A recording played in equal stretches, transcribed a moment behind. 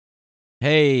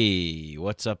Hey,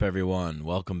 what's up, everyone?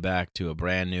 Welcome back to a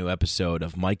brand new episode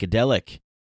of Micadelic.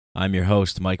 I'm your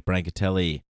host, Mike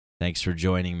Brancatelli. Thanks for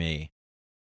joining me.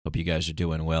 Hope you guys are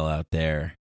doing well out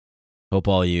there. Hope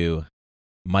all you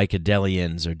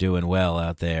Micadelians are doing well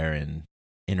out there in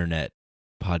internet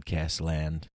podcast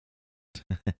land.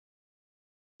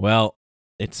 Well,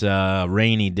 it's a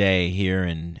rainy day here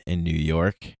in New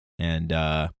York,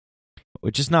 and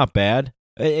which is not bad.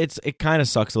 It kind of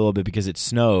sucks a little bit because it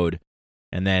snowed.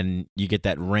 And then you get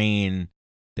that rain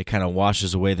that kind of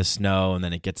washes away the snow, and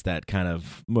then it gets that kind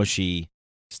of mushy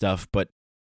stuff. But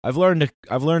I've learned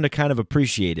to kind of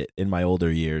appreciate it in my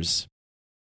older years.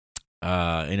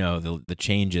 The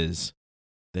changes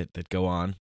that go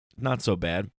on. Not so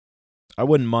bad. I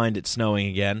wouldn't mind it snowing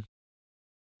again.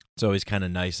 It's always kind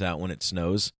of nice out when it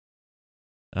snows.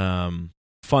 Fun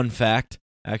fact,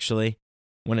 actually,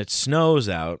 when it snows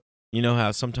out, you know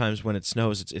how sometimes when it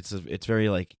snows, it's very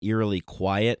like eerily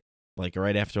quiet, like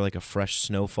right after like a fresh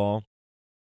snowfall.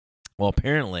 Well,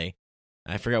 apparently,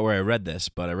 I forgot where I read this,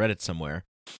 but I read it somewhere.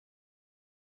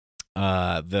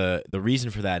 The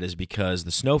reason for that is because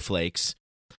the snowflakes,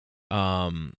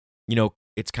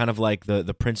 it's kind of like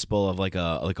the principle of like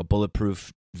a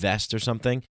bulletproof vest or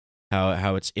something.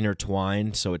 How it's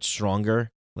intertwined, so it's stronger.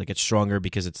 Like it's stronger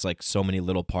because it's like so many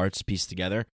little parts pieced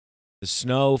together. The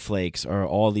snowflakes are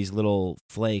all these little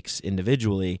flakes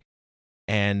individually,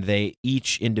 and they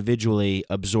each individually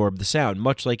absorb the sound,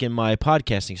 much like in my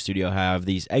podcasting studio I have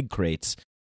these egg crates,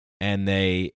 and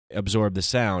they absorb the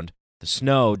sound. The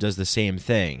snow does the same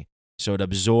thing, so it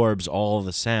absorbs all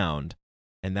the sound,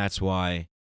 and that's why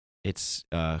it's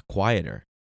quieter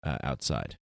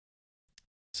outside.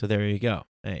 So there you go.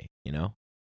 Hey,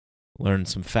 learn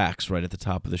some facts right at the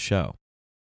top of the show.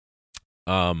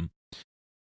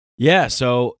 Yeah,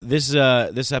 so this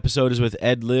episode is with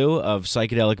Ed Liu of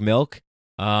Psychedelic Milk.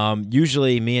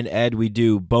 Usually me and Ed, we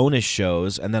do bonus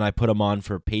shows, and then I put them on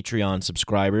for Patreon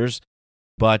subscribers.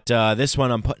 But this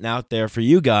one I'm putting out there for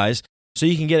you guys so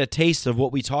you can get a taste of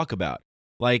what we talk about.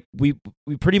 Like, I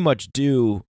pretty much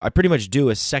do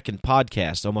a second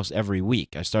podcast almost every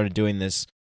week. I started doing this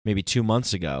maybe 2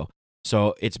 months ago.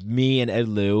 So it's me and Ed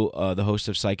Liu, the host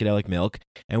of Psychedelic Milk,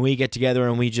 and we get together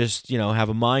and we just, have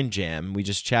a mind jam. We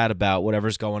just chat about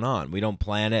whatever's going on. We don't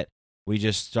plan it. We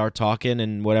just start talking,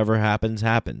 and whatever happens,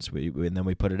 happens. And then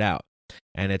we put it out.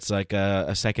 And it's like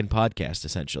a second podcast,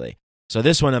 essentially. So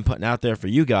this one I'm putting out there for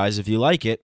you guys. If you like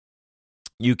it,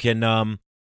 you can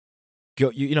go.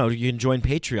 You can join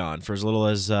Patreon for as little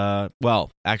as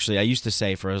actually, I used to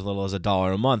say for as little as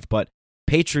 $1 a month, but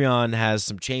Patreon has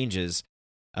some changes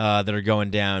that are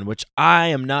going down, which I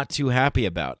am not too happy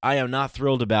about. I am not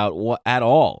thrilled about at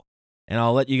all, and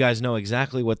I'll let you guys know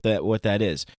exactly what that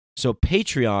is. So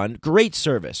Patreon, great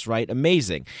service, right?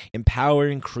 Amazing,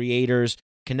 empowering creators,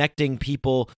 connecting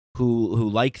people who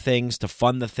like things to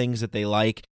fund the things that they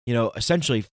like.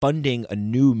 Essentially funding a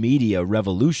new media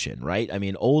revolution, right? I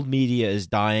mean, old media is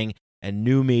dying and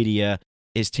new media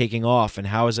is taking off, and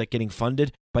how is that getting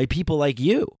funded? By people like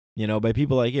you. By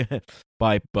people like you,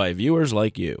 by viewers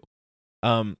like you.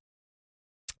 But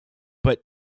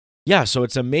yeah, so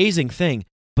it's an amazing thing.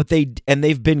 But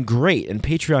they've been great, and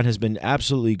Patreon has been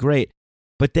absolutely great.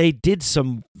 But they did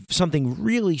something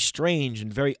really strange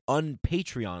and very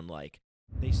un-Patreon-like.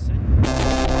 They said,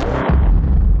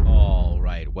 all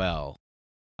right, well,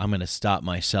 I'm going to stop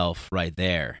myself right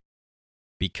there.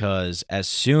 Because as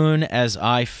soon as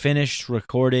I finished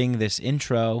recording this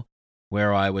intro,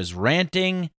 where I was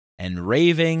ranting and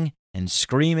raving and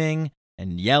screaming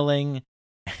and yelling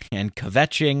and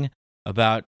kvetching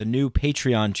about the new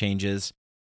Patreon changes,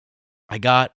 I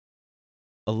got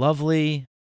a lovely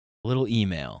little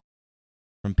email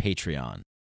from Patreon.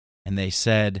 And they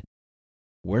said,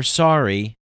 "We're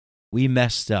sorry, we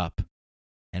messed up,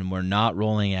 and we're not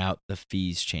rolling out the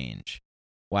fees change."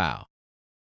 Wow.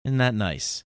 Isn't that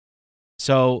nice?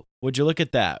 So, would you look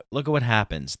at that? Look at what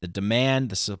happens. The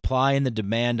supply and the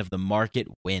demand of the market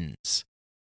wins,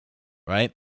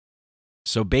 right?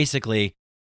 So basically,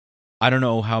 I don't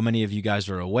know how many of you guys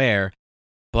are aware,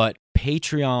 but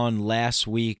Patreon last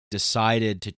week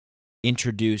decided to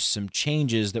introduce some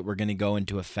changes that were going to go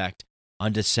into effect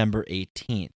on December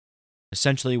 18th.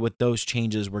 Essentially, what those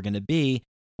changes were going to be,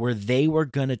 where they were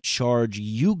going to charge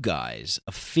you guys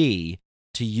a fee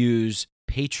to use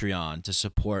Patreon to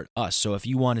support us. So if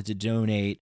you wanted to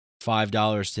donate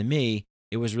 $5 to me,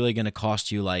 it was really going to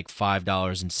cost you like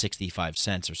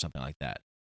 $5.65 or something like that.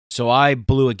 So I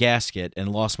blew a gasket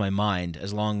and lost my mind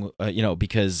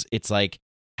because it's like,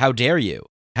 how dare you?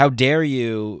 How dare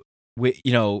you,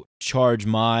 charge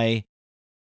my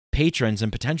patrons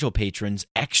and potential patrons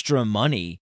extra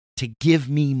money to give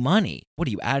me money. What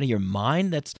are you, out of your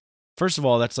mind? First of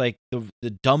all, that's like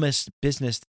the dumbest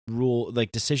business rule,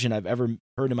 like decision I've ever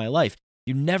heard in my life.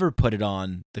 You never put it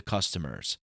on the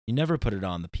customers. You never put it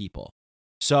on the people.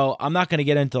 So I'm not going to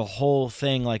get into the whole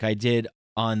thing like I did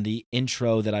on the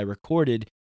intro that I recorded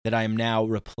that I'm now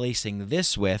replacing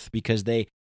this with, because they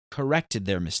corrected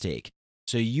their mistake.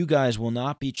 So you guys will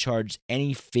not be charged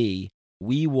any fee.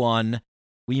 We won.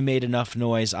 We made enough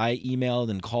noise. I emailed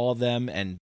and called them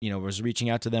and, was reaching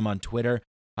out to them on Twitter.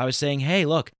 I was saying, hey,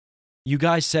 look, you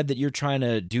guys said that you're trying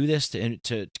to do this to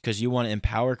because you want to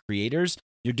empower creators.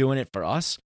 You're doing it for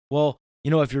us. Well,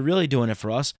 if you're really doing it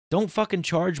for us, don't fucking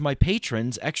charge my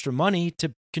patrons extra money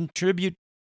to contribute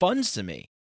funds to me.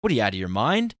 What are you, out of your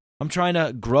mind? I'm trying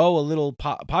to grow a little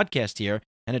podcast here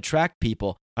and attract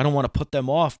people. I don't want to put them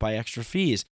off by extra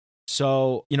fees.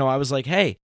 So, I was like,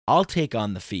 hey, I'll take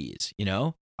on the fees,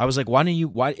 I was like,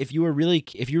 if you really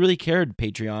cared,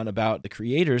 Patreon, about the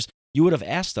creators, you would have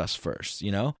asked us first,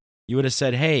 You would have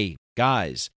said, hey,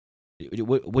 guys,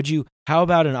 how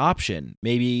about an option?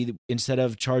 Maybe instead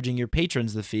of charging your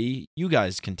patrons the fee, you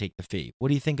guys can take the fee. What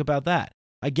do you think about that?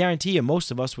 I guarantee you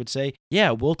most of us would say, yeah,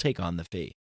 we'll take on the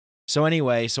fee. So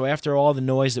anyway, after all the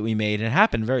noise that we made, and it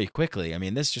happened very quickly. I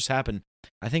mean, this just happened,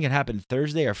 I think it happened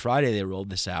Thursday or Friday they rolled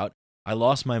this out. I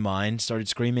lost my mind, started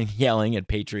screaming, yelling at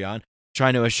Patreon,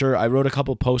 I wrote a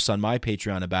couple posts on my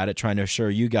Patreon about it, trying to assure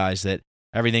you guys that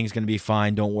everything's going to be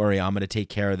fine. Don't worry, I'm going to take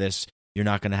care of this. You're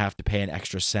not going to have to pay an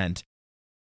extra cent.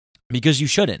 Because you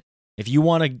shouldn't. If you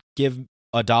want to give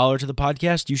 $1 to the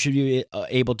podcast, you should be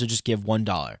able to just give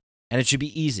 $1. And it should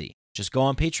be easy. Just go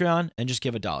on Patreon and just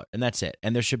give $1. And that's it.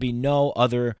 And there should be no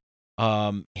other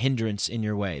hindrance in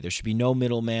your way. There should be no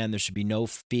middleman. There should be no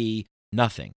fee.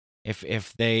 Nothing.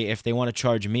 If they want to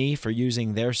charge me for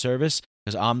using their service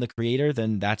because I'm the creator,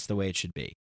 then that's the way it should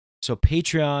be. So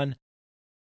Patreon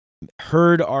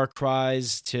heard our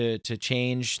cries to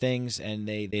change things, and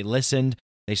they listened.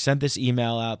 They sent this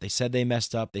email out. They said they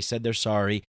messed up. They said they're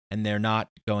sorry, and they're not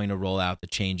going to roll out the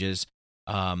changes.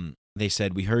 They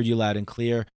said, we heard you loud and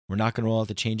clear. We're not going to roll out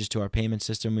the changes to our payment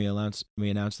system we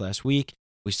announced last week.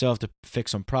 We still have to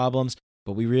fix some problems,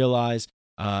 but we realize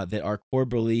that our core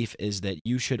belief is that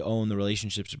you should own the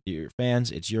relationships with your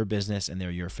fans. It's your business, and they're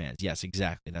your fans. Yes,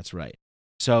 exactly. That's right.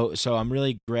 So I'm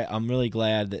really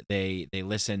glad that they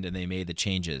listened and they made the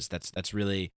changes. That's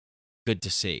really good to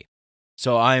see.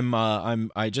 So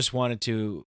I just wanted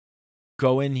to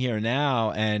go in here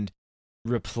now and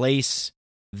replace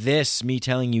me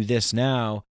telling you this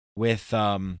now with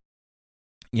my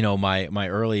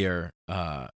earlier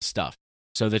stuff.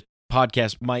 So the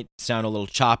podcast might sound a little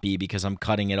choppy because I'm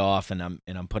cutting it off and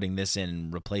I'm putting this in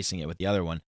and replacing it with the other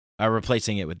one.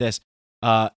 Replacing it with this.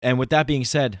 And with that being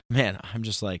said, man, I'm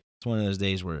just like, it's one of those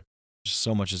days where just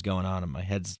so much is going on and my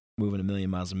head's moving a million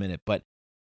miles a minute. But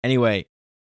anyway,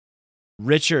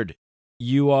 Richard,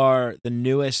 you are the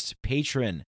newest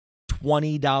patron,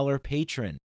 $20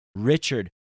 patron. Richard,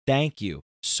 thank you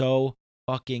so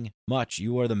fucking much.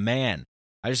 You are the man.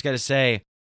 I just got to say,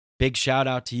 big shout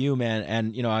out to you, man.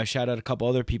 And, I shout out a couple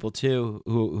other people too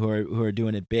who are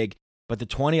doing it big. But the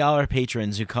 $20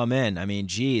 patrons who come in, I mean,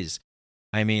 geez.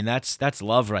 I mean, that's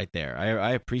love right there.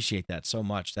 I appreciate that so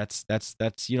much. That's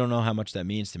you don't know how much that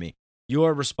means to me. You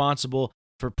are responsible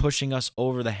for pushing us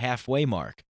over the halfway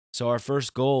mark. So our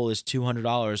first goal is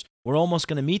 $200. We're almost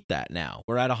going to meet that now.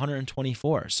 We're at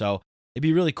 124. So it'd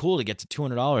be really cool to get to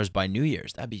 $200 by New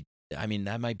Year's.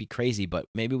 That might be crazy, but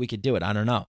maybe we could do it. I don't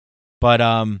know. But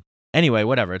anyway,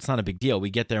 whatever. It's not a big deal. We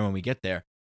get there when we get there.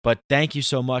 But thank you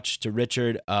so much to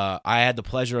Richard. I had the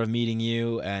pleasure of meeting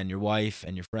you and your wife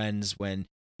and your friends when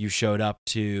you showed up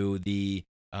to the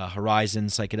Horizon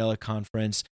Psychedelic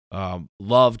Conference.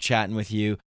 Love chatting with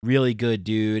you. Really good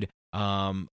dude.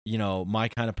 My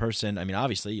kind of person. I mean,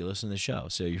 obviously you listen to the show,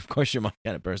 so of course you're my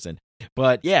kind of person.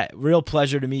 But yeah, real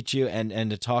pleasure to meet you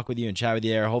and to talk with you and chat with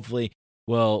you there. Hopefully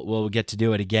we'll get to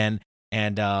do it again.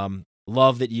 And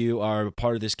love that you are a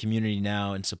part of this community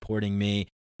now and supporting me.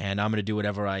 And I'm going to do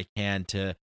whatever I can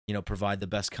to, provide the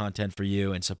best content for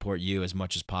you and support you as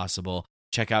much as possible.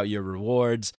 Check out your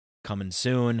rewards coming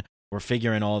soon. We're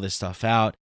figuring all this stuff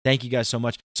out. Thank you guys so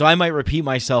much. So I might repeat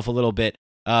myself a little bit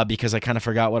because I kind of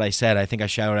forgot what I said. I think I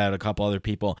shouted out a couple other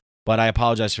people, but I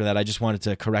apologize for that. I just wanted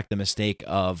to correct the mistake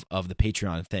of the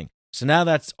Patreon thing. So now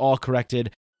that's all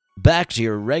corrected. Back to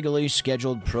your regularly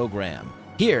scheduled program.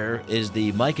 Here is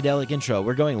the Micadelic intro.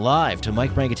 We're going live to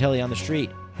Mike Brancatelli on the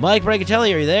street. Mike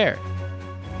Brancatelli, are you there?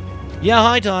 Yeah,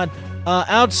 hi, Todd.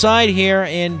 Outside here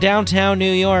in downtown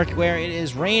New York, where it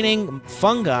is raining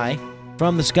fungi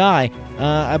from the sky.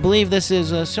 I believe this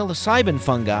is psilocybin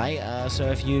fungi, so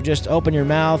if you just open your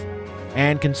mouth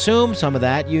and consume some of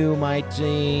that, you might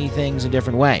see things a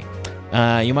different way.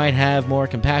 You might have more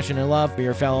compassion and love for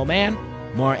your fellow man,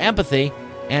 more empathy,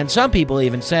 and some people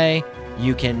even say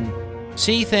you can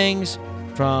see things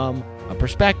from a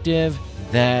perspective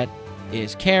that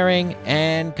is caring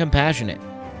and compassionate.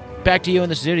 Back to you in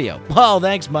the studio. Well,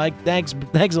 thanks, Mike. Thanks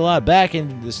a lot. Back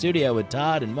in the studio with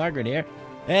Todd and Margaret here.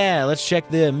 Yeah, let's check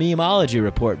the memeology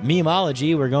report.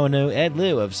 Memeology, we're going to Ed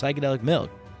Liu of Psychedelic Milk.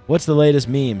 What's the latest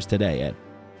memes today, Ed?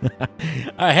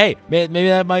 Hey, maybe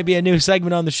that might be a new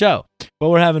segment on the show. But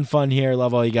we're having fun here.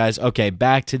 Love all you guys. Okay,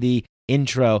 back to the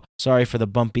intro. Sorry for the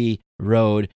bumpy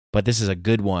road, but this is a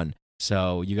good one.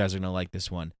 So you guys are going to like this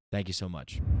one. Thank you so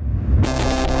much.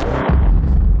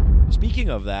 Speaking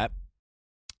of that,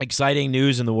 exciting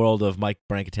news in the world of Mike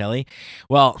Brancatelli.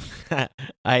 Well,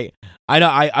 I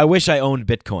wish I owned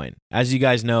Bitcoin. As you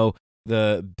guys know,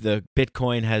 the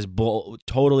Bitcoin has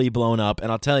totally blown up,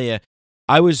 and I'll tell you,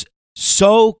 I was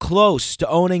so close to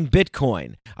owning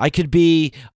Bitcoin. I could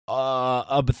be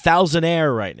a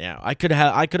thousandaire right now. I could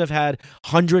have had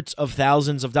hundreds of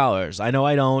thousands of dollars. I know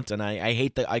I don't, and I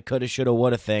hate the I coulda, shoulda,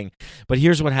 woulda thing. But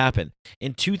here's what happened.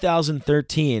 In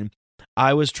 2013,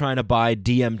 I was trying to buy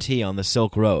DMT on the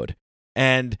Silk Road,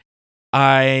 and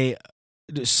I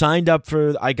signed up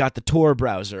for, I got the Tor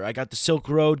browser, I got the Silk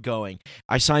Road going,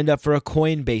 I signed up for a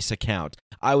Coinbase account.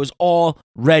 I was all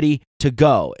ready to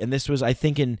go, and this was, I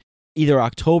think, in either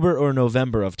October or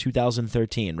November of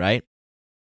 2013, right?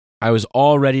 I was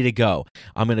all ready to go.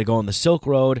 I'm going to go on the Silk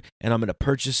Road, and I'm going to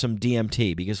purchase some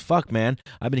DMT because, fuck, man,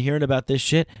 I've been hearing about this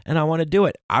shit, and I want to do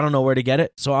it. I don't know where to get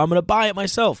it, so I'm going to buy it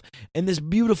myself. And this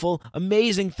beautiful,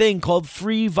 amazing thing called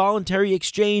free voluntary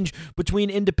exchange between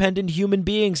independent human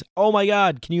beings. Oh, my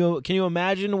God. Can you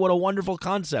imagine what a wonderful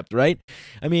concept, right?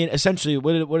 I mean, essentially,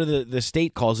 what are the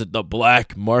state calls it? The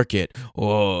black market.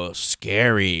 Oh,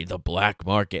 scary, the black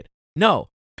market. No.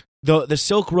 The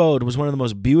Silk Road was one of the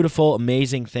most beautiful,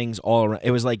 amazing things all around.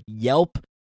 It was like Yelp.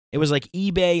 It was like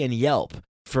eBay and Yelp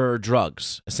for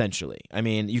drugs, essentially. I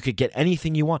mean, you could get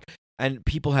anything you want. And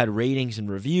people had ratings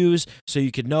and reviews, so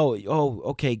you could know, oh,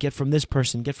 okay, get from this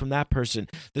person, get from that person.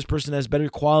 This person has better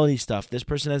quality stuff. This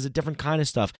person has a different kind of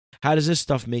stuff. How does this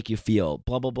stuff make you feel?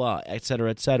 Blah, blah, blah, et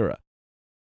cetera, et cetera.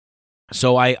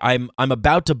 So I'm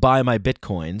about to buy my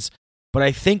Bitcoins. But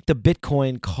I think the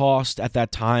Bitcoin cost at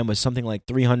that time was something like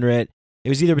 $300. It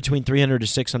was either between $300 to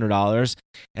 $600.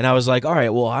 And I was like, all right,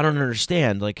 well, I don't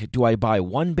understand. Like, do I buy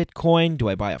one Bitcoin? Do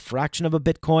I buy a fraction of a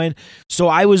Bitcoin? So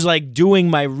I was like doing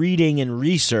my reading and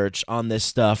research on this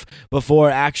stuff before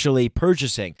actually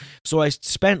purchasing. So I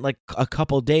spent like a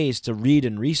couple days to read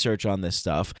and research on this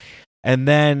stuff. And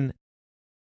then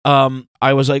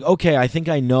I was like, okay, I think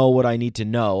I know what I need to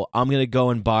know. I'm going to go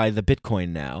and buy the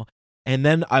Bitcoin now. And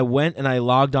then I went and I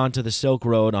logged onto the Silk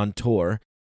Road on Tor.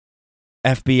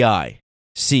 FBI.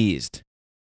 Seized.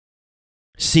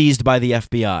 Seized by the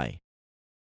FBI.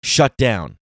 Shut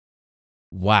down.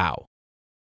 Wow.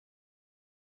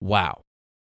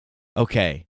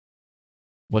 Okay.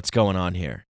 What's going on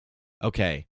here?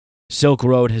 Okay. Silk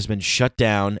Road has been shut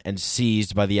down and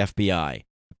seized by the FBI.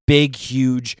 Big,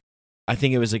 huge, I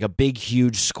think it was like a big,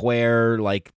 huge square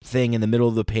like thing in the middle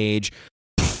of the page.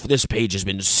 This page has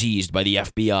been seized by the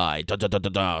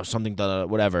FBI, something,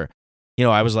 whatever. You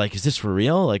know, I was like, is this for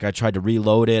real? Like, I tried to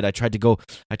reload it. I tried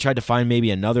to find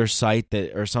maybe another site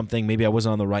that or something. Maybe I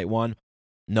wasn't on the right one.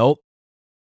 Nope.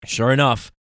 Sure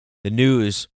enough, the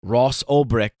news, Ross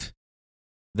Ulbricht,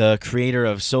 the creator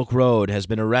of Silk Road, has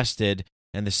been arrested,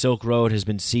 and the Silk Road has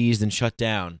been seized and shut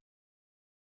down.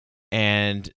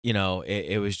 And, you know,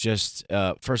 it was just,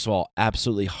 first of all,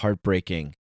 absolutely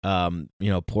heartbreaking. You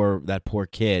know, that poor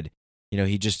kid, you know,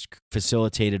 he just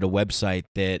facilitated a website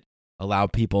that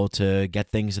allowed people to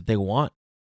get things that they want.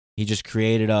 He just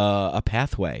created a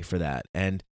pathway for that,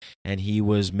 and he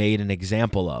was made an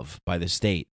example of by the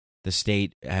state. The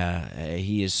state,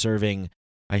 he is serving,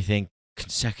 I think,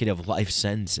 consecutive life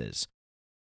sentences.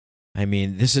 I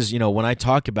mean, this is, you know, when I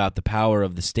talk about the power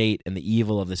of the state and the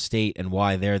evil of the state and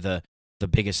why they're the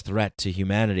biggest threat to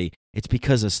humanity, it's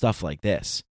because of stuff like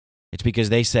this. It's because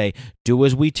they say, do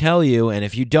as we tell you, and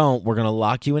if you don't, we're going to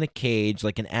lock you in a cage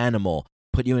like an animal,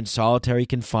 put you in solitary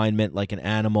confinement like an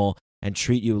animal, and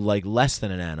treat you like less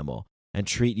than an animal, and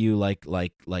treat you like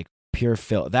pure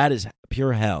filth. That is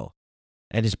pure hell.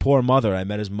 And his poor mother, I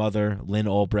met his mother, Lynn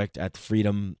Ulbricht, at the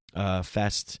Freedom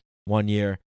Fest one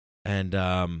year, and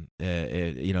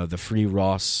you know, the Free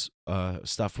Ross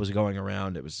stuff was going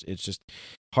around. It's just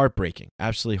heartbreaking,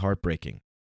 absolutely heartbreaking.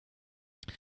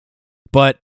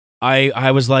 But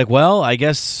I was like, well, I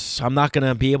guess I'm not going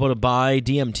to be able to buy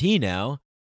DMT now.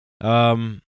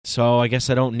 So I guess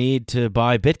I don't need to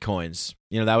buy Bitcoins.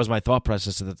 That was my thought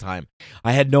process at the time.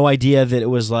 I had no idea that it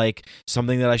was like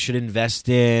something that I should invest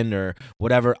in or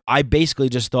whatever. I basically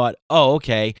just thought, oh,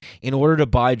 okay, in order to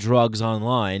buy drugs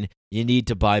online, you need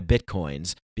to buy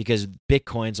Bitcoins because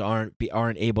Bitcoins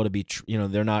aren't able to be,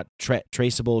 they're not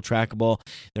traceable, trackable.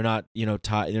 They're not,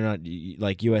 they're not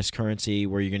like U.S. currency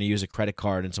where you're going to use a credit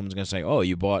card and someone's going to say, oh,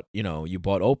 you bought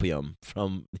opium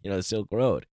from, the Silk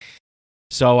Road.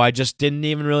 So I just didn't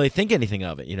even really think anything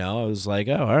of it, I was like,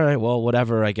 oh, all right, well,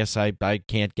 whatever. I guess I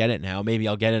can't get it now. Maybe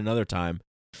I'll get it another time.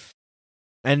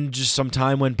 And just some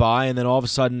time went by, and then all of a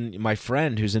sudden, my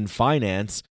friend who's in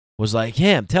finance was like,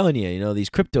 yeah, I'm telling you, these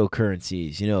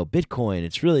cryptocurrencies, Bitcoin,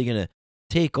 it's really going to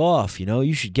take off.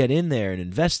 You should get in there and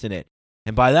invest in it.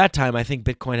 And by that time, I think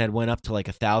Bitcoin had went up to like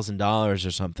 $1,000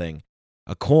 or something,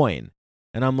 a coin.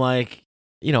 And I'm like,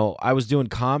 I was doing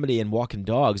comedy and walking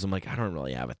dogs. I'm like, I don't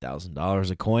really have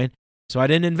 $1,000 a coin, so I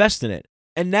didn't invest in it.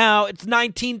 And now it's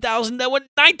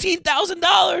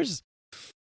 $19,000.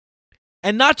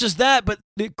 And not just that, but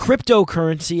the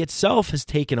cryptocurrency itself has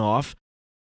taken off,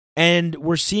 and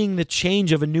we're seeing the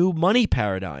change of a new money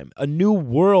paradigm. A new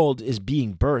world is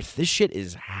being birthed. This shit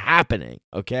is happening,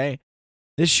 okay?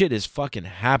 This shit is fucking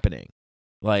happening.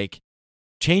 Like,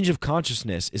 change of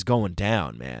consciousness is going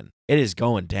down, man. It is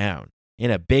going down. In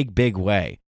a big, big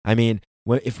way. I mean,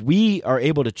 if we are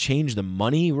able to change the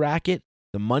money racket,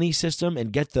 the money system,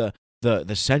 and get the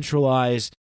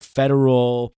centralized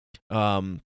federal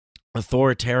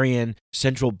authoritarian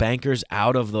central bankers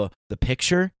out of the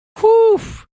picture, whew,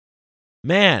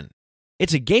 man,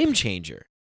 it's a game changer.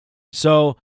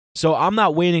 So I'm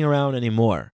not waiting around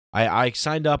anymore. I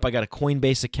signed up. I got a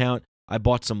Coinbase account. I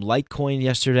bought some Litecoin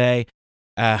yesterday.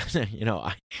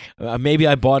 Maybe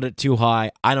I bought it too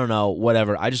high. I don't know,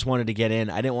 whatever. I just wanted to get in.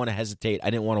 I didn't want to hesitate.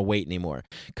 I didn't want to wait anymore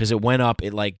because it went up.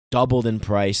 It like doubled in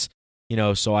price,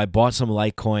 so I bought some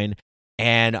Litecoin,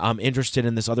 and I'm interested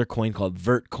in this other coin called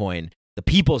Vertcoin, the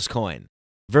people's coin.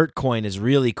 Vertcoin is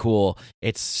really cool.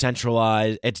 It's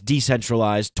centralized. It's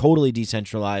decentralized, totally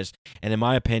decentralized. And in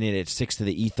my opinion, it sticks to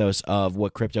the ethos of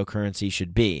what cryptocurrency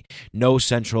should be. No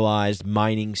centralized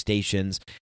mining stations.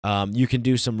 You can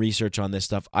do some research on this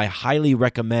stuff. I highly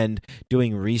recommend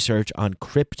doing research on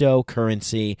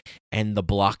cryptocurrency and the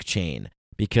blockchain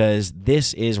because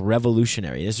this is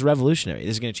revolutionary. This is revolutionary.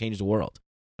 This is going to change the world.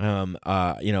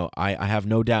 I have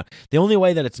no doubt. The only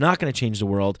way that it's not going to change the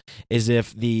world is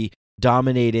if the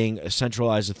dominating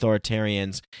centralized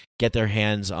authoritarians get their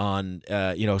hands on,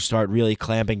 start really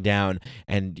clamping down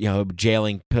and,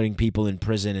 jailing, putting people in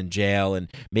prison and jail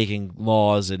and making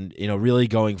laws and, really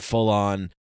going full on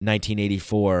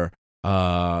 1984,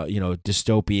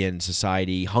 dystopian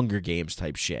society, Hunger Games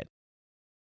type shit.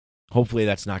 Hopefully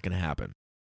that's not going to happen.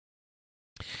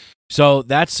 So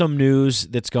that's some news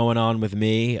that's going on with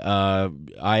me. I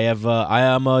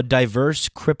am a diverse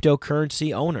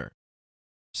cryptocurrency owner.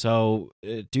 So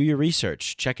do your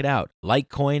research. Check it out.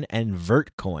 Litecoin and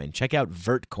Vertcoin. Check out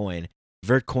Vertcoin.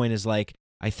 Vertcoin is like,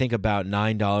 I think about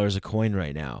 $9 a coin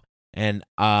right now. And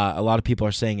a lot of people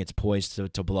are saying it's poised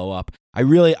to blow up. I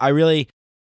really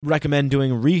recommend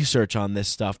doing research on this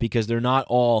stuff because they're not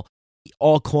all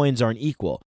coins aren't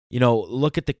equal.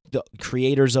 Look at the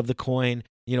creators of the coin,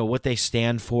 what they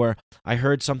stand for. I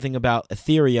heard something about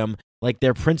Ethereum, like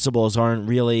their principles aren't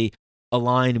really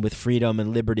aligned with freedom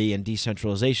and liberty and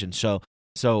decentralization. So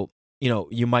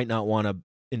you might not want to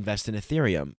invest in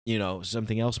Ethereum.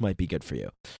 Something else might be good for you.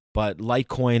 But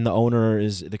Litecoin,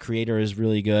 the creator is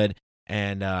really good,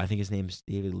 and I think his name's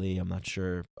David Lee. I'm not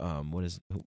sure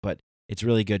but it's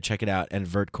really good. Check it out. And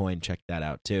Vertcoin, check that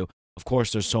out too. Of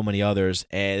course, there's so many others,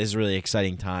 and this is a really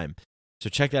exciting time. So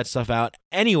check that stuff out.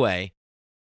 Anyway,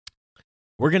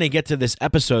 we're gonna get to this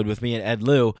episode with me and Ed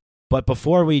Lieu, but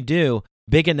before we do,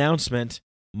 big announcement: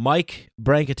 Mike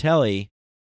Brancatelli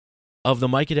of the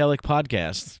Micadelic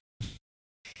Podcast.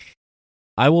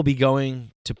 I will be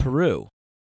going to Peru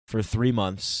for 3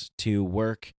 months to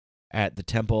work at the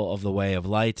Temple of the Way of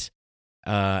Light,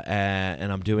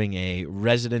 and I'm doing a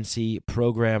residency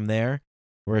program there,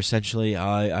 where essentially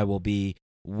I will be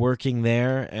working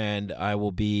there, and I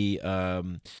will be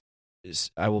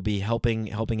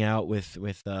helping out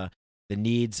with the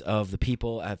needs of the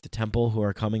people at the temple who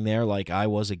are coming there, like I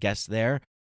was a guest there.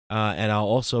 And I'll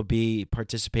also be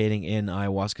participating in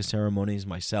ayahuasca ceremonies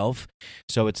myself.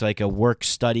 So it's like a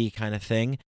work-study kind of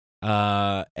thing.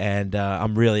 And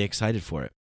I'm really excited for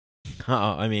it.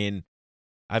 I mean,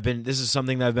 this is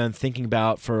something that I've been thinking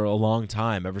about for a long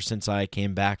time, ever since I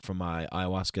came back from my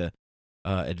ayahuasca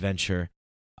adventure.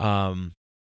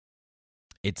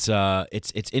 it's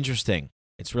interesting.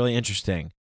 It's really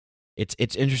interesting.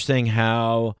 It's interesting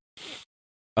how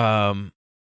my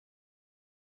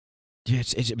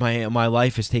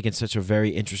life has taken such a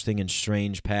very interesting and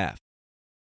strange path.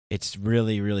 It's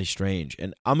really, really strange.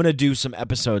 And I'm going to do some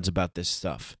episodes about this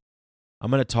stuff. I'm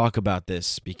going to talk about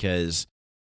this because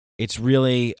it's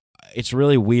really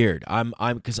weird.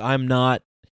 Because I'm not,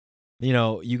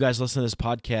 you guys listen to this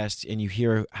podcast and you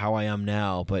hear how I am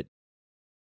now, but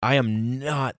I am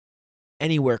not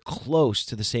anywhere close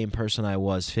to the same person I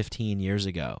was 15 years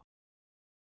ago.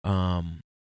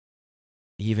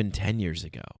 Even 10 years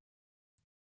ago.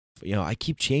 I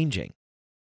keep changing.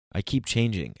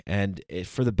 And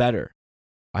for the better,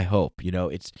 I hope.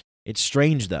 It's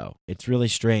strange, though. It's really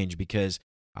strange because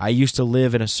I used to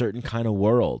live in a certain kind of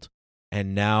world,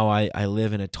 and now I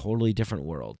live in a totally different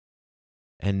world.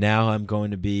 And now I'm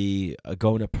going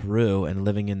to Peru and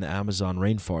living in the Amazon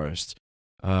rainforest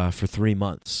for 3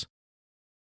 months.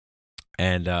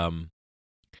 And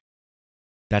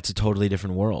that's a totally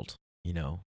different world,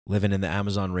 living in the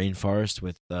Amazon rainforest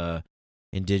with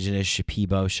indigenous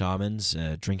Shipibo shamans,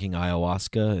 drinking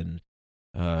ayahuasca and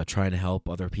trying to help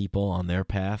other people on their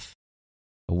path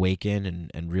awaken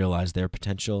and realize their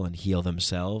potential and heal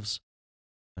themselves.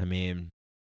 I mean,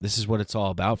 this is what it's all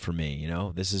about for me,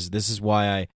 This is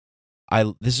why I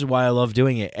love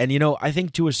doing it. And I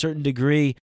think to a certain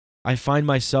degree I find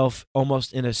myself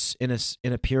almost in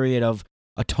a period of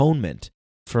atonement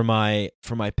for my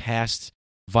past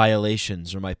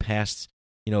violations or my past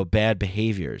bad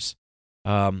behaviors.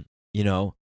 And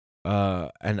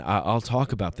I'll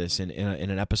talk about this in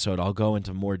an episode. I'll go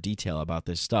into more detail about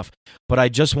this stuff. But I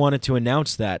just wanted to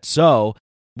announce that. So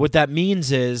what that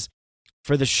means is,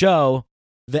 for the show,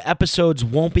 the episodes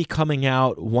won't be coming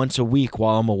out once a week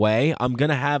while I'm away. I'm going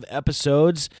to have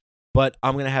episodes, but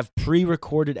I'm going to have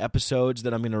pre-recorded episodes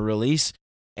that I'm going to release.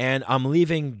 And I'm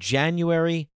leaving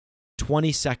January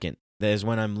 22nd. That is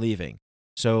when I'm leaving.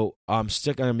 So I'm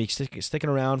going to be sticking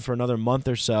around for another month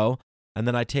or so. And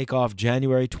then I take off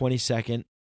January 22nd,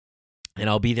 and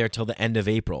I'll be there till the end of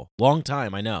April. Long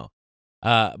time, I know.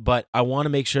 But I want to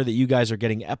make sure that you guys are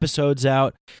getting episodes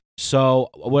out. So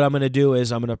what I'm going to do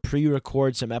is I'm going to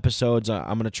pre-record some episodes.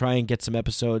 I'm going to try and get some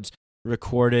episodes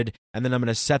recorded, and then I'm going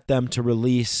to set them to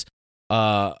release,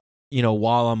 while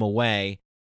I'm away.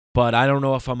 But I don't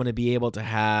know if I'm going to be able to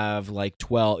have like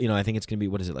 12, I think it's going to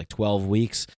be, like 12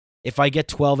 weeks? If I get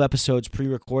 12 episodes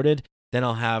pre-recorded, then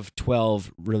I'll have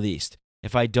 12 released.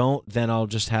 If I don't, then I'll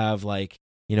just have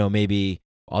maybe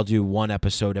I'll do one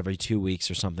episode every 2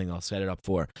 weeks or something. I'll set it up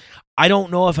for. I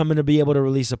don't know if I'm going to be able to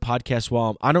release a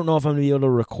podcast I don't know if I'm going to be able to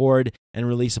record and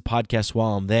release a podcast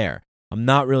while I'm there. I'm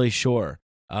not really sure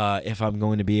if I'm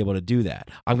going to be able to do that.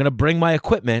 I'm going to bring my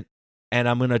equipment and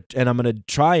I'm going to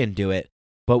try and do it,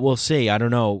 but we'll see. I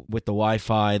don't know with the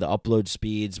Wi-Fi, the upload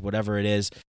speeds, whatever it is.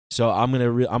 So I'm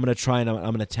going to try and I'm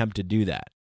going to attempt to do that.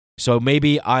 So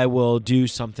maybe I will do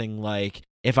something like,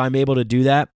 if I'm able to do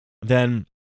that, then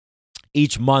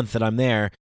each month that I'm there,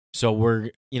 so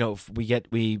we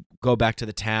go back to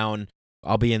the town,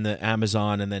 I'll be in the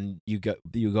Amazon, and then you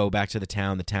go back to the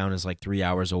town. The town is like 3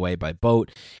 hours away by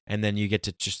boat, and then you get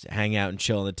to just hang out and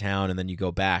chill in the town, and then you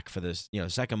go back for this,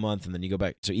 second month, and then you go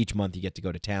back. So each month you get to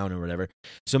go to town or whatever.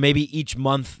 So maybe each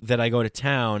month that I go to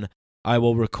town, I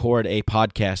will record a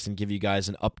podcast and give you guys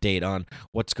an update on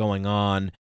what's going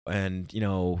on, and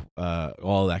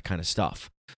all that kind of stuff.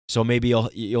 So maybe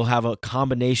you'll have a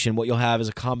combination. What you'll have is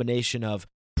a combination of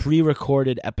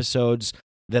pre-recorded episodes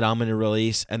that I'm going to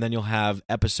release, and then you'll have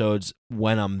episodes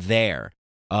when I'm there,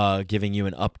 giving you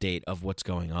an update of what's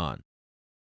going on.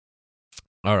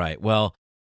 All right, well,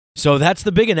 so that's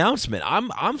the big announcement.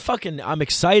 I'm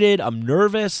excited. I'm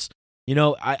nervous.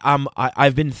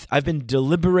 I've been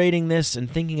deliberating this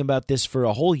and thinking about this for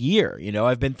a whole year.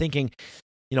 I've been thinking,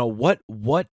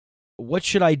 what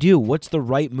should I do? What's the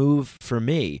right move for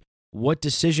me? What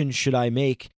decision should I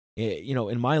make,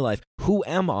 in my life? Who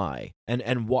am I? And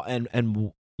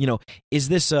is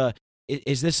this a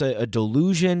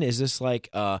delusion? Is this like,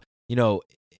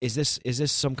 is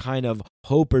this some kind of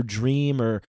hope or dream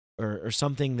or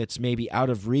something that's maybe out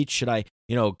of reach? Should I,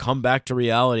 come back to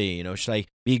reality? Should I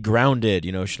be grounded?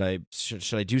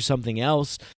 Should I do something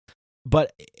else?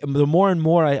 But the more and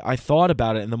more I thought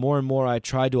about it, and the more and more I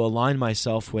tried to align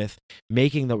myself with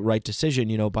making the right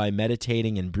decision, by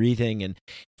meditating and breathing and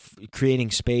creating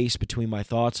space between my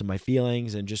thoughts and my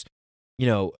feelings, and just,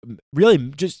 really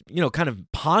just, kind of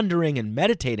pondering and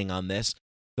meditating on this,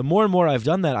 the more and more I've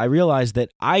done that, I realized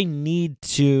that I need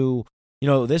to,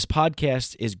 this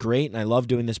podcast is great, and I love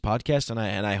doing this podcast, and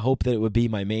I hope that it would be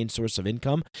my main source of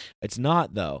income. It's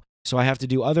not, though. So I have to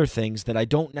do other things that I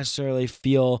don't necessarily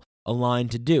feel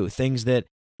aligned to do. Things that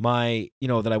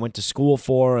that I went to school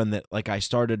for, and that like I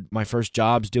started my first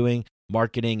jobs doing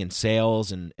marketing and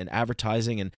sales and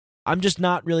advertising. And I'm just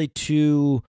not really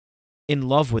too in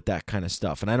love with that kind of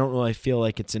stuff. And I don't really feel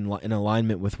like it's in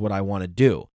alignment with what I want to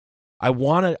do. I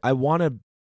want to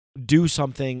do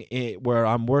something where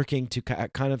I'm working to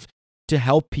kind of to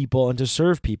help people and to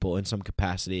serve people in some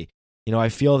capacity. I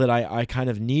feel that I kind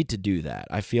of need to do that.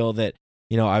 I feel that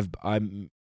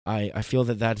I feel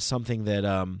that that's something that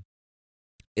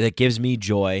that gives me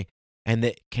joy and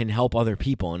that can help other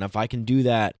people. And if I can do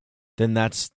that, then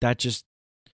that's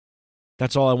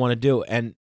all I want to do.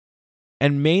 And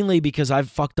mainly because I've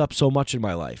fucked up so much in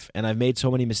my life and I've made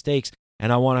so many mistakes,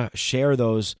 and I want to share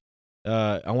those.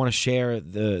 I want to share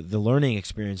the learning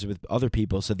experience with other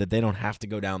people so that they don't have to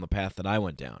go down the path that I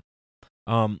went down.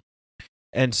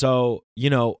 And so,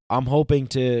 I'm hoping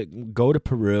to go to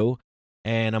Peru,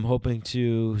 and I'm hoping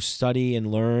to study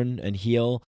and learn and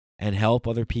heal and help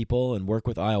other people and work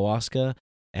with ayahuasca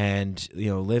and,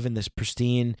 live in this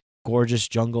pristine, gorgeous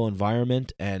jungle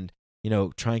environment and,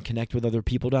 try and connect with other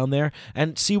people down there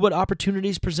and see what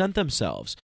opportunities present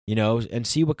themselves, and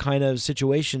see what kind of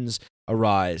situations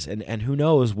arise and who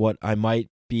knows what I might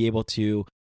be able to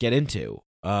get into.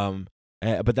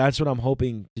 But that's what I'm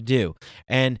hoping to do.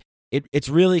 And it's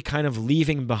really kind of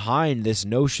leaving behind this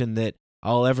notion that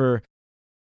I'll ever,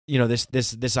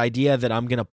 this idea that I'm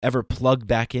going to ever plug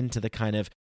back into the kind of,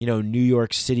 New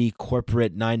York City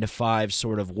corporate 9-to-5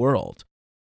 sort of world.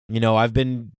 I've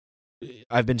been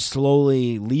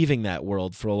slowly leaving that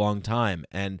world for a long time,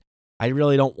 and I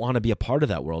really don't want to be a part of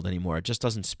that world anymore. It just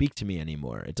doesn't speak to me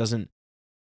anymore.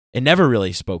 It never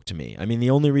really spoke to me. I mean, the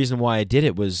only reason why I did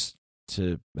it was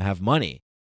to have money,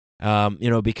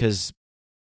 because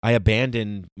I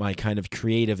abandoned my kind of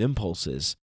creative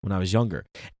impulses when I was younger.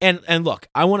 And look,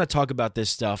 I want to talk about this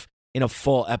stuff in a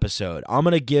full episode. I'm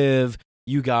going to give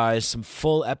you guys some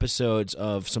full episodes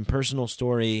of some personal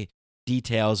story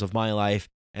details of my life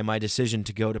and my decision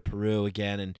to go to Peru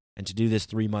again and to do this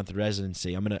 3-month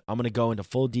residency. I'm gonna go into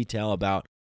full detail about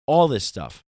all this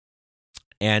stuff.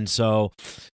 And so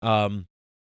I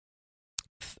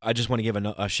just want to give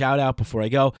a shout out before I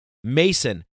go.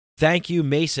 Mason, thank you,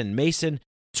 Mason. Mason,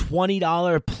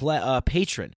 $20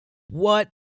 patron. What?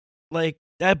 Like,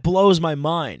 that blows my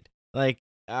mind. Like,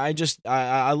 I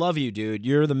love you, dude.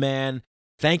 You're the man.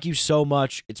 Thank you so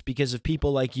much. It's because of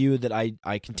people like you that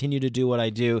I continue to do what I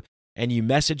do. And you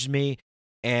messaged me.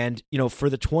 And, for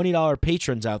the $20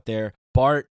 patrons out there,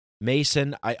 Bart,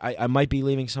 Mason, I might be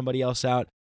leaving somebody else out.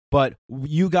 But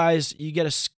you guys, you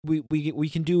get we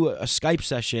can do a Skype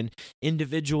session,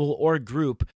 individual or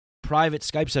group, private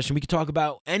Skype session. We can talk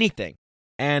about anything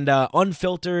and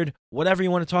unfiltered, whatever you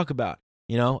want to talk about,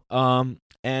 so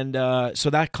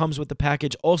that comes with the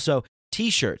package. Also,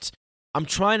 T-shirts. I'm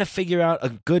trying to figure out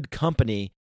a good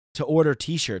company to order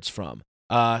T-shirts from.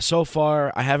 So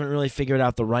far, I haven't really figured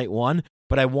out the right one,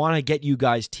 but I want to get you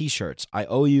guys T-shirts. I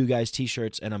owe you guys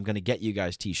T-shirts, and I'm going to get you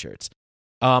guys T-shirts.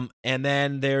 And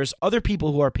then there's other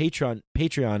people who are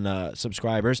Patreon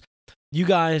subscribers. You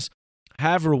guys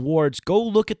have rewards. Go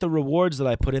look at the rewards that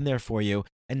I put in there for you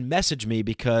and message me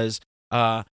because,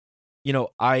 I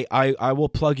will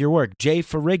plug your work. Jay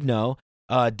Ferrigno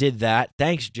did that.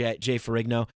 Thanks, Jay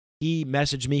Ferrigno. He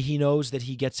messaged me. He knows that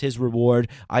he gets his reward.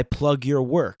 I plug your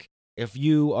work. If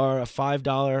you are a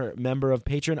 $5 member of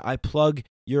Patreon, I plug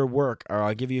your work, or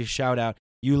I'll give you a shout out.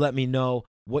 You let me know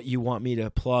what you want me to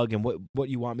plug and what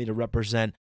you want me to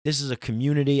represent. This is a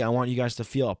community. I want you guys to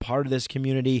feel a part of this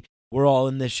community. We're all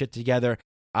in this shit together.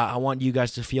 I want you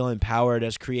guys to feel empowered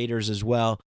as creators as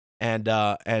well.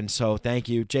 And so thank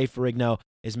you. Jay Ferrigno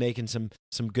is making some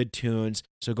good tunes,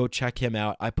 so go check him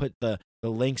out. I put the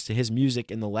links to his music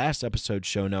in the last episode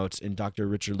show notes in Dr.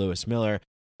 Richard Lewis Miller.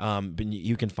 But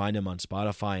you can find him on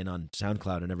Spotify and on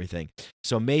SoundCloud and everything.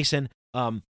 So Mason,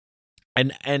 and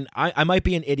I might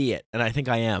be an idiot, and I think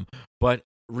I am, but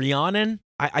Rhiannon,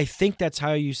 I think that's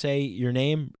how you say your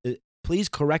name. Please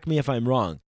correct me if I'm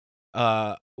wrong.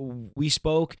 We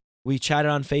spoke, we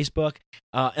chatted on Facebook,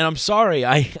 and I'm sorry.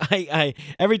 I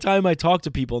every time I talk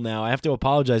to people now, I have to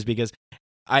apologize because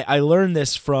I learned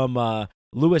this from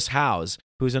Lewis Howes,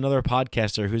 who's another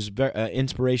podcaster who's a very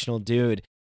inspirational dude,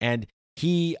 and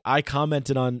I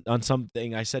commented on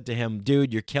something. I said to him,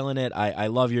 dude, you're killing it. I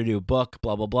love your new book,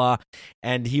 blah, blah, blah.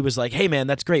 And he was like, hey, man,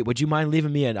 that's great. Would you mind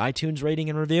leaving me an iTunes rating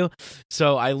and review?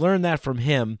 So I learned that from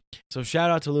him. So shout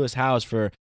out to Lewis Howes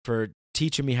for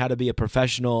teaching me how to be a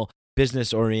professional,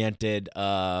 business-oriented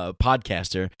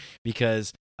podcaster,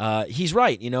 because he's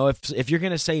right. If you're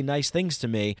gonna say nice things to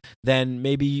me, then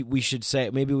maybe we should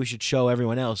show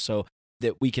everyone else so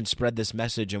that we can spread this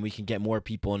message and we can get more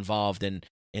people involved in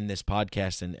this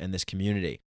podcast and this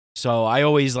community. So I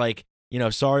always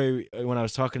sorry when I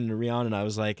was talking to Rhiannon, I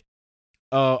was like,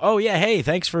 oh yeah, hey,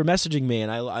 thanks for messaging me,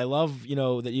 and I love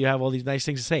that you have all these nice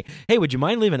things to say. Hey, would you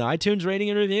mind leaving an iTunes rating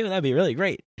and review? That'd be really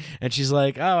great. And she's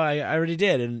like, oh, I already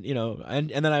did, and and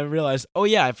then I realized, oh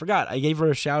yeah, I forgot, I gave her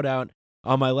a shout out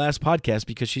on my last podcast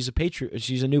because she's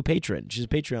a new patron, she's a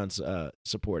Patreon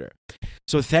supporter.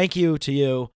 So thank you to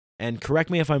you, and correct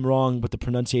me if I'm wrong with the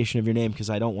pronunciation of your name because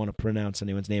I don't want to pronounce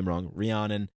anyone's name wrong,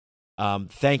 Rhiannon.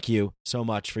 Thank you so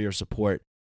much for your support.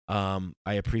 I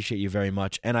appreciate you very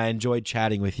much, and I enjoyed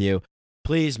chatting with you.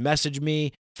 Please message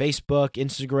me, Facebook,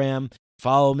 Instagram,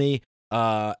 follow me,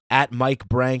 at Mike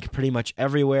Brank pretty much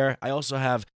everywhere. I also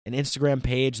have an Instagram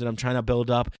page that I'm trying to build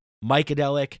up,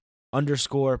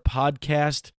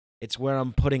 Mikeadelic_podcast. It's where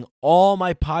I'm putting all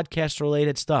my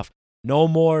podcast-related stuff. No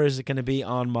more is it going to be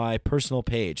on my personal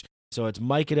page. So it's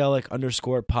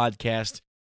Mikeadelic_podcast,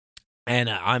 and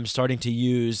I'm starting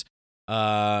to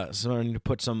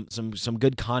put some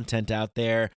good content out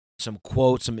there, some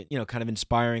quotes, some kind of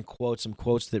inspiring quotes, some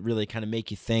quotes that really kind of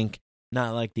make you think,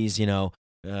 not like these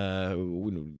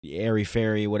airy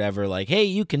fairy whatever, like hey,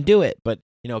 you can do it, but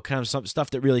kind of some stuff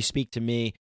that really speak to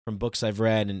me from books I've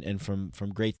read and from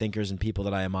great thinkers and people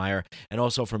that I admire, and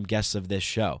also from guests of this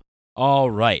show.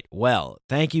 All right, well,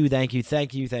 thank you to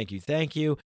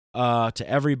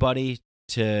everybody,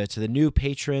 to the new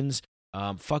patrons.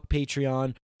 Fuck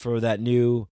Patreon for that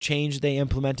new change they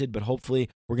implemented, but hopefully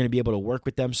we're going to be able to work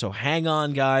with them. So hang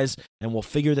on, guys, and we'll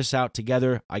figure this out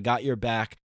together. I got your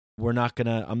back. I'm not going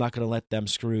to let them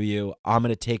screw you. I'm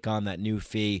going to take on that new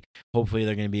fee. Hopefully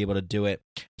they're going to be able to do it.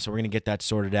 So we're going to get that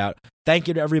sorted out. Thank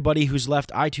you to everybody who's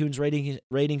left iTunes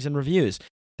ratings and reviews.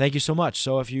 Thank you so much.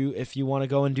 So if you want to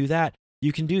go and do that,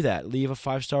 you can do that. Leave a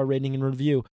 5-star rating and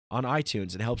review on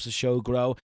iTunes. It helps the show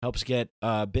grow, helps get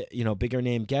bigger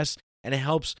name guests, and it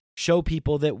helps show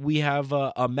people that we have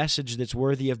a message that's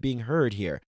worthy of being heard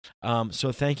here.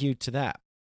 So thank you to that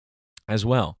as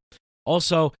well.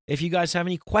 Also, if you guys have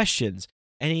any questions,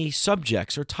 any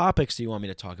subjects or topics that you want me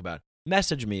to talk about,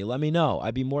 message me. Let me know.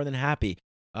 I'd be more than happy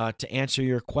to answer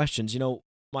your questions.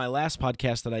 My last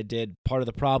podcast that I did, Part of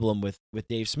the Problem with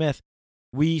Dave Smith,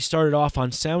 we started off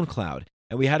on SoundCloud,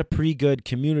 and we had a pretty good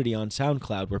community on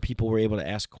SoundCloud where people were able to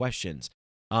ask questions.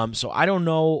 So I don't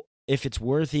know if it's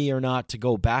worthy or not to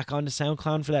go back onto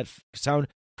SoundCloud for that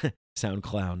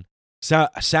SoundCloud.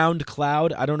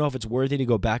 I don't know if it's worthy to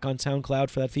go back on SoundCloud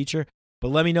for that feature, but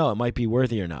let me know. It might be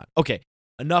worthy or not. Okay,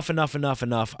 enough.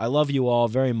 I love you all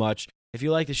very much. If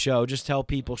you like the show, just tell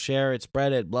people, share it,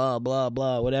 spread it, blah, blah,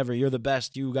 blah, whatever. You're the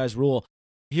best. You guys rule.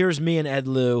 Here's me and Ed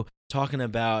Lou talking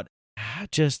about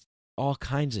just all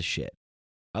kinds of shit.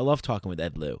 I love talking with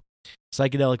Ed Lou.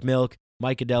 Psychedelic Milk,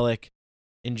 Mikeadelic.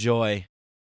 Enjoy.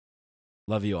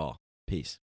 Love you all.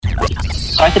 Peace.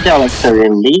 Psychedelics are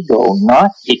illegal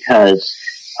not because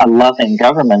a loving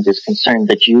government is concerned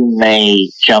that you may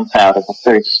jump out of a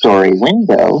third-story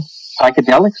window.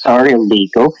 Psychedelics are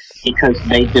illegal because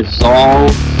they dissolve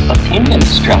opinion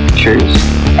structures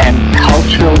and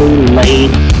culturally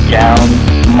laid down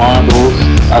models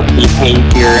of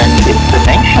behavior and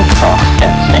information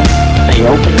processing. They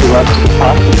open to us the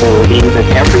possibility that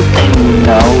everything we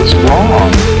know is wrong.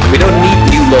 We don't need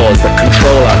new laws that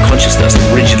control our consciousness and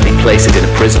rigidly place it in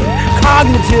a prison.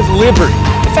 Cognitive liberty.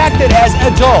 The fact that as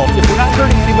adults, if we're not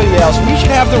hurting anybody else, we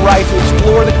should have the right to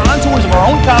explore the contours of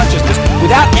our own consciousness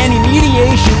without any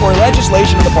mediation or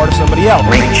legislation on the part of somebody else.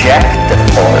 Reject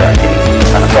authority.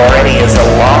 Authority is a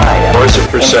lie. Voice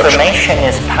of perception. Information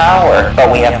is power,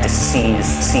 but we have to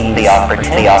seize the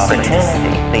opportunity.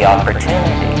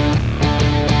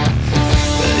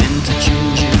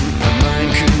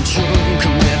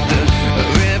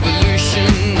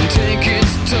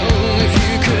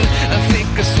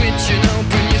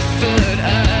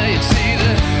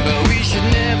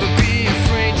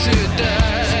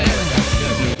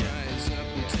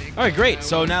 All right, great.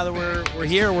 So now that we're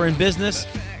here, we're in business.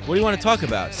 What do you want to talk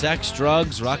about? Sex,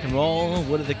 drugs, rock and roll?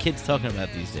 What are the kids talking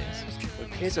about these days? The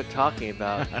kids are talking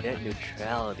about net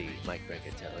neutrality, Mike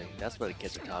Brancatelli. That's what the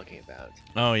kids are talking about.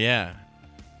 Oh, yeah.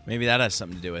 Maybe that has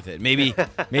something to do with it. Maybe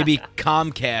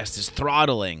Comcast is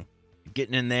throttling,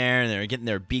 getting in there, and they're getting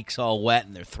their beaks all wet,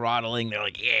 and they're throttling. They're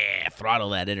like, yeah, throttle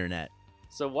that internet.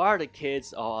 So why are the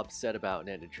kids all upset about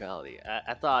net neutrality?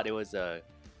 I thought it was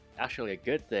actually a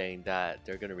good thing that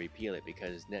they're going to repeal it,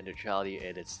 because net neutrality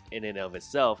in and of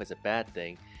itself is a bad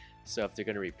thing. So if they're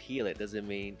going to repeal it, doesn't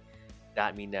mean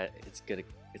that it's going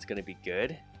to be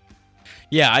good?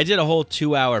 Yeah, I did a whole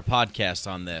 2-hour podcast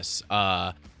on this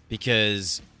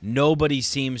because nobody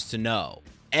seems to know.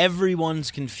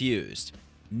 Everyone's confused.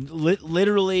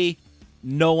 Literally,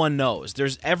 no one knows.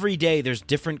 Every day there's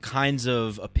different kinds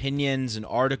of opinions and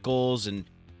articles and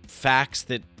facts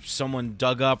that someone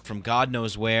dug up from God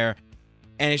knows where.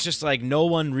 And it's just like no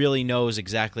one really knows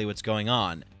exactly what's going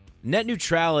on. Net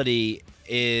neutrality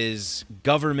is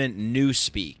government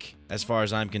newspeak, as far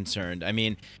as I'm concerned. I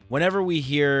mean, whenever we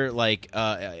hear like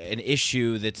an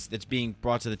issue that's being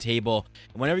brought to the table,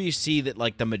 whenever you see that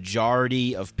like the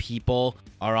majority of people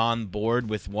are on board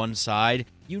with one side,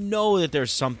 you know that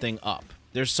there's something up.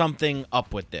 There's something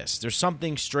up with this. There's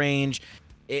something strange.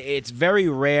 It's very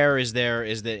rare.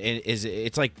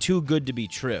 It's like too good to be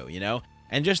true, you know?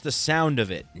 And just the sound of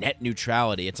it, net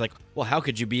neutrality. It's like, well, how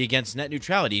could you be against net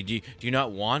neutrality? Do you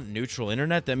not want neutral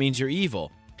internet? That means you're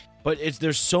evil. But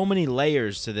there's so many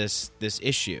layers to this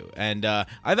issue. And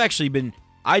I've actually been,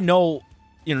 I know,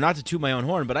 you know, not to toot my own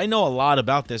horn, but I know a lot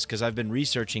about this because I've been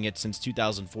researching it since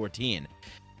 2014.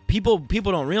 People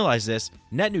don't realize this.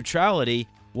 Net neutrality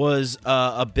was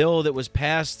a bill that was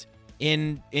passed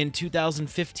in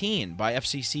 2015 by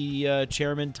FCC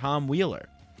Chairman Tom Wheeler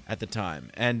at the time.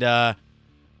 And,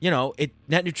 you know,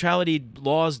 net neutrality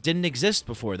laws didn't exist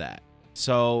before that.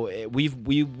 So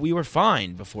we were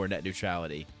fine before net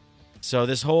neutrality. So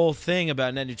this whole thing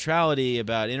about net neutrality,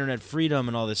 about internet freedom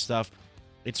and all this stuff,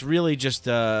 it's really just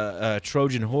a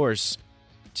Trojan horse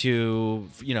to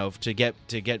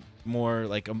get more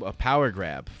like a power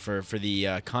grab for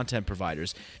the content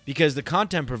providers, because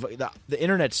the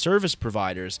internet service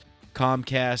providers,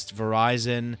 Comcast,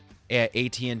 Verizon,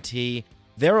 AT&T,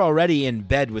 they're already in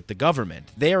bed with the government.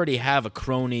 They already have a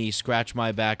crony, scratch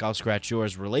my back, I'll scratch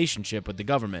yours relationship with the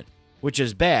government, which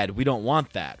is bad. We don't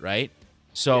want that, right?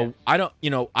 So yeah.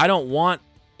 I don't want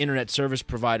internet service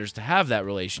providers to have that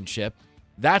relationship.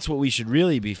 That's what we should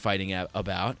really be fighting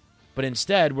about. But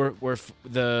instead,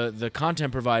 the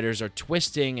content providers are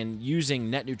twisting and using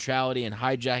net neutrality and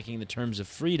hijacking the terms of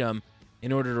freedom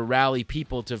in order to rally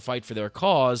people to fight for their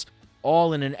cause,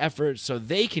 all in an effort so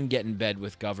they can get in bed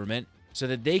with government, so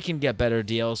that they can get better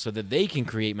deals, so that they can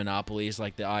create monopolies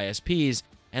like the ISPs,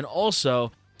 and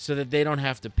also so that they don't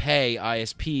have to pay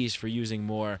ISPs for using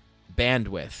more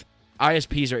bandwidth.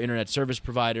 ISPs are internet service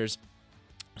providers.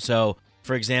 So,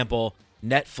 for example,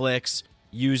 Netflix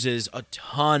uses a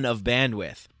ton of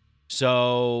bandwidth.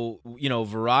 So, you know,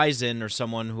 Verizon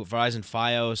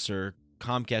Fios or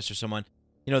Comcast or someone,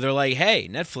 you know, they're like, hey,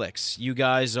 Netflix, you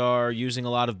guys are using a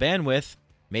lot of bandwidth.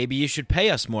 Maybe you should pay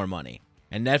us more money.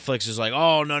 And Netflix is like,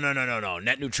 oh, no.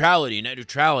 Net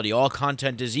neutrality. All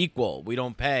content is equal. We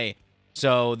don't pay.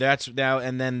 So that's now,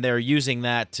 and then they're using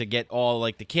that to get all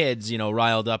like the kids, you know,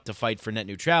 riled up to fight for net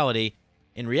neutrality.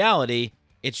 In reality,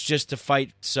 it's just to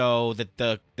fight so that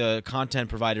the content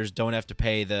providers don't have to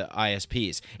pay the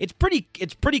ISPs. It's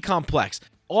pretty complex.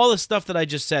 All the stuff that I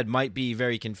just said might be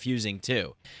very confusing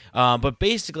too. But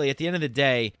basically, at the end of the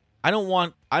day, I don't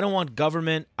want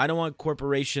government. I don't want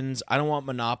corporations. I don't want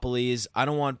monopolies. I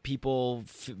don't want people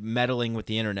meddling with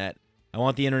the internet. I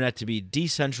want the internet to be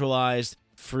decentralized,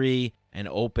 free, and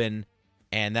open,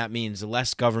 and that means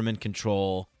less government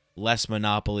control, less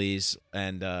monopolies,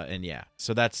 and yeah.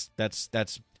 So that's.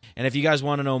 And if you guys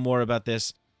want to know more about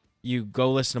this, you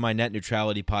go listen to my net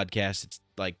neutrality podcast. It's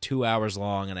like 2 hours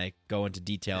long, and I go into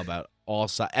detail about all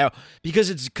sides because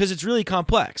it's really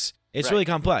complex. It's really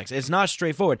complex. It's not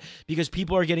straightforward because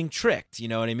people are getting tricked. You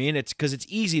know what I mean? It's because it's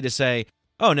easy to say,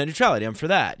 oh, net neutrality, I'm for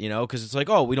that. You know, because it's like,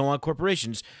 oh, we don't want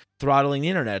corporations throttling the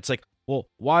internet. It's like, well,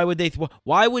 why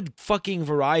would fucking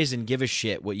Verizon give a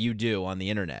shit what you do on the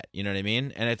internet? You know what I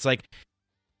mean? And it's like,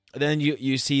 then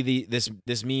you see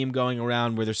this meme going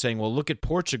around where they're saying, well, look at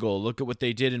Portugal, look at what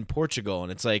they did in Portugal,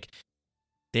 and it's like,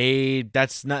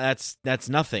 that's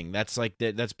nothing. That's like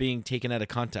that's being taken out of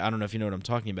context. I don't know if you know what I'm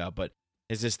talking about, but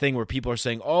it's this thing where people are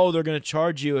saying, oh, they're going to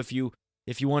charge you if you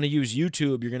want to use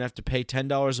YouTube, you're going to have to pay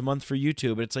 $10 a month for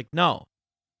YouTube. And it's like, no,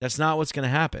 that's not what's going to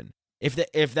happen. If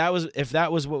that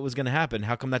was what was going to happen,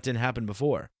 how come that didn't happen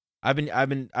before? I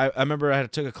remember I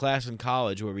took a class in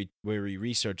college where we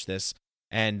researched this,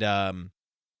 and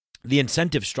the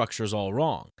incentive structure is all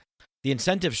wrong. The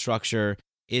incentive structure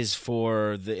is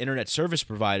for the internet service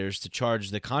providers to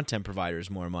charge the content providers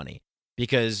more money,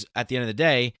 because at the end of the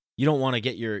day, you don't want to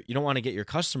get your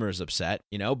customers upset,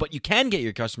 you know, but you can get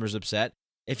your customers upset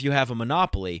if you have a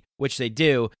monopoly, which they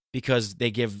do because they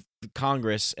give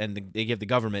Congress and they give the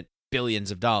government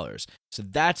billions of dollars. So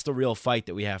that's the real fight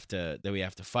that we have to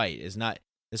fight. Is not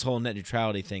this whole net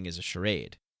neutrality thing is a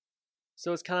charade.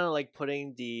 So it's kind of like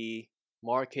putting the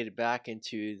market back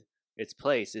into its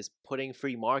place is putting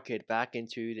free market back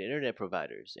into the internet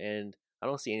providers. And I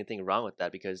don't see anything wrong with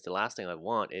that, because the last thing I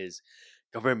want is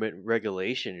government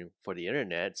regulation for the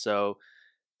internet. So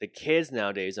the kids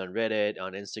nowadays on Reddit,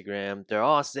 on Instagram, they're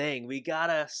all saying we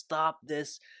gotta stop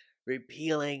this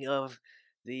repealing of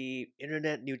the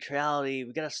internet neutrality.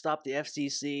 We gotta stop the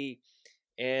FCC,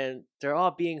 and they're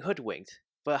all being hoodwinked.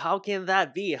 But how can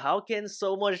that be? How can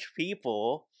so much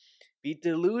people be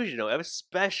delusional,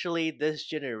 especially this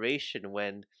generation,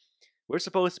 when we're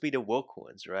supposed to be the woke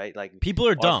ones, right? Like, People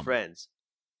are our dumb. friends,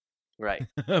 right?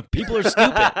 People are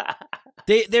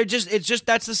stupid. They're just, it's just,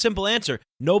 that's the simple answer.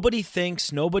 Nobody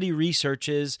thinks, nobody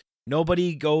researches,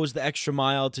 nobody goes the extra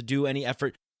mile to do any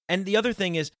effort. And the other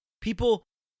thing is, people,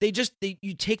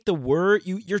 you take the word,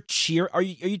 you're cheer. Are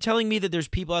you telling me that there's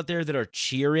people out there that are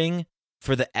cheering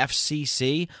for the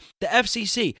FCC? The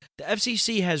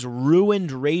FCC has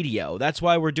ruined radio. That's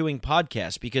why we're doing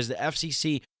podcasts, because the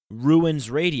FCC ruins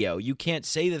radio. You can't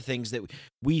say the things that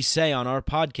we say on our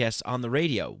podcasts on the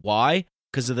radio. Why?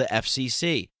 Because of the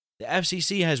FCC. The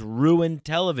FCC has ruined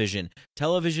television.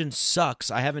 Television sucks.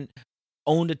 I haven't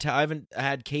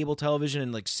had cable television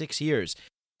in like 6 years.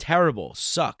 Terrible.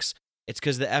 Sucks. It's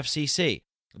because the FCC.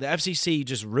 The FCC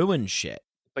just ruins shit.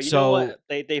 But you know what?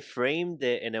 They framed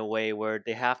it in a way where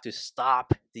they have to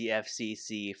stop the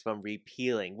FCC from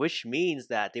repealing, which means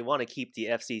that they want to keep the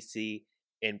FCC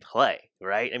in play,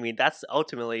 right? I mean, that's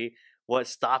ultimately what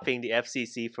stopping the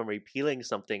FCC from repealing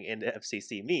something in the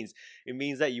FCC means. It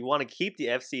means that you want to keep the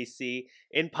FCC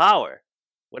in power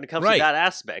when it comes to that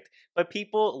aspect. But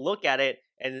people look at it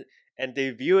and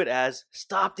they view it as,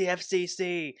 stop the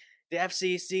FCC. The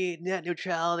FCC, net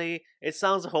neutrality. It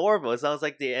sounds horrible. It sounds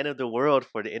like the end of the world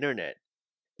for the internet.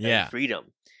 And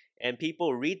freedom. And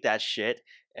people read that shit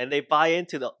and they buy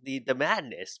into the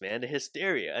madness, man, the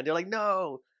hysteria. And they're like,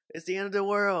 no, it's the end of the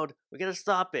world. We gotta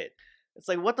stop it. It's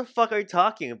like, what the fuck are you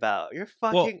talking about? You're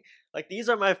fucking... like, these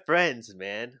are my friends,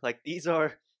 man. Like, these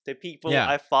are the people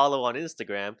I follow on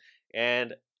Instagram.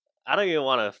 And I don't even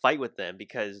want to fight with them,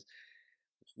 because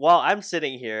while I'm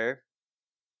sitting here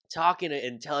talking to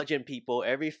intelligent people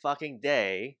every fucking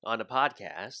day on a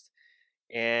podcast,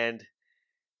 and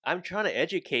I'm trying to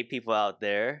educate people out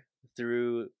there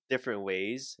through different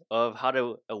ways of how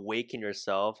to awaken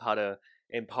yourself, how to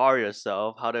empower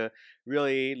yourself, how to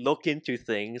really look into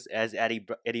things, as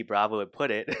Eddie Bravo would put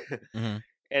it. Mm-hmm.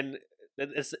 And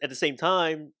at the same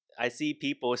time, I see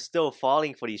people still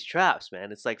falling for these traps,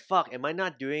 man. It's like, fuck, am I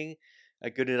not doing a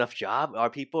good enough job? Are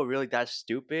people really that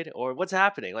stupid? Or what's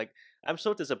happening? Like, I'm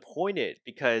so disappointed,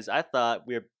 because I thought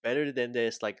we were better than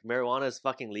this. Like, marijuana is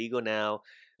fucking legal now.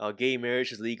 Gay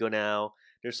marriage is legal now.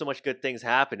 There's so much good things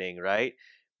happening, right?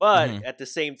 But at the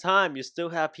same time, you still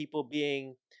have people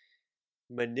being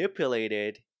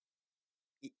manipulated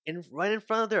right in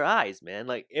front of their eyes, man.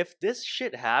 Like, if this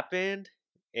shit happened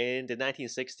in the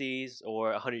 1960s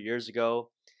or 100 years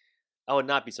ago, I would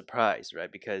not be surprised,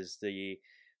 right? Because the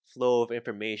flow of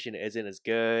information isn't as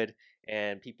good,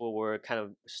 and people were kind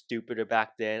of stupider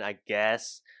back then, I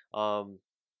guess.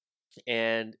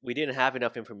 And we didn't have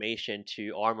enough information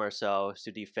to arm ourselves,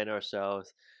 to defend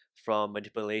ourselves from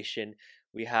manipulation.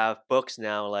 We have books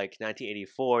now like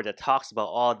 1984 that talks about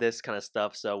all this kind of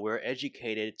stuff, so we're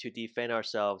educated to defend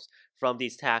ourselves from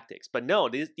these tactics. But no,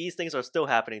 these things are still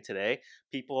happening today.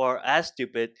 People are as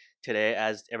stupid today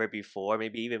as ever before,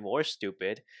 maybe even more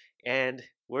stupid, and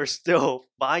we're still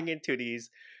buying into these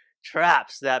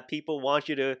traps that people want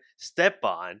you to step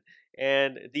on.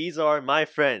 And these are my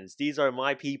friends, these are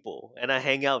my people, and I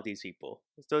hang out with these people.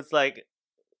 So it's like,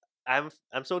 I'm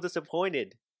so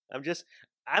disappointed.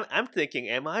 I'm thinking,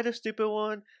 am I the stupid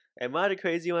one? Am I the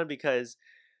crazy one? Because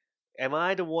am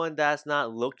I the one that's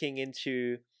not looking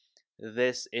into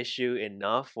this issue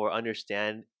enough or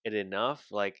understand it enough?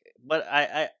 Like, but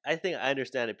I think I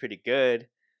understand it pretty good.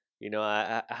 You know,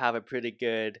 I have a pretty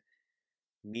good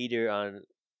meter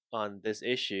on this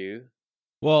issue.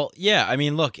 Well, yeah, I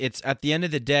mean, look, it's at the end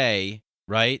of the day,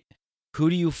 right?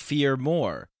 Who do you fear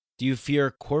more? Do you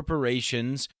fear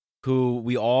corporations who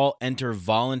we all enter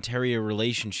voluntary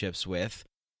relationships with,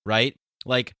 right?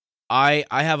 Like, I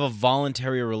have a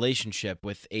voluntary relationship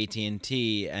with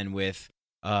AT&T and with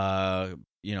Optimum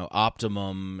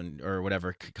or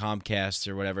whatever, Comcast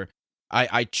or whatever.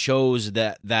 I chose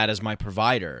that as my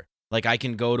provider. Like, I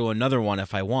can go to another one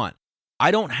if I want.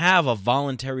 I don't have a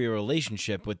voluntary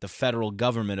relationship with the federal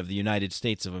government of the United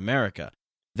States of America.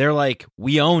 They're like,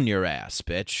 we own your ass,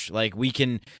 bitch. Like, we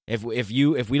can, if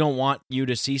we don't want you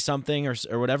to see something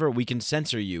or whatever, we can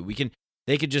censor you.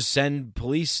 They could just send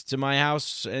police to my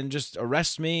house and just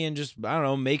arrest me and just, I don't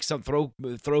know, make some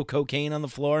throw cocaine on the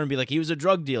floor and be like, he was a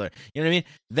drug dealer. You know what I mean?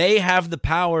 They have the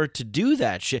power to do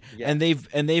that shit, and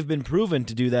they've been proven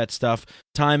to do that stuff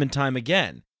time and time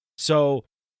again. So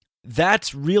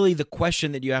that's really the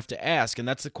question that you have to ask, and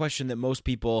that's the question that most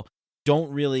people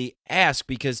don't really ask,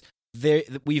 because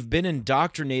we've been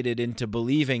indoctrinated into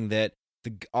believing that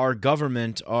our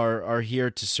government are here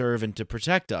to serve and to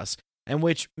protect us. And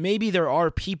which maybe there are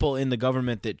people in the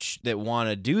government that want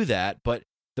to do that, but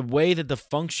the way that the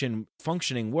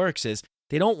functioning works is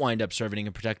they don't wind up serving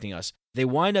and protecting us. They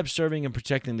wind up serving and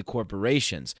protecting the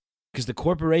corporations, because the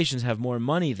corporations have more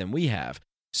money than we have.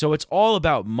 So it's all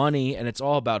about money and it's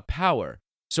all about power.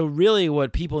 So really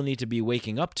what people need to be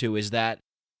waking up to is that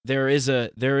there is a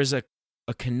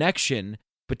connection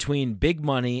between big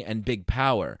money and big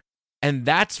power. And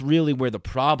that's really where the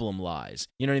problem lies.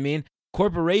 You know what I mean?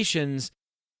 Corporations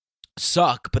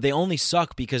suck, but they only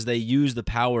suck because they use the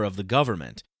power of the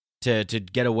government to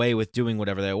get away with doing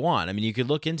whatever they want. I mean, you could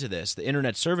look into this. The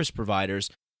internet service providers,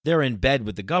 they're in bed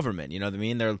with the government. You know what I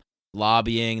mean? They're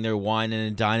lobbying, they're whining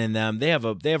and dining them. They have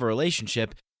a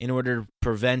relationship in order to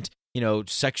prevent,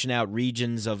 section out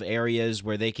regions of areas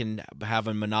where they can have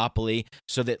a monopoly,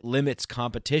 so that limits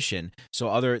competition.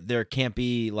 So there can't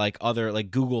be like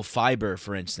Google Fiber,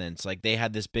 for instance. Like they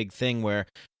had this big thing where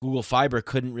Google Fiber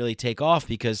couldn't really take off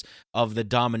because of the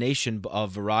domination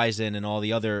of Verizon and all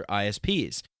the other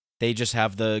ISPs. They just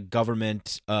have the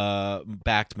government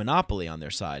backed monopoly on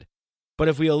their side. But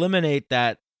if we eliminate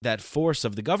that force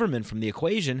of the government from the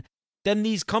equation, then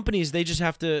these companies, they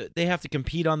have to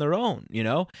compete on their own.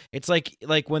 It's like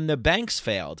when the banks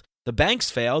failed.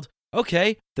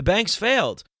 Okay, the banks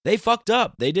failed. They fucked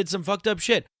up. They did some fucked up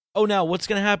shit. Oh, now what's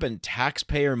going to happen?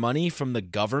 Taxpayer money from the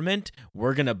government?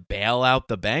 We're going to bail out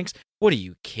the banks? What, are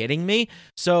you kidding me?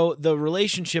 So the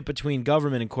relationship between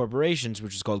government and corporations,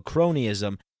 which is called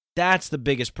cronyism, that's the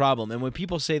biggest problem. And when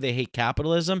people say they hate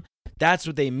capitalism, that's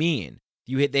what they mean.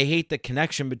 They hate the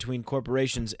connection between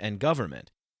corporations and government.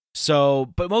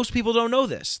 So, but most people don't know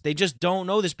this. They just don't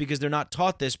know this because they're not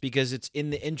taught this, because it's in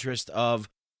the interest of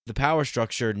the power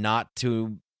structure not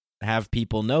to have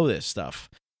people know this stuff.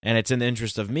 And it's in the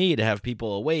interest of me to have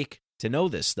people awake to know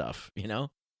this stuff,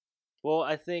 Well,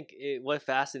 I think what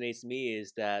fascinates me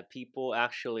is that people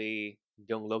actually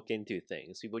don't look into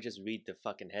things. People just read the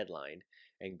fucking headline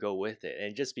and go with it.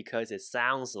 And just because it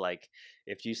sounds like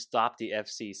if you stop the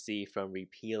FCC from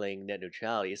repealing net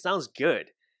neutrality, it sounds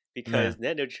good. Because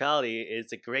net neutrality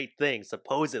is a great thing,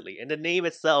 supposedly, and the name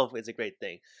itself is a great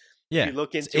thing. Yeah, if you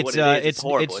look into what it is, it's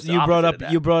horrible.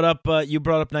 You brought up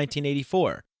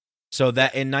 1984. So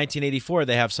that in 1984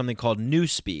 they have something called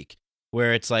Newspeak,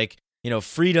 where it's like,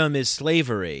 freedom is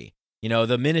slavery. We're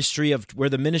the ministry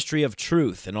of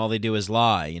truth, and all they do is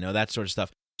lie. That sort of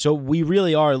stuff. So we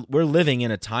really are. We're living in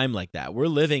a time like that. We're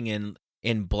living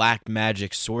in black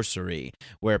magic sorcery,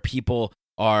 where people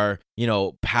are,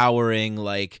 powering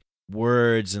like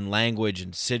words and language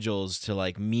and sigils to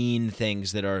like mean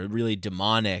things that are really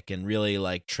demonic and really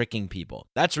like tricking people.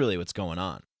 That's really what's going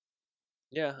on.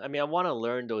 Yeah, I mean, I want to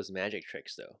learn those magic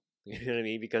tricks though. You know what I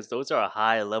mean? Because those are a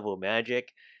high level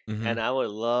magic, and I would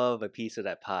love a piece of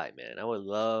that pie, man. I would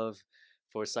love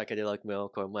for Psychedelic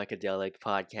Milk or Mycadelic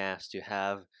Podcast to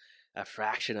have a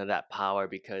fraction of that power,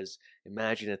 because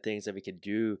imagine the things that we could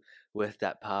do with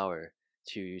that power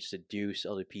to seduce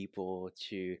other people,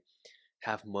 to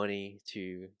have money,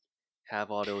 to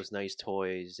have all those nice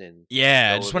toys and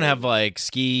I just want to have like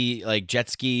jet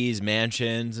skis,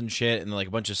 mansions and shit, and like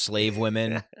a bunch of slave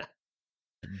women.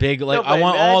 Big I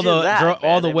want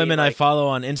all the women I follow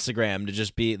on Instagram to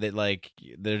just be that, like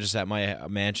they're just at my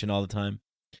mansion all the time.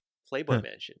 Playboy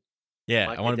Mansion. Yeah,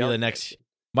 I want to be the next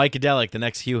Mycadelic, the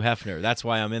next Hugh Hefner. That's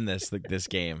why I'm in this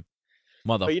game.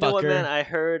 Motherfucker. But you know what, man? I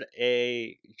heard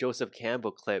a Joseph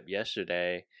Campbell clip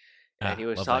yesterday, and he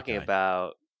was talking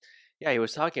about,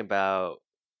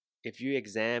 if you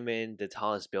examine the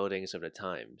tallest buildings of the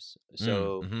times.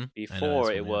 So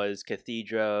before it was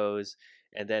cathedrals,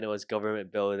 and then it was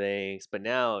government buildings, but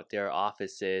now there are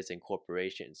offices and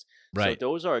corporations. Right. So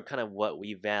those are kind of what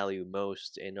we value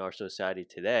most in our society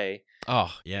today.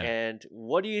 Oh, yeah. And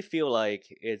what do you feel like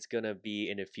it's going to be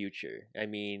in the future? I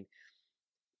mean,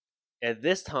 at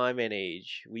this time and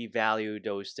age, we value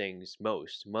those things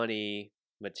most: money,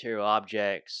 material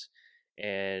objects,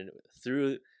 and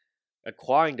through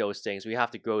acquiring those things, we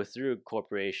have to go through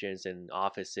corporations and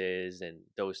offices and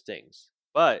those things.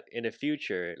 But in the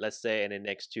future, let's say in the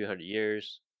next 200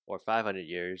 years or 500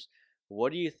 years,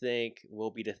 what do you think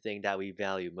will be the thing that we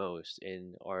value most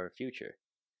in our future,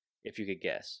 if you could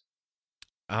guess?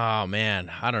 Oh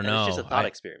man, I don't And it's just know. a thought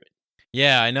experiment.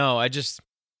 Yeah, I know. I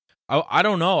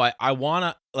don't know. I want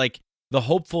to, like, the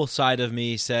hopeful side of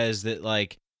me says that,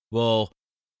 like, well,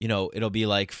 it'll be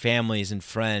like families and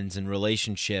friends and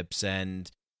relationships and,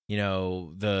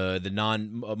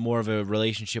 the more of a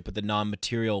relationship with the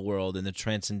non-material world and the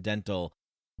transcendental.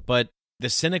 But the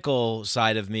cynical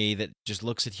side of me that just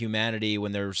looks at humanity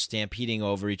when they're stampeding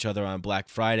over each other on Black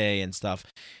Friday and stuff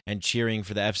and cheering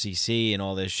for the FCC and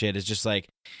all this shit is just like,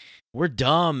 we're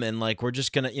dumb, and like we're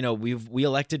just gonna, we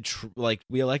elected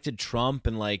Trump,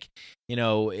 and like,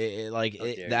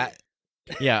 that,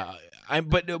 yeah.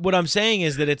 But what I'm saying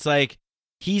is that it's like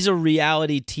he's a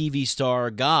reality TV star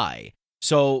guy,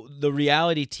 so the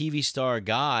reality TV star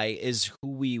guy is who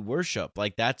we worship.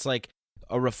 Like that's like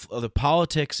the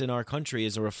politics in our country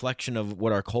is a reflection of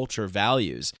what our culture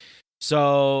values.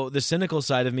 So the cynical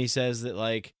side of me says that,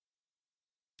 like,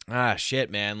 shit,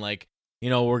 man, like,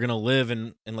 we're going to live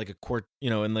in like a court,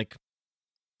 and like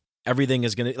everything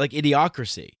is going to, like,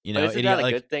 idiocracy, But isn't that a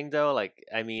like, good thing though? Like,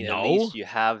 I mean, No. at least you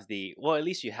have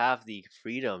the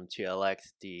freedom to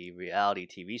elect the reality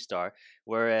TV star.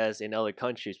 Whereas in other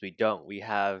countries, we don't. We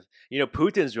have,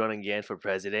 Putin's running again for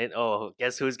president. Oh,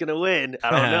 guess who's going to win?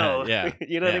 I don't know. Yeah,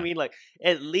 You know what I yeah. mean? Like,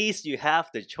 at least you have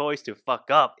the choice to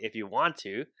fuck up if you want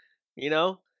to, I mean,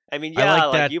 I yeah, like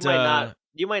like that,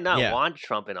 you might not yeah. want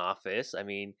Trump in office. I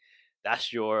mean,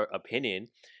 that's your opinion.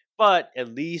 But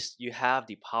at least you have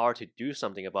the power to do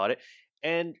something about it.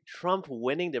 And Trump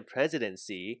winning the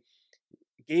presidency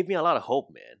gave me a lot of hope,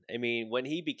 man. I mean, when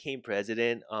he became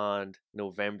president on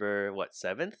November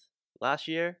 7th last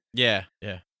year, Yeah.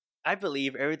 I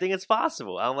believe everything is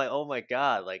possible. I'm like, oh my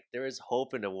god, like there is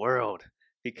hope in the world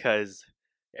because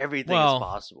everything is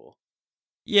possible.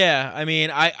 Yeah, I mean,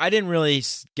 I didn't really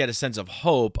get a sense of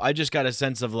hope. I just got a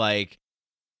sense of like,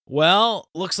 well,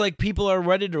 looks like people are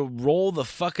ready to roll the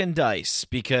fucking dice,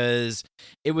 because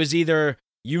it was either,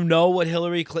 what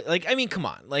Hillary like, I mean, come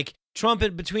on, like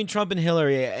between Trump and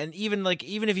Hillary, and even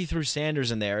if you threw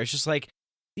Sanders in there, it's just like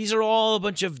these are all a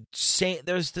bunch of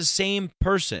there's the same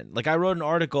person. Like, I wrote an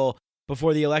article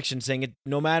before the election saying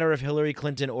no matter if Hillary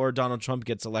Clinton or Donald Trump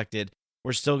gets elected,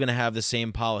 we're still going to have the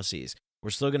same policies. We're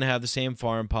still going to have the same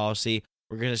foreign policy.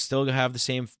 We're going to still have the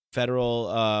same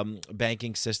federal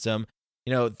banking system.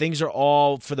 Things are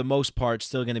all, for the most part,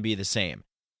 still going to be the same.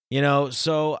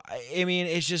 So, I mean,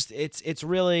 it's just, it's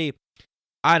really,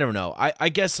 I don't know. I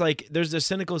guess, like, there's a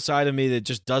cynical side of me that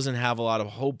just doesn't have a lot of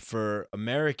hope for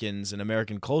Americans and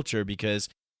American culture, because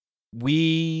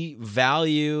we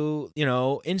value,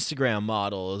 Instagram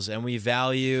models, and we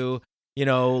value,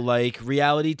 like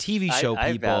reality TV show people.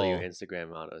 I value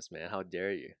Instagram models, man. How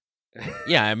dare you?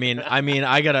 Yeah, I mean,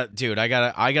 I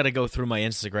gotta go through my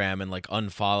Instagram and like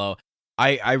unfollow.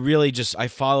 I really just, I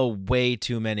follow way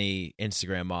too many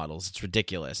Instagram models. It's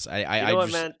ridiculous.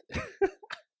 What, man?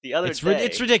 The other day,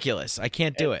 it's ridiculous. I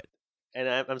can't do it. And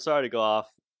I'm sorry to go off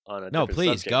on a No, different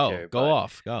please subject here, go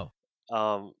off.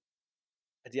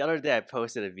 The other day I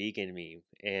posted a vegan meme,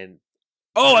 and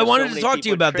oh, I so wanted to many talk to you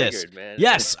people about this. triggered, man.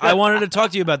 Yes, I wanted to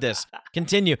talk to you about this.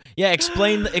 Continue. Yeah,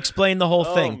 explain the whole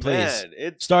thing, please. Man,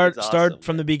 it's Start awesome,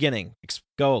 from the man. beginning.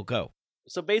 Go.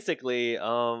 So basically,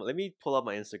 let me pull up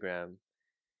my Instagram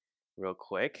real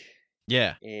quick.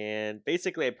 Yeah. And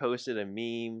basically, I posted a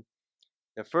meme.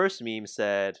 The first meme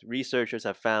said, researchers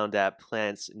have found that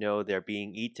plants know they're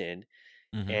being eaten.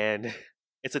 Mhm. And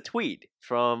it's a tweet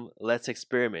from Let's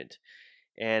Experiment.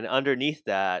 And underneath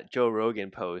that, Joe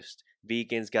Rogan post,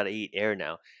 vegans gotta eat air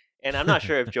now. And I'm not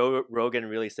sure if Joe Rogan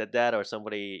really said that or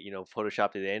somebody,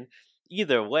 photoshopped it in.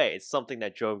 Either way, it's something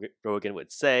that Joe Rogan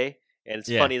would say. And it's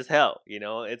funny as hell.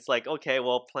 It's like, okay,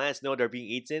 well, plants know they're being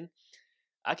eaten.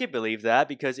 I can believe that,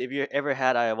 because if you ever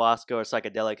had ayahuasca or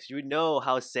psychedelics, you know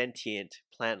how sentient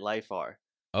plant life are.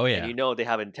 Oh yeah. And they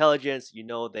have intelligence,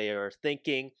 they are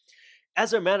thinking.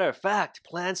 As a matter of fact,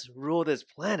 plants rule this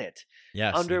planet.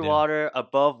 Yes. Underwater,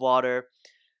 above water,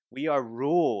 we are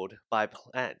ruled by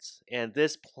plants. And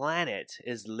this planet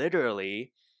is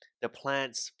literally the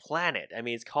plant's planet. I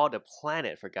mean, it's called a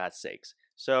planet, for God's sakes.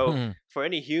 So for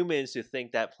any humans to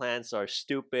think that plants are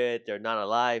stupid, they're not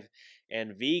alive,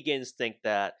 and vegans think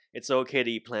that it's okay to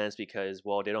eat plants because,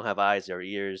 well, they don't have eyes or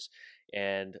ears,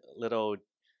 and little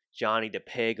Johnny the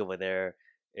pig over there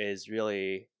is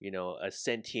really, a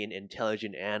sentient,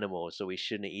 intelligent animal, so we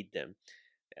shouldn't eat them.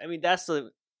 I mean, that's a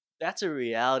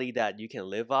reality that you can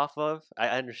live off of. I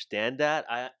understand that.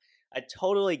 I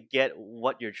totally get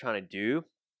what you're trying to do,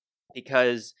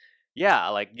 because yeah,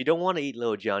 like, you don't want to eat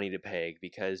little Johnny the Pig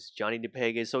because Johnny the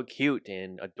Pig is so cute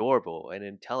and adorable and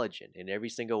intelligent in every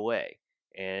single way.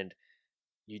 And,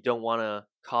 you don't want to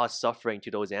cause suffering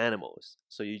to those animals.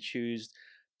 So you choose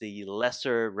the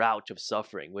lesser route of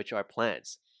suffering, which are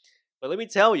plants. But let me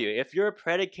tell you, if you're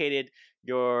predicated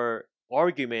your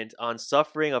argument on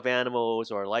suffering of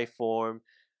animals or life form,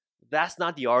 that's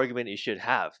not the argument you should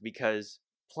have, because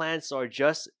plants are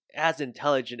just as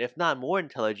intelligent, if not more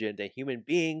intelligent, than human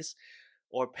beings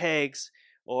or pigs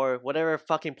or whatever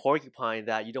fucking porcupine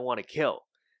that you don't want to kill.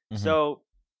 So,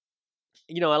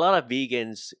 a lot of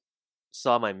vegans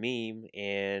saw my meme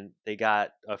and they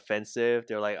got offensive.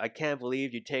 They're like, I can't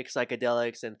believe you take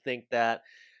psychedelics and think that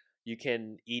you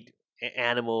can eat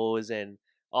animals and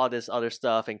all this other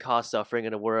stuff and cause suffering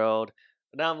in the world.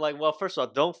 And I'm like, well, first of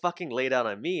all, don't fucking lay down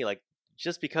on me. Like,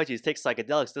 just because you take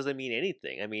psychedelics doesn't mean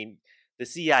anything. I mean, the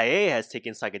CIA has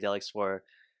taken psychedelics for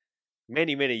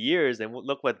many, many years, and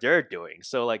look what they're doing.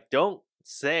 So, like, don't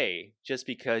say just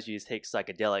because you take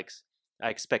psychedelics, I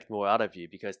expect more out of you,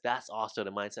 because that's also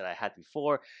the mindset I had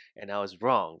before, and I was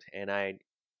wronged, and I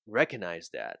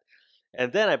recognized that.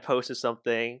 And then I posted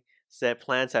something, said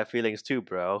plants have feelings too,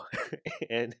 bro.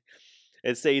 And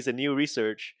it says a new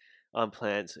research on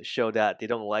plants show that they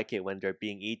don't like it when they're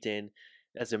being eaten.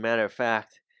 As a matter of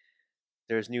fact,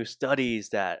 there's new studies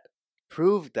that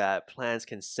prove that plants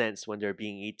can sense when they're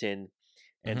being eaten,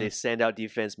 and they send out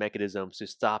defense mechanisms to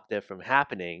stop that from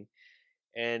happening.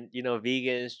 And,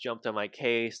 vegans jumped on my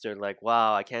case. They're like,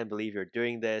 wow, I can't believe you're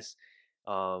doing this.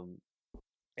 And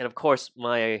of course,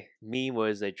 my meme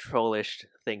was a trollish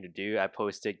thing to do. I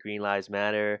posted Green Lives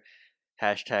Matter,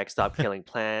 hashtag stop killing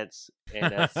plants,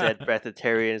 and I said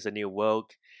breatharian is a new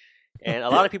woke. And a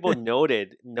lot of people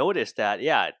noticed that,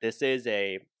 yeah, this is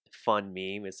a fun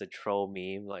meme. It's a troll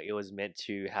meme. Like, it was meant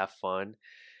to have fun.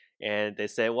 And they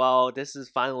say, well, this is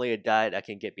finally a diet I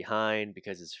can get behind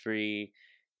because it's free.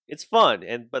 It's fun.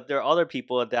 But there are other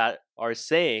people that are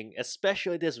saying,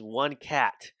 especially this one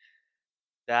cat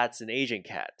that's an Asian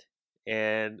cat.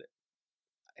 And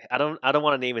I don't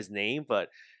want to name his name, but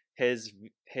his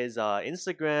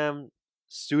Instagram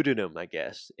pseudonym, I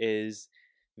guess, is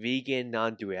Vegan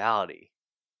Non-Duality.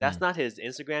 That's not his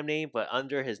Instagram name, but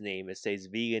under his name it says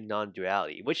Vegan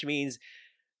Non-Duality, which means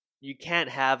you can't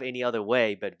have any other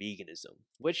way but veganism,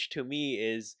 which to me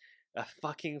is a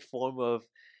fucking form of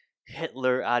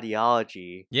Hitler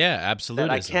ideology. Yeah, absolutely.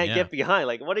 That I can't get behind.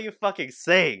 Like, what are you fucking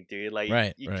saying, dude?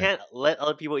 Like, you can't let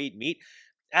other people eat meat.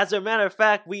 As a matter of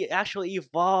fact, we actually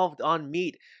evolved on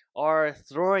meat. Our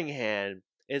throwing hand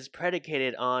is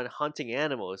predicated on hunting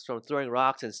animals, from throwing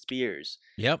rocks and spears.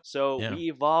 Yep. So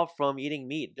we evolved from eating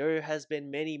meat. There has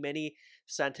been many, many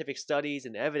scientific studies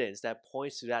and evidence that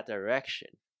points to that direction.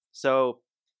 So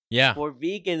for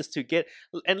vegans to get,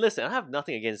 and listen, I have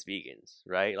nothing against vegans,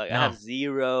 right? Like, I have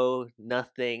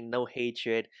no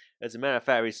hatred. As a matter of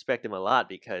fact, I respect them a lot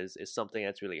because it's something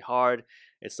that's really hard.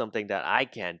 It's something that I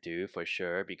can't do for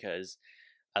sure because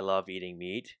I love eating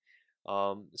meat.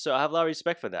 So I have a lot of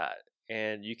respect for that.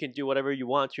 And you can do whatever you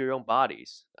want to your own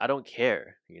bodies. I don't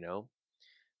care,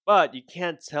 But you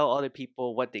can't tell other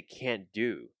people what they can't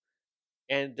do.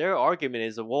 And their argument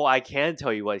is, well, I can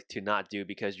tell you what to not do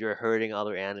because you're hurting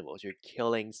other animals. You're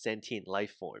killing sentient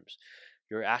life forms.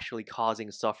 You're actually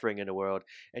causing suffering in the world.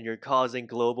 And you're causing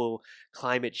global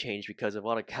climate change because of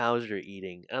all the cows you're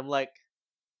eating. And I'm like,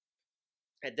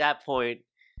 at that point,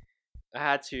 I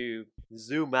had to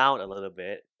zoom out a little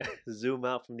bit. Zoom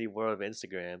out from the world of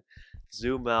Instagram.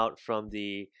 Zoom out from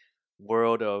the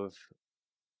world of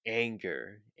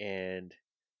anger and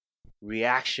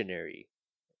reactionary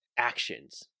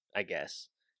actions, I guess,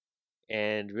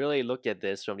 and really look at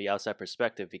this from the outside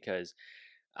perspective, because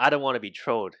I don't want to be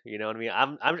trolled. You know what I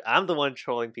mean? I'm the one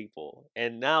trolling people,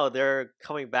 and now they're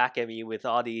coming back at me with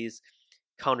all these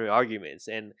counter arguments,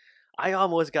 and I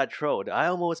almost got trolled. I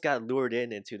almost got lured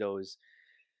into those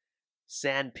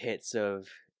sand pits of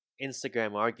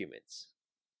Instagram arguments.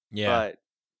 Yeah, but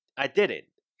I didn't,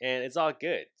 and it's all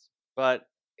good. But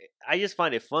I just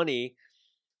find it funny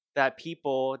that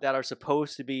people that are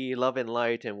supposed to be love and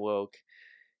light and woke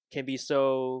can be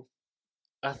so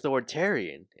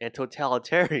authoritarian and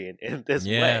totalitarian in this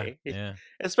way. Yeah.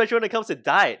 Especially when it comes to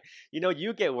diet.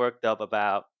 You get worked up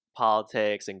about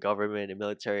politics and government and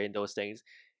military and those things.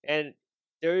 And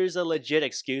there is a legit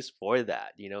excuse for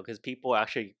that, because people are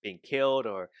actually being killed,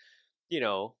 or,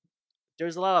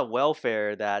 there's a lot of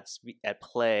welfare that's at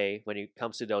play when it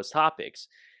comes to those topics.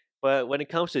 But when it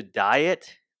comes to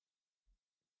diet,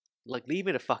 like, leave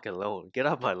me the fuck alone. Get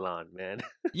off my lawn, man.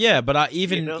 Yeah, but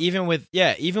even with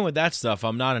that stuff,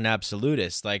 I'm not an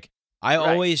absolutist. Like, I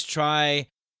always try.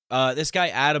 This guy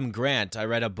Adam Grant, I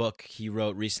read a book he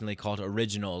wrote recently called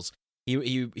Originals. He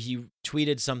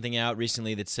tweeted something out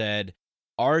recently that said,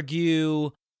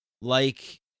 argue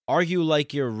like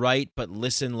you're right, but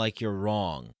listen like you're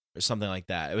wrong, or something like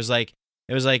that. It was like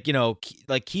you know,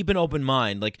 like keep an open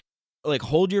mind, like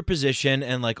hold your position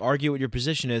and like argue what your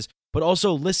position is, but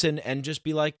also listen and just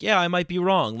be like, yeah, I might be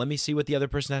wrong. Let me see what the other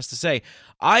person has to say.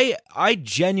 I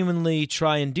genuinely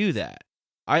try and do that.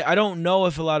 I don't know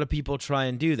if a lot of people try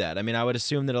and do that. I mean, I would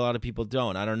assume that a lot of people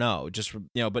don't. I don't know. Just, you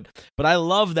know, but I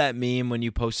love that meme when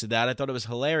you posted that. I thought it was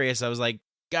hilarious. I was like,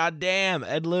 God damn,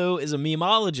 Ed Liu is a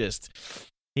memeologist.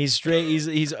 He's straight.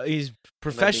 He's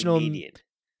professional.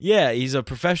 Yeah, he's a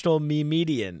professional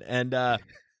memedian. And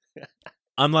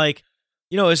I'm like,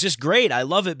 you know, it's just great. I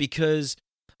love it because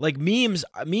like memes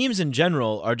in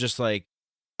general are just like,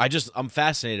 I'm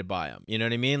fascinated by them. You know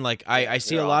what I mean? Like I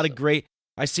see a lot of great.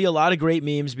 I see a lot of great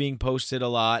memes being posted a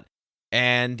lot,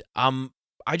 and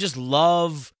I just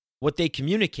love what they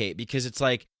communicate because it's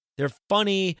like they're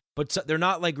funny, but they're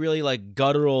not like really like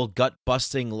guttural,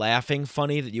 gut-busting, laughing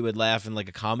funny that you would laugh in like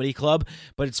a comedy club.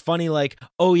 But it's funny like,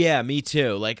 oh yeah, me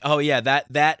too. Like, oh yeah,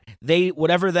 they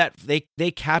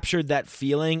captured that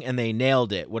feeling and they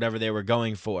nailed it, whatever they were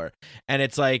going for. And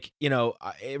it's like, you know,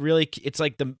 it's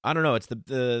like I don't know, it's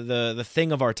the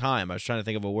thing of our time. I was trying to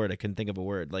think of a word, I couldn't think of a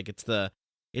word. Like it's the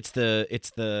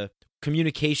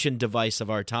communication device of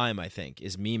our time, I think,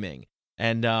 is memeing.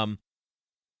 And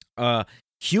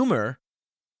humor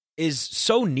is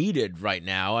so needed right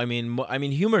now. I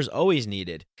mean humor is always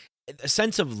needed. A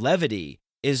sense of levity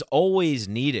is always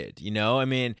needed, you know? I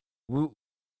mean,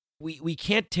 we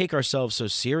can't take ourselves so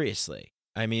seriously.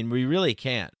 I mean, we really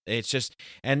can't. It's just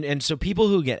and so people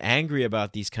who get angry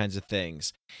about these kinds of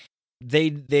things,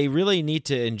 they really need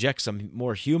to inject some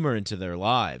more humor into their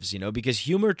lives, you know, because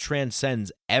humor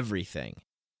transcends everything.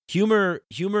 Humor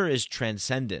is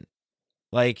transcendent.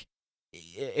 Like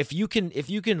if you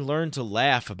can learn to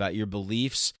laugh about your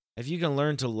beliefs, if you can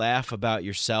learn to laugh about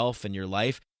yourself and your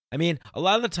life, I mean, a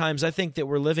lot of the times I think that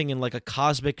we're living in like a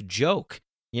cosmic joke.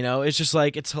 You know, it's just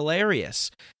like, it's hilarious.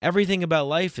 Everything about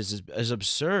life is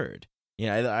absurd. You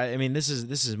know, I mean, this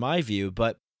is my view,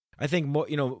 but I think more,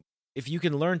 you know, if you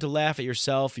can learn to laugh at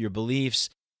yourself, your beliefs,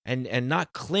 and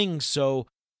not cling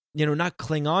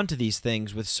on to these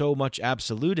things with so much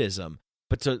absolutism,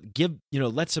 but to give, you know,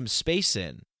 let some space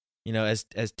in, you know, as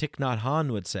Thich Nhat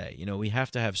Hanh would say, you know, we have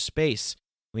to have space.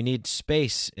 We need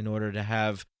space in order to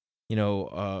have, you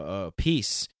know,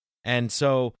 peace. And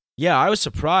so, yeah, I was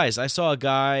surprised. I saw a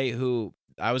guy who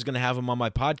I was going to have him on my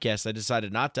podcast. I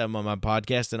decided not to have him on my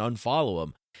podcast and unfollow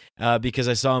him because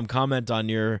I saw him comment on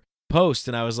your post,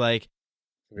 and I was like,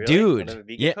 really? Dude, One of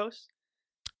the vegan posts?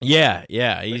 Yeah.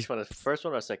 Which one is the first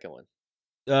one or second one?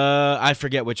 I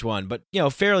forget which one, but you know,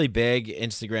 fairly big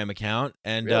Instagram account,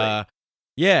 and really?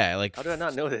 Yeah, like how do I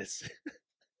not know this?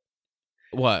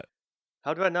 What?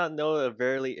 How do I not know a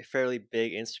fairly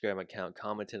big Instagram account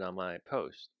commented on my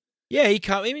post? Yeah,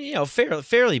 I mean, you know,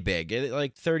 fairly big,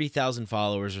 like 30,000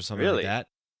 followers or something really? like that.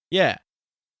 Yeah,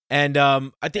 and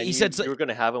I think he said you were going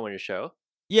to have him on your show.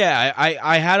 Yeah,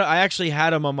 I actually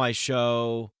had him on my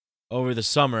show over the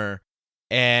summer,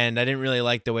 and I didn't really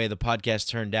like the way the podcast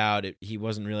turned out. He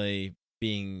wasn't really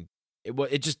being it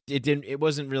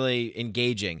wasn't really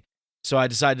engaging. So I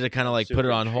decided to kind of like put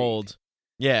it on hold.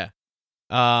 Yeah.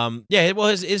 Yeah, well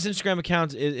his Instagram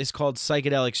account is called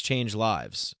Psychedelics Change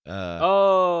Lives.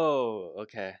 Oh,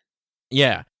 okay.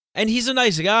 Yeah. And he's a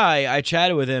nice guy. I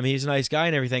chatted with him. He's a nice guy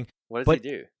and everything. What does he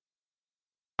do?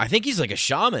 I think he's like a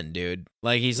shaman, dude.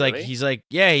 Like he's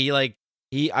really?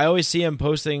 I always see him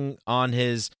posting on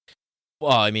his,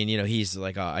 well, I mean, you know, he's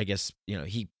like I guess, you know,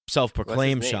 he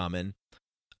self-proclaimed shaman.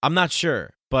 I'm not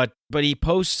sure, but he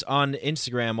posts on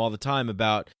Instagram all the time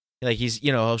about like he's,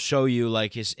 you know, he'll show you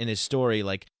like in his story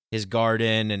like his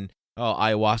garden and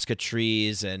ayahuasca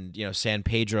trees and, you know, San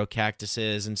Pedro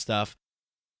cactuses and stuff.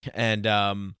 And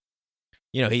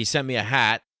you know, he sent me a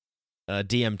hat, a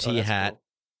DMT hat. Cool.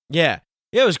 Yeah,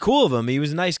 it was cool of him. He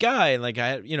was a nice guy, and like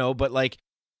but like,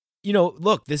 you know,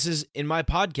 look, this is in my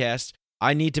podcast.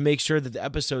 I need to make sure that the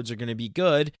episodes are going to be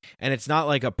good, and it's not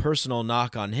like a personal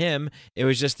knock on him. It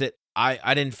was just that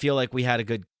I didn't feel like we had a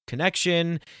good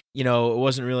connection. You know, it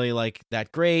wasn't really like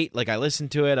that great. Like I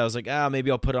listened to it, I was like, maybe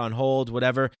I'll put it on hold,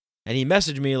 whatever. And he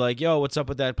messaged me like, yo, what's up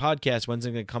with that podcast? When's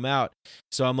it going to come out?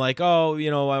 So I'm like, oh, you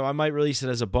know, I might release it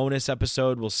as a bonus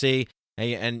episode. We'll see.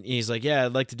 And he's like, yeah,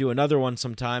 I'd like to do another one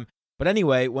sometime. But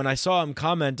anyway, when I saw him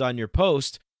comment on your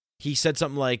post, he said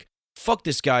something like, fuck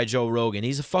this guy, Joe Rogan.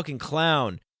 He's a fucking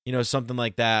clown. You know, something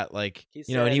like that. Like,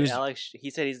 you know, and he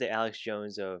said he's the Alex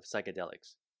Jones of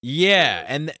psychedelics. Yeah,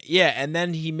 and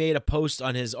then he made a post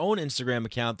on his own Instagram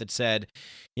account that said,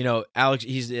 you know,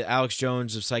 he's Alex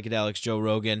Jones of Psychedelics, Joe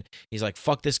Rogan. He's like,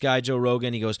 fuck this guy, Joe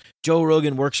Rogan. He goes, Joe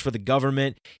Rogan works for the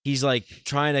government. He's like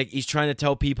trying to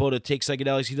tell people to take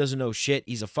psychedelics. He doesn't know shit.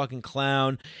 He's a fucking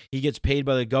clown. He gets paid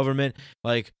by the government.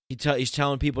 Like he's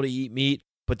telling people to eat meat,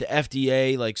 but the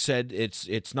FDA like said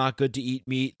it's not good to eat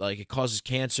meat. Like it causes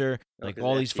cancer. Like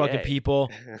all these fucking people.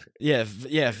 Yeah.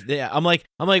 I'm like,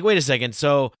 wait a second.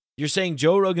 So you're saying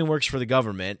Joe Rogan works for the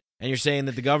government, and you're saying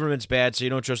that the government's bad, so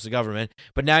you don't trust the government.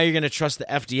 But now you're going to trust the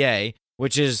FDA,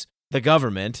 which is the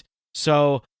government.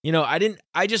 So, you know, I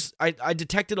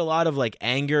detected a lot of like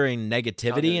anger and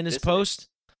negativity in his post.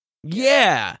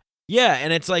 Yeah.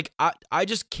 And it's like, I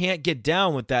just can't get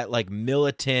down with that like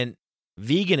militant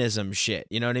veganism shit.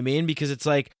 You know what I mean? Because it's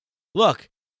like, look,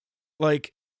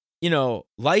 like, you know,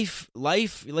 life,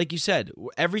 like you said,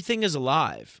 everything is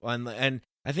alive. And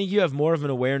I think you have more of an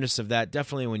awareness of that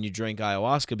definitely when you drink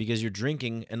ayahuasca, because you're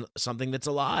drinking something that's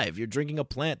alive. You're drinking a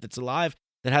plant that's alive,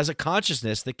 that has a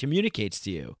consciousness that communicates to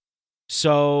you.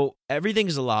 So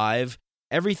everything's alive.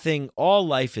 All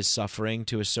life is suffering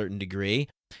to a certain degree.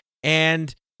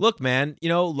 And look, man, you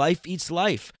know, life eats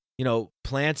life. You know,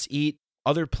 plants eat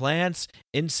other plants,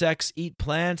 insects eat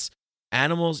plants,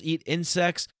 animals eat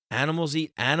insects, animals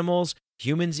eat animals,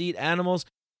 humans eat animals,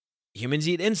 humans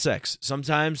eat insects.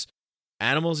 Sometimes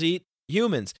animals eat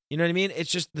humans. You know what I mean?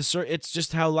 It's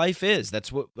just how life is.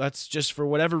 That's just for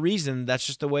whatever reason, that's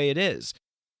just the way it is.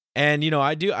 And you know,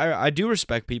 I do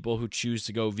respect people who choose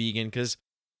to go vegan, because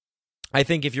I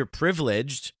think if you're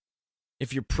privileged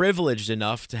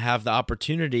enough to have the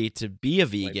opportunity to be a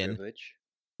vegan,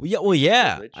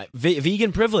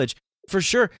 vegan privilege for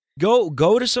sure.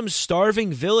 Go to some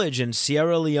starving village in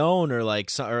Sierra Leone or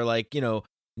you know,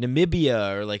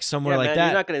 Namibia or like somewhere like that.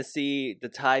 You're not gonna see the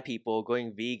Thai people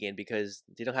going vegan because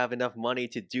they don't have enough money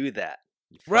to do that.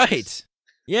 Right?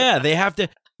 Yeah,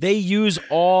 they use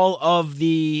all of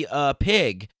the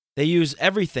pig. They use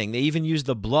everything. They even use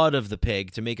the blood of the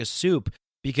pig to make a soup,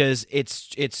 because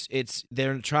it's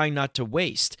they're trying not to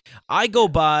waste. I go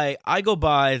by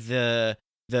the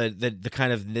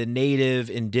kind of the native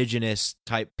indigenous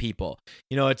type people.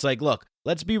 You know, it's like, look,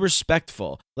 let's be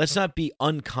respectful. Let's not be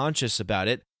unconscious about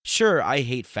it. Sure, I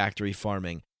hate factory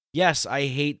farming. Yes, I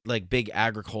hate like big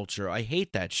agriculture. I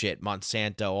hate that shit,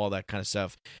 Monsanto, all that kind of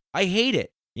stuff. I hate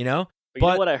it, you know? But you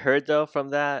know what I heard though from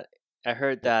that? I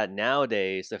heard that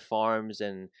nowadays the farms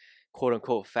and quote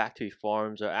unquote factory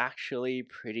farms are actually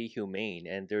pretty humane,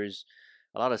 and there's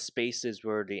a lot of spaces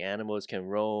where the animals can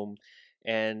roam.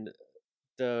 And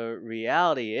the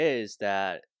reality is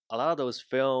that a lot of those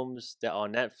films that are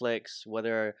on Netflix,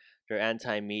 whether they're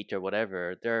anti-meat or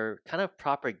whatever, they're kind of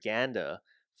propaganda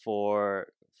for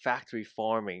factory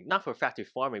farming. Not for factory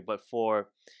farming, but for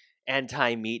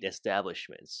anti-meat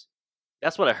establishments.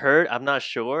 That's what I heard. I'm not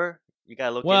sure. You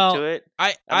gotta look into it.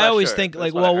 I always think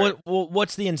like,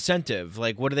 what's the incentive?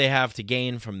 Like, what do they have to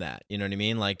gain from that? You know what I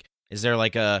mean? Like, is there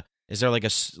like a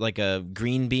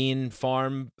green bean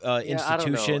farm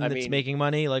institution that's making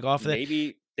money like off of it?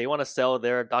 Maybe they want to sell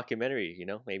their documentary. You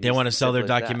know, maybe they want to sell their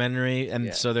documentary,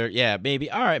 and so they're maybe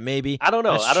all right. Maybe I don't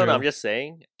know. I'm just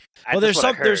saying. Well,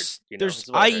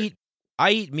 I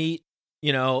eat meat,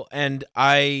 you know, and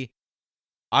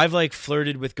I've like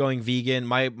flirted with going vegan.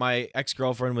 My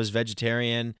ex-girlfriend was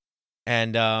vegetarian,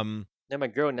 and yeah, my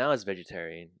girl now is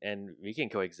vegetarian, and we can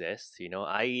coexist. You know,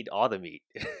 I eat all the meat.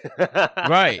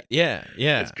 Right? Yeah.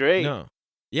 It's great. No.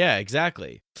 Yeah,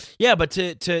 exactly. Yeah, but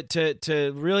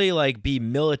to really like be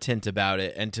militant about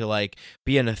it, and to like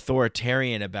be an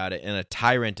authoritarian about it and a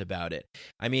tyrant about it.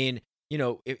 I mean, you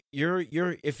know,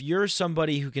 if you're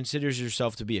somebody who considers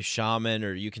yourself to be a shaman,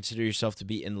 or you consider yourself to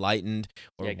be enlightened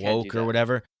or woke or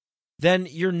whatever, then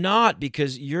you're not,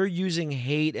 because you're using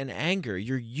hate and anger.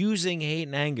 You're using hate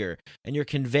and anger, and you're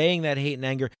conveying that hate and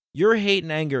anger. Your hate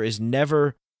and anger is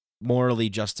never morally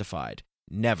justified.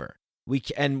 Never. We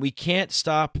can't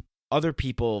stop other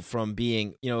people from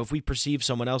being, you know, if we perceive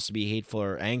someone else to be hateful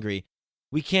or angry,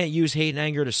 we can't use hate and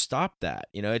anger to stop that.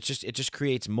 You know, it just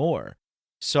creates more.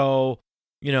 So,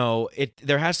 you know,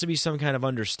 there has to be some kind of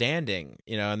understanding,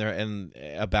 you know, and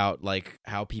about like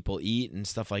how people eat and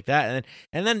stuff like that.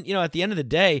 And then, you know, at the end of the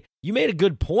day, you made a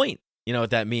good point, you know, with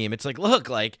that meme. It's like, look,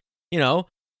 like, you know,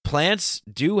 plants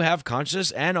do have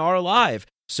consciousness and are alive,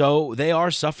 so they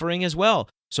are suffering as well.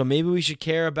 So maybe we should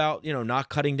care about, you know, not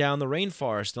cutting down the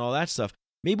rainforest and all that stuff.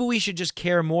 Maybe we should just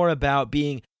care more about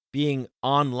being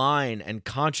online and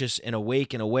conscious and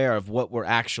awake and aware of what we're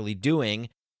actually doing.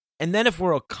 And then if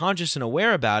we're conscious and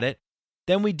aware about it,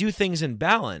 then we do things in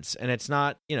balance, and it's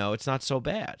not, you know, it's not so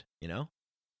bad, you know?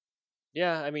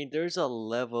 Yeah, I mean, there's a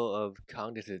level of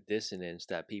cognitive dissonance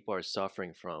that people are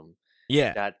suffering from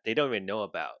Yeah. that they don't even know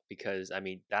about because, I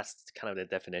mean, that's kind of the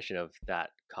definition of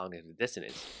that cognitive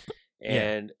dissonance. Yeah.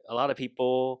 And a lot of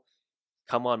people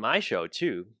come on my show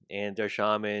too, and they're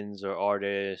shamans or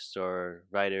artists or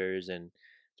writers, and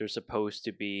they're supposed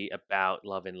to be about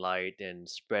love and light and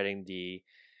spreading the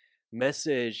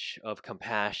message of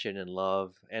compassion and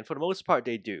love. And for the most part,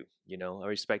 they do. I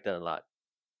respect that a lot.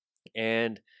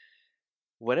 And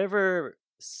whenever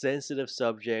sensitive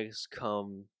subjects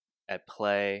come at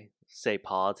play, say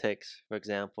politics, for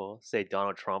example, say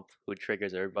Donald Trump, who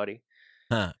triggers everybody,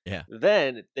 Huh. Yeah.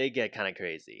 then they get kind of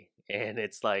crazy. And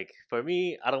it's like, for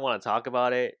me, I don't want to talk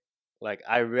about it. Like,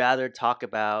 I'd rather talk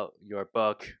about your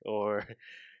book or,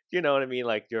 you know what I mean,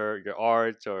 like your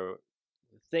art or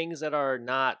things that are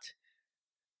not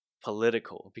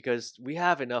political, because we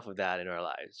have enough of that in our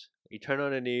lives. You turn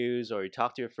on the news or you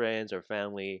talk to your friends or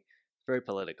family, very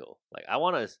political. Like, I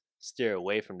want to steer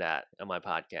away from that on my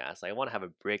podcast. I want to have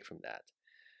a break from that.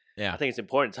 Yeah. I think it's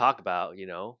important to talk about, in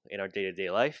our day-to-day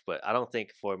life, but I don't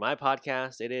think for my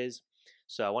podcast it is.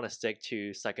 So I want to stick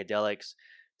to psychedelics,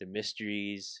 the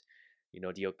mysteries,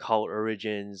 the occult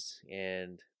origins,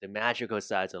 and the magical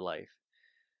sides of life.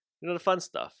 The fun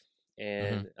stuff.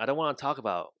 And I don't want to talk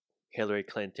about Hillary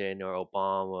Clinton or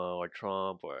Obama or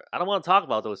Trump, or I don't want to talk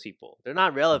about those people. They're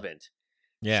not relevant.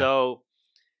 Yeah. So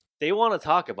they want to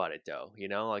talk about it though,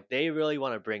 like they really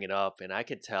want to bring it up. And I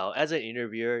could tell as an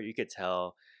interviewer, you could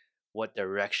tell what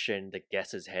direction the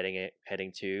guest is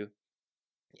heading to.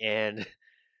 And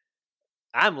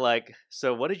I'm like,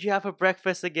 so what did you have for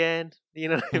breakfast again? You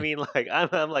know what I mean? Like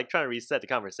I'm like trying to reset the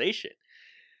conversation,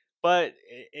 but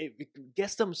it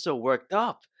gets them so worked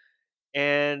up.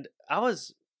 And I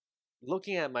was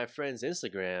looking at my friend's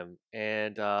Instagram,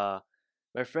 and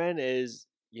my friend is,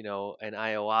 an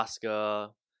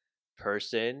ayahuasca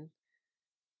person.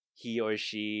 He or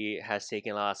she has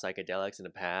taken a lot of psychedelics in the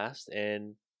past,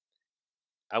 and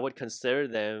I would consider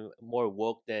them more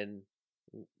woke than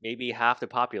maybe half the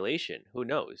population. Who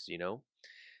knows,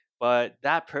 But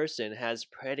that person has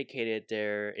predicated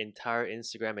their entire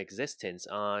Instagram existence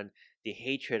on the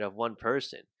hatred of one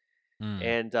person.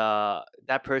 And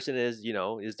that person is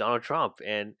Donald Trump.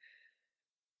 And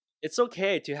it's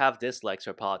okay to have dislikes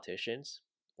for politicians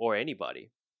or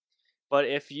anybody, but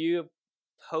if you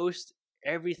post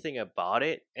everything about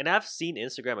it, and I've seen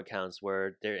Instagram accounts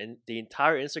where the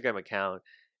entire Instagram account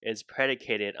is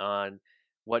predicated on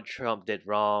what Trump did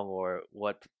wrong or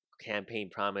what campaign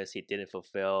promise he didn't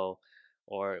fulfill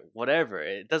or whatever.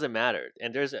 It doesn't matter.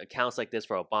 And there's accounts like this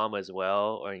for Obama as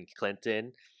well, or in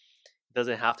Clinton. It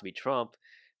doesn't have to be Trump.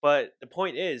 But the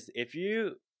point is, if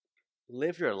you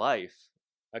live your life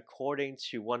according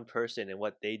to one person and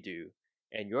what they do,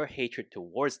 and your hatred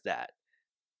towards that,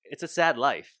 it's a sad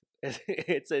life.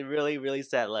 It's a really, really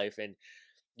sad life. And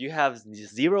you have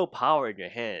zero power in your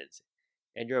hands.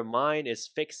 And your mind is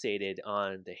fixated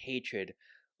on the hatred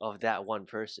of that one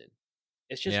person.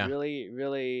 It's just really,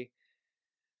 really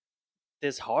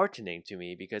disheartening to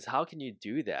me, because how can you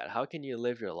do that? How can you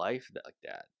live your life like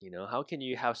that? How can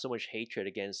you have so much hatred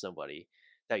against somebody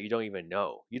that you don't even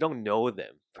know? You don't know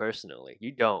them personally.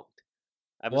 You don't.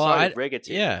 I'm sorry to break it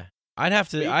to you. Yeah. I'd have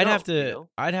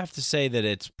to say that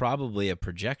it's probably a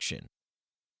projection.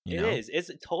 It is. It's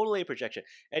totally a projection.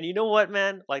 And you know what,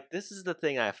 man? Like, this is the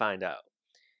thing I find out.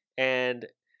 And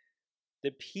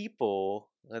the people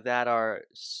that are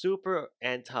super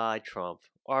anti-Trump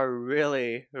are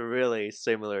really, really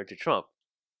similar to Trump.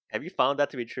 Have you found that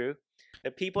to be true?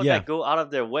 The people that go out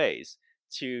of their ways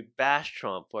to bash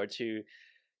Trump or to,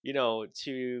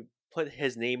 to put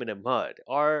his name in the mud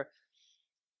are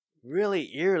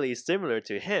really eerily similar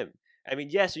to him. I mean,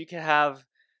 yes, you can have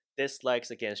dislikes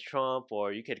against Trump,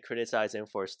 or you could criticize him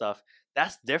for stuff.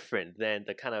 That's different than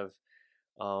the kind of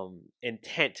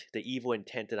intent, the evil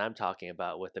intent that I'm talking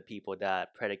about with the people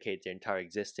that predicate their entire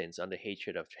existence on the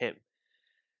hatred of him.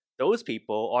 Those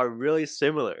people are really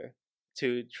similar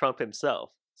to Trump himself.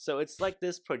 So it's like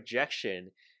this projection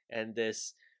and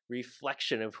this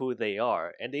reflection of who they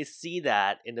are. And they see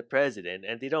that in the president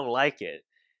and they don't like it.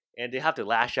 And they have to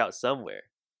lash out somewhere.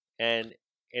 And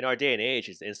in our day and age,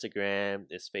 it's Instagram,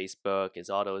 it's Facebook, it's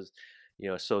all those,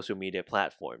 social media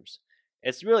platforms.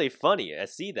 It's really funny. I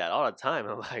see that all the time.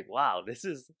 I'm like, wow, this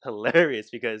is hilarious,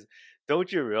 because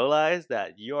don't you realize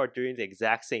that you are doing the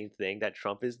exact same thing that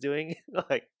Trump is doing?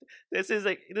 Like, this is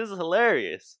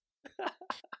hilarious.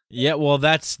 Yeah, well,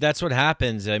 that's what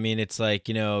happens. I mean, it's like,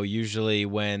 usually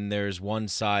when there's one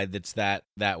side that's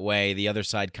that way, the other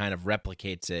side kind of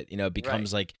replicates it. It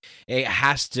becomes like it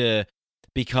has to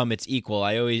become its equal.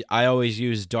 I always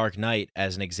use Dark Knight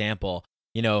as an example.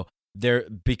 You know,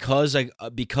 because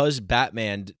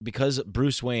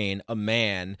Bruce Wayne, a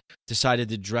man, decided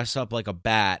to dress up like a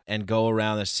bat and go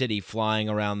around the city flying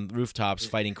around rooftops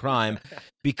fighting crime,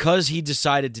 because he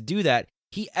decided to do that,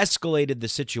 he escalated the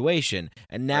situation,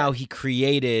 and now he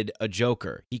created a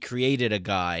Joker. He created a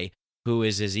guy who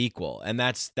is his equal, and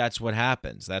that's what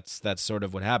happens. That's sort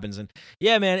of what happens. And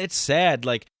yeah, man, it's sad.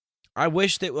 Like, I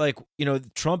wish that, like, you know,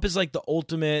 Trump is like the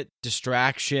ultimate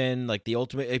distraction, like the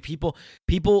ultimate, like,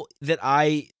 people that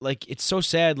I like. It's so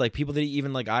sad. Like, people that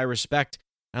even like I respect.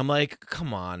 I'm like,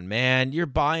 come on, man, you're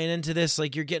buying into this.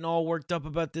 Like, you're getting all worked up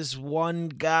about this one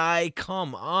guy.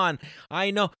 Come on,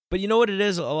 I know, but you know what it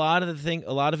is. A lot of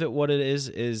it, what it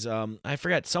is I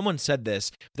forget. Someone said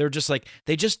this. They're just like,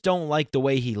 they just don't like the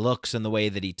way he looks and the way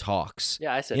that he talks.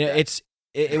 Yeah, I said you know, that.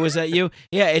 It was that you?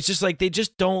 Yeah, it's just like they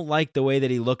just don't like the way that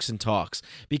he looks and talks,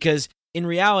 because in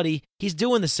reality, he's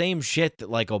doing the same shit that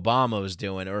like Obama was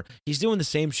doing, or he's doing the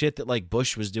same shit that like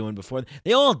Bush was doing before.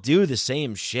 They all do the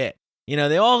same shit. You know,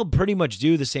 they all pretty much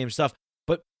do the same stuff.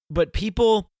 But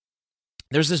people,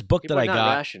 there's this book People that are I not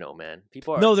got. rational, man.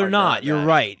 People are No, they're are not. You're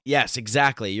rational. right. Yes,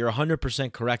 exactly. You're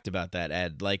 100% correct about that,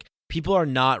 Ed. Like, people are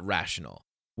not rational.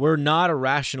 We're not a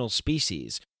rational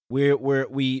species.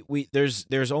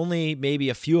 There's only maybe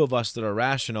a few of us that are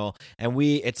rational, and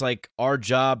it's like our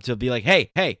job to be like,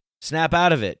 hey, snap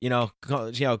out of it. You know,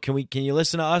 can you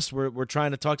listen to us? We're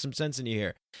trying to talk some sense into you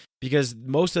here, because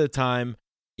most of the time,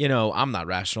 you know, I'm not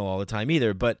rational all the time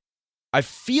either, but I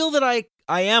feel that I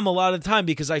am a lot of the time,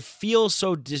 because I feel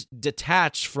so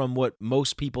detached from what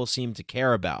most people seem to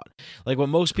care about. Like, what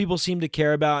most people seem to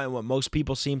care about and what most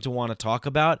people seem to want to talk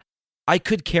about, I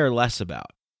could care less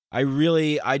about.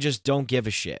 I just don't give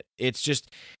a shit. It's just,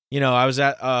 you know, I was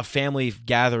at a family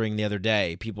gathering the other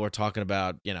day. People were talking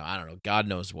about, you know, I don't know, God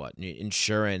knows what,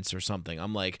 insurance or something.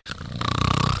 I'm like,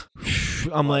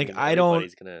 I don't.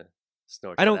 Everybody's gonna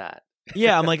snort to that.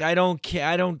 Yeah, I'm like, I don't care.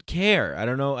 I don't care. I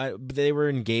don't know. They were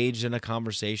engaged in a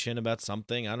conversation about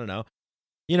something. I don't know.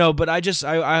 You know, but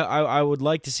I would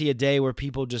like to see a day where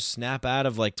people just snap out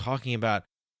of like talking about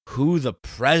who the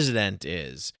president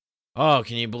is. Oh,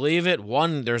 can you believe it?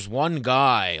 There's one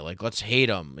guy. Like, let's hate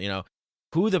him. You know,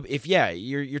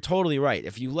 you're totally right.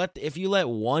 If you let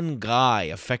one guy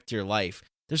affect your life,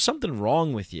 there's something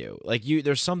wrong with you. Like,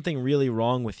 there's something really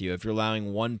wrong with you if you're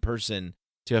allowing one person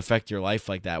to affect your life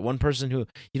like that. One person who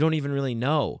you don't even really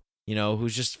know, you know,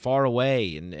 who's just far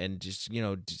away and just, you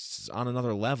know, just on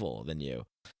another level than you.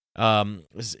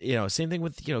 You know, same thing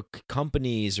with, you know,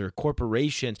 companies or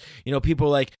corporations. You know, people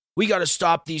are like, we got to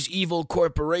stop these evil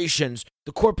corporations.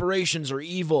 The corporations are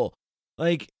evil.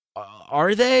 Like,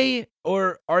 are they?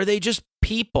 Or are they just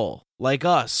people like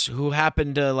us who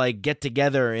happen to like get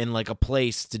together in like a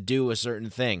place to do a certain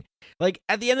thing? Like,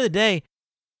 at the end of the day,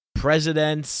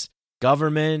 presidents,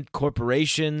 government,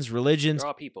 corporations, religions, They're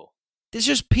all people. It's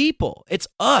just people. It's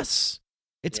us.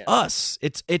 It's Yeah. us.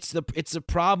 It's the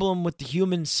problem with the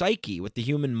human psyche, with the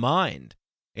human mind.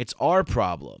 It's our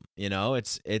problem, you know?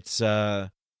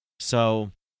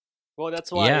 So Well,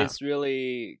 that's why Yeah. it's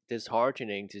really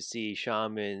disheartening to see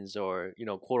shamans, or, you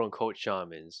know, quote unquote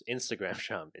shamans, Instagram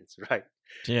shamans, right?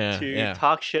 yeah, To yeah.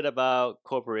 talk shit about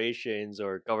corporations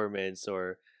or governments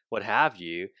or what have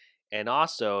you, and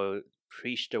also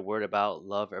preach the word about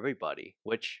love everybody,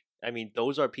 which, I mean,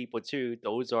 those are people too.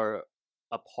 Those are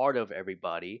a part of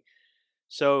everybody.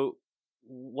 So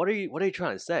what are you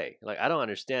trying to say? Like, I don't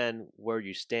understand where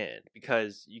you stand,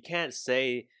 because you can't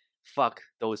say fuck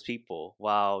those people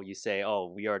while you say, oh,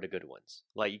 we are the good ones.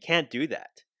 Like, you can't do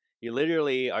that. You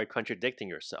literally are contradicting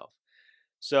yourself.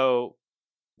 So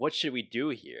what should we do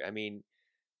here? I mean,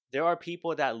 there are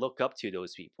people that look up to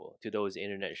those people, to those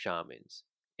internet shamans.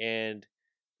 And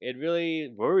it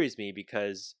really worries me,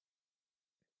 because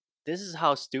this is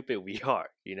how stupid we are,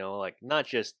 you know, like, not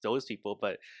just those people,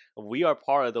 but we are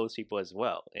part of those people as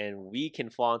well. And we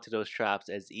can fall into those traps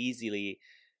as easily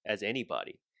as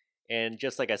anybody. And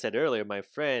just like I said earlier, my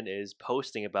friend is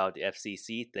posting about the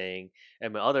FCC thing,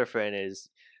 and my other friend is,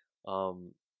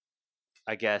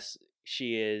 I guess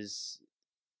she is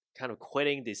kind of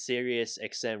quitting the Sirius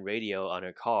XM radio on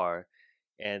her car,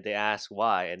 and they ask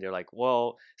why, and they're like,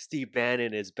 well, Steve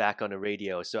Bannon is back on the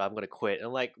radio, so I'm gonna quit. And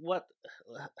I'm like, what?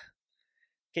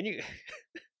 Can you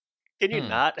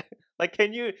not, like,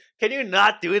 can you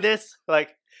not do this?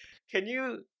 Like, can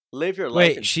you live your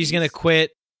life in Wait, she's peace? gonna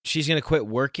quit. She's gonna quit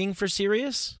working for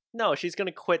Sirius? No, she's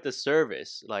gonna quit the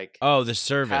service, like, Oh, the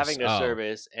service. having the oh.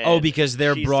 service. And Oh, because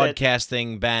they're she said-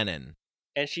 broadcasting Bannon.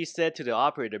 And she said to the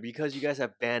operator, because you guys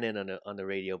have Bannon on the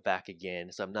radio back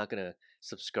again, so I'm not gonna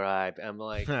subscribe. I'm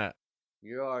like, Huh.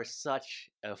 you are such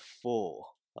a fool.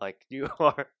 Like you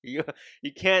are, you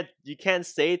can't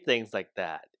say things like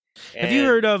that. Have you And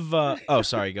heard of? Oh,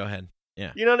 sorry. Go ahead.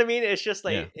 Yeah. you know what I mean? It's just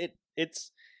Yeah. like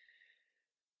it's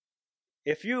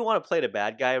if you want to play the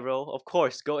bad guy role, of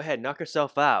course, go ahead, knock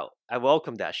yourself out. I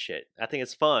welcome that shit. I think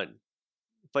it's fun.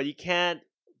 But you can't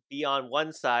be on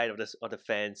one side of the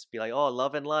fence, be like, "Oh,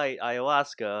 love and light,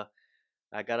 ayahuasca.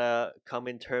 I gotta come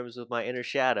in terms with my inner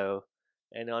shadow."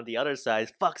 And on the other side,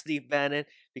 fuck Steve Bannon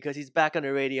because he's back on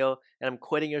the radio and I'm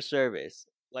quitting your service.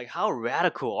 Like, how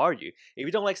radical are you? If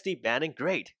you don't like Steve Bannon,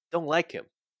 great. Don't like him.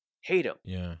 Hate him.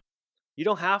 Yeah. You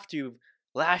don't have to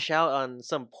lash out on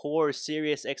some poor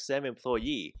Sirius XM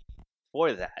employee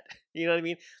for that. You know what I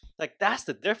mean? Like, that's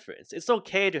the difference. It's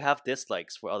okay to have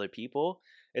dislikes for other people.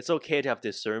 It's okay to have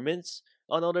discernments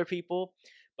on other people.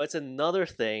 But it's another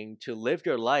thing to live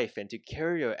your life and to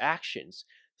carry your actions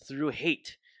through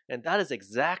hate. And that is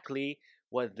exactly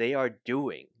what they are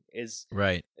doing. Is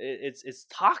Right. it's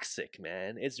toxic,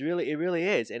 man. It really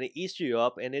is. And it eats you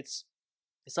up, and it's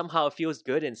somehow it feels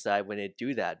good inside when they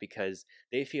do that because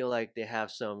they feel like they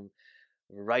have some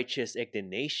righteous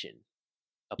indignation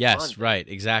upon Yes. them, Right.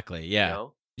 Exactly. you Yeah.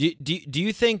 know? Do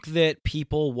you think that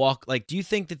people walk like? Do you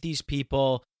think that these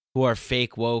people who are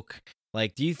fake woke,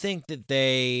 like, do you think that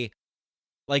they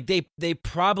like they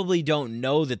probably don't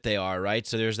know that they are, right?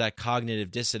 So there's that cognitive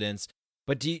dissonance.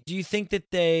 But do you think that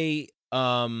they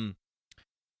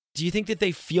do you think that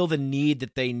they feel the need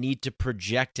that they need to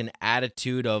project an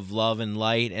attitude of love and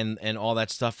light and all that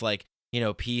stuff, like, you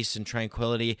know, peace and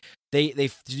tranquility? Do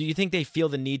you think they feel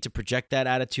the need to project that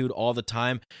attitude all the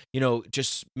time? You know,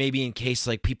 just maybe in case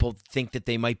like people think that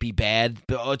they might be bad,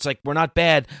 but it's like, we're not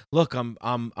bad. Look,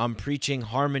 I'm preaching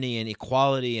harmony and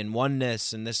equality and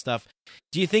oneness and this stuff.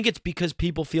 Do you think it's because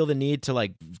people feel the need to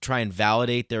like try and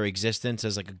validate their existence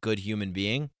as like a good human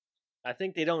being? I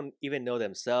think they don't even know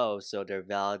themselves, so they're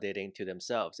validating to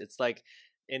themselves. It's like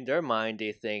in their mind,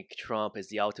 they think Trump is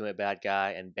the ultimate bad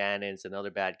guy and Bannon's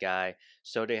another bad guy,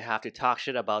 so they have to talk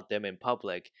shit about them in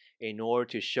public in order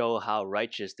to show how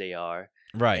righteous they are.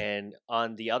 Right. And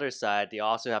on the other side, they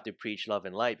also have to preach love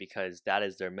and light because that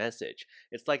is their message.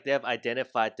 It's like they have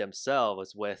identified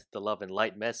themselves with the love and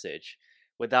light message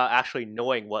without actually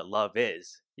knowing what love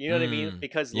is. You know what I mean?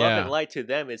 Because love yeah. and light to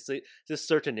them is this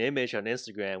certain image on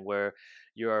Instagram where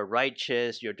you're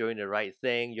righteous, you're doing the right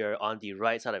thing, you're on the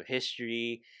right side of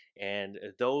history, and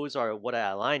those are what I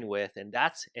align with, and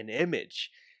that's an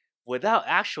image without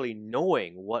actually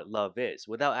knowing what love is,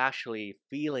 without actually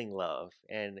feeling love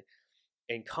and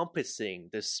encompassing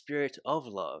the spirit of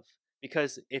love.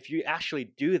 Because if you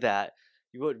actually do that,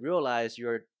 you would realize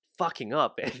you're fucking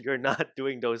up and you're not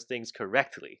doing those things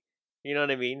correctly. You know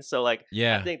what I mean? So like, I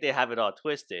Yeah. think they have it all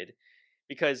twisted.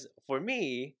 Because for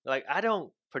me, like, I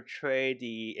don't portray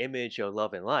the image of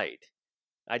love and light.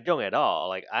 I don't at all.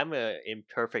 Like, I'm an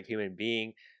imperfect human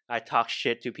being. I talk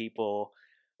shit to people,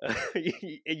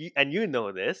 and you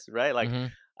know this, right? Like,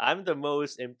 Mhm. I'm the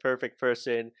most imperfect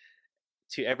person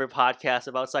to ever podcast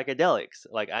about psychedelics.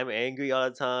 Like, I'm angry all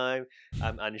the time.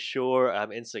 I'm unsure.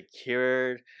 I'm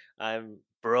insecure. I'm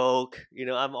broke. You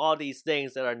know, I'm all these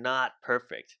things that are not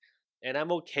perfect. And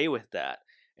I'm okay with that.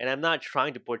 And I'm not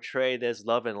trying to portray this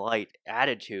love and light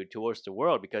attitude towards the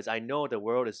world because I know the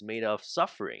world is made of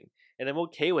suffering. And I'm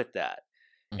okay with that.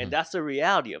 Mhm. And that's the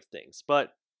reality of things.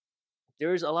 But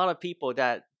there's a lot of people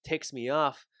that ticks me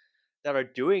off that are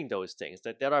doing those things,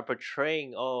 that are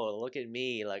portraying, oh, look at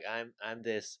me, like I'm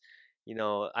this, you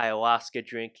know, ayahuasca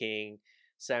drinking,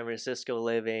 San Francisco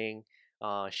living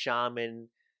shaman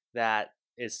that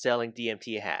is selling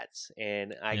DMT hats,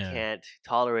 and I Yeah. can't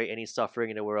tolerate any suffering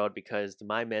in the world because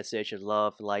my message is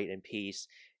love, light, and peace.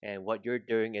 And what you're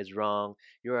doing is wrong.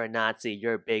 You're a Nazi.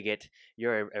 You're a bigot.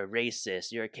 You're a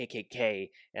racist. You're a KKK,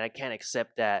 and I can't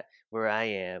accept that where I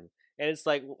am. And it's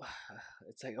like,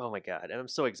 oh my god, and I'm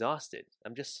so exhausted.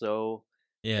 I'm just so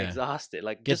Yeah. exhausted.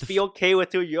 Like, Get just the be okay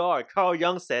with who you are. Carl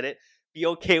Jung said it. Be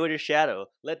okay with your shadow.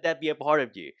 Let that be a part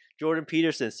of you. Jordan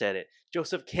Peterson said it.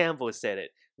 Joseph Campbell said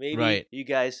it. Maybe Right. you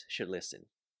guys should listen.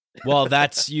 Well,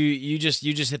 that's you just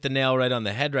hit the nail right on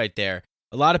the head right there.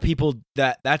 A lot of people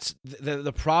that's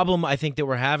the problem I think that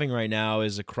we're having right now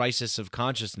is a crisis of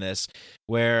consciousness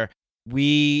where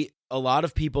a lot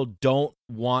of people don't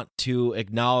want to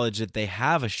acknowledge that they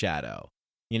have a shadow.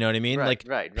 You know what I mean? Right, like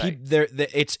right.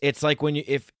 it's like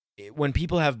when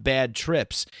people have bad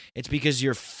trips, it's because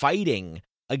you're fighting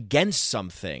against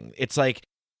something. It's like,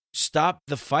 stop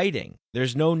the fighting.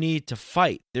 There's no need to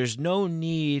fight. There's no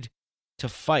need to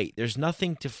fight. There's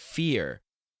nothing to fear.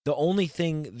 The only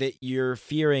thing that you're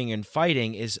fearing and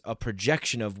fighting is a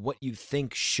projection of what you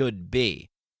think should be.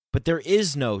 but there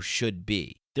is no should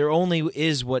be. There only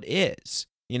is what is.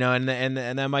 And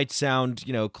that might sound,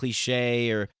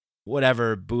 cliche or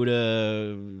whatever,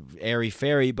 Buddha, airy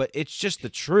fairy, but it's just the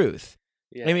truth.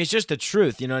 Yeah. I mean, it's just the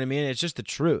truth. You know what I mean? It's just the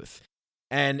truth.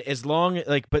 And as long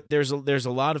but there's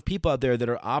a lot of people out there that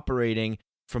are operating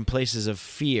from places of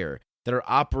fear, that are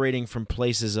operating from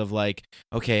places of like,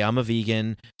 okay, I'm a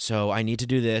vegan, so I need to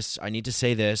do this, I need to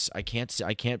say this, I can't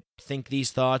think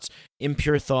these thoughts,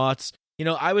 impure thoughts.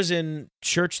 I was in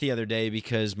church the other day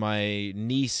because my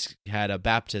niece had a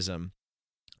baptism,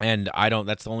 and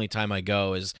that's the only time I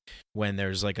go is when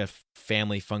there's like a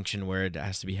family function where it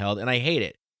has to be held, and I hate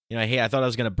it. I thought I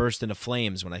was going to burst into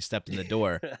flames when I stepped in the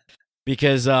door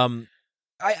because I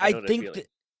think that,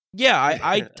 yeah,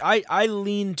 I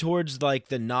lean towards like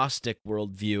the Gnostic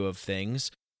worldview of things.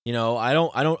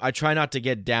 I try not to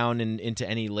get down into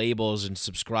any labels and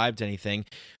subscribe to anything,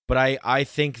 but I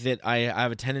think that I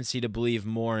have a tendency to believe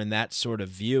more in that sort of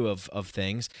view of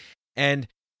things. And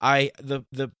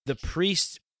the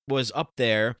priest was up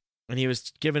there and he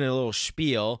was giving a little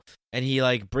spiel, and he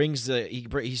like brings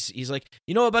he's like,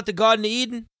 about the Garden of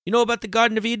Eden? You know about the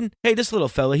Garden of Eden? Hey, this little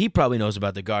fella, he probably knows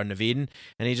about the Garden of Eden.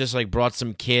 And he just like brought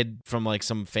some kid from like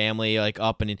some family like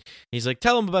up, and he's like,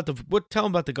 tell him about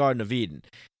the Garden of Eden.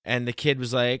 And the kid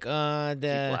was like, Is he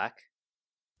black?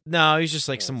 No, he's just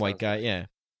like some white guy. Like... Yeah.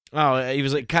 Oh, he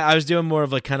was like, I was doing more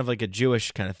of like kind of like a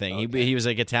Jewish kind of thing. Okay. He was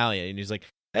like Italian, and he's like,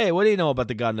 hey, what do you know about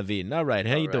the Garden of Eden? All right,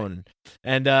 how you doing?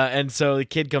 And so the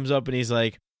kid comes up and he's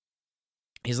like,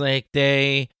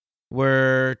 they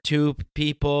were two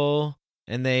people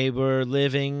and they were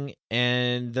living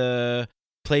and the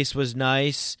place was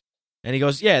nice. And he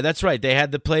goes, yeah, that's right. They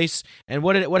had the place. And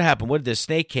what happened? The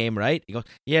snake came, right? He goes,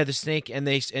 yeah, the snake.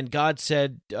 And God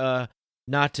said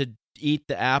not to eat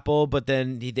the apple, but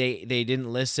then they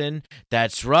didn't listen.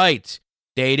 That's right.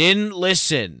 They didn't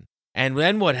listen. And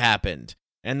then what happened?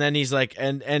 And then he's like,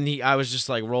 I was just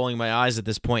like rolling my eyes at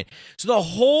this point. So the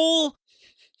whole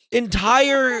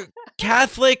entire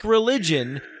Catholic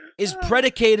religion is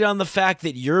predicated on the fact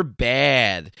that you're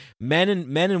bad. Men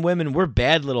and women, we're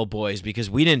bad little boys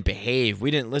because we didn't behave. We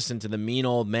didn't listen to the mean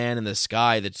old man in the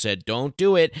sky that said, don't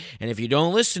do it. And if you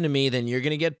don't listen to me, then you're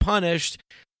going to get punished.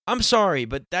 I'm sorry,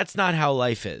 but that's not how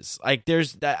life is. Like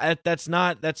that's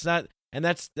not, and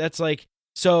that's like,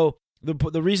 so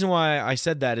the reason why I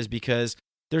said that is because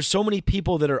there's so many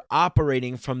people that are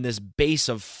operating from this base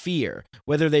of fear,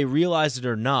 whether they realize it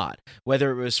or not,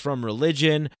 whether it was from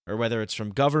religion or whether it's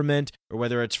from government or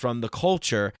whether it's from the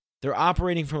culture. They're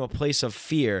operating from a place of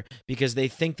fear because they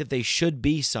think that they should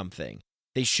be something.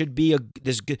 They should be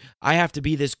this good. I have to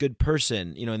be this good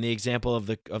person. In the example of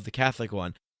the Catholic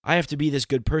one, I have to be this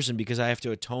good person because I have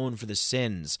to atone for the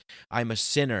sins. I'm a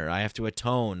sinner. I have to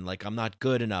atone. Like I'm not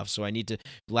good enough, so I need to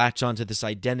latch onto this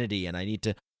identity, and I need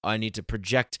to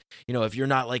project, if you're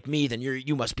not like me, then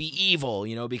you must be evil,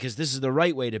 because this is the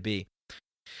right way to be.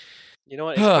 You know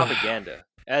what? It's propaganda.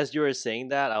 As you were saying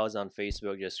that, I was on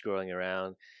Facebook just scrolling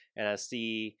around, and I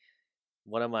see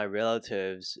one of my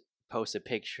relatives post a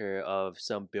picture of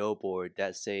some billboard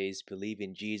that says, believe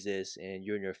in Jesus and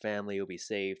you and your family will be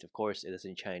saved. Of course, it is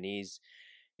in Chinese.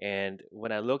 And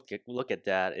when I look at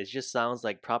that, it just sounds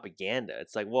like propaganda.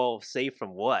 It's like, well, saved from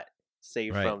what?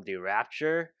 Saved from the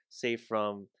rapture? Saved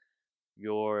from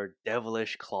your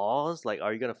devilish claws? Like,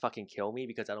 are you gonna fucking kill me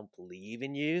because I don't believe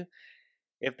in you?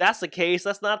 If that's the case,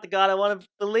 that's not the God I want to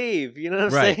believe. You know what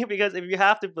I'm saying? Because if you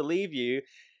have to believe you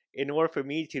in order for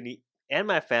me to and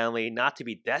my family not to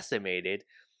be decimated,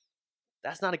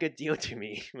 that's not a good deal to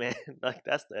me, man. Like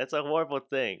that's a horrible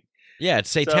thing. Yeah, it's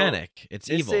satanic. So, it's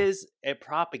evil. This is a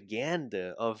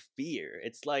propaganda of fear.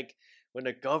 It's like when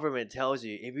the government tells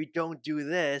you, if you don't do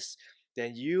this,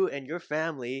 then you and your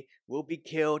family will be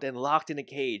killed and locked in a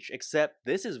cage. Except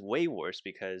this is way worse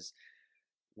because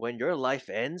when your life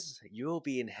ends, you will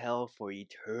be in hell for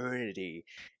eternity.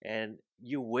 And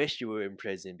you wish you were in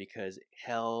prison because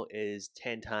hell is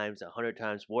 10 times, 100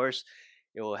 times worse.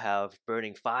 It will have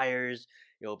burning fires.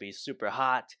 It will be super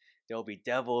hot. There will be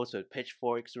devils with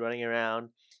pitchforks running around.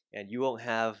 And you won't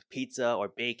have pizza or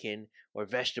bacon or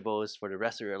vegetables for the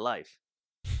rest of your life.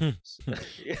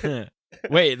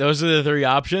 Wait, those are the three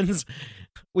options?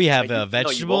 We have a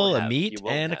vegetable, a meat,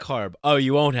 and a carb. Oh,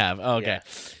 you won't have. Oh, okay.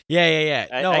 Yeah.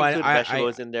 I include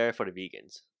vegetables in there for the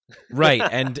vegans. Right,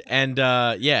 and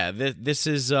yeah, this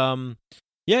is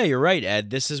yeah, you're right,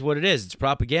 Ed. This is what it is. It's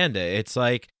propaganda. It's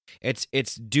like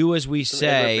it's do as we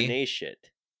say. Edward Bernays shit.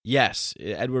 Yes,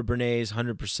 Edward Bernays,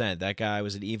 100%. That guy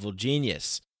was an evil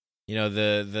genius. You know,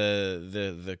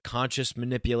 the conscious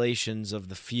manipulations of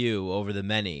the few over the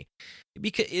many.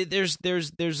 Because there's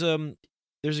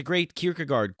there's a great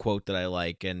Kierkegaard quote that I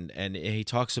like, and he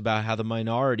talks about how the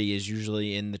minority is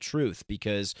usually in the truth,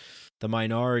 because the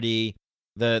minority,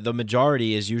 the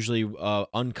majority is usually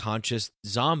unconscious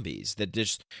zombies that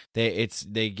just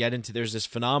they get into, there's this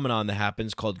phenomenon that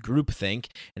happens called groupthink,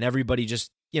 and everybody just,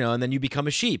 and then you become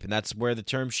a sheep, and that's where the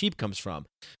term sheep comes from.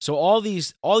 So all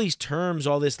these terms,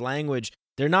 all this language,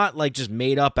 they're not like just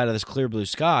made up out of this clear blue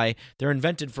sky. They're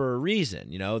invented for a reason.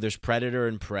 There's predator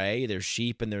and prey, there's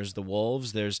sheep and there's the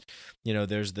wolves, there's the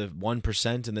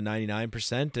 1% and the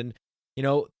 99%, and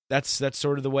that's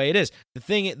sort of the way it is. The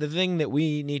thing that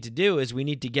we need to do is we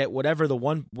need to get we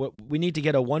need to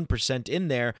get a 1% in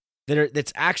there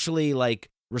that's actually like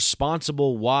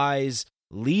responsible, wise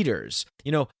leaders.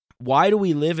 Why do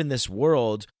we live in this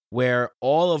world where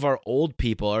all of our old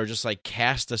people are just like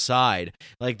cast aside?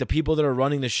 Like the people that are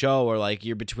running the show are like,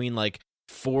 you're between like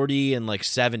 40 and like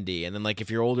 70, and then like if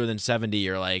you're older than 70,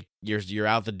 you're like you're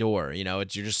out the door. You're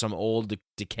just some old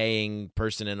decaying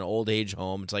person in an old age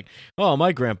home. It's like, oh,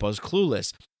 my grandpa's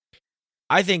clueless.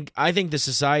 I think the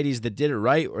societies that did it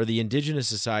right were the indigenous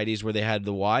societies, where they had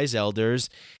the wise elders,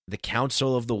 the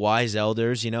council of the wise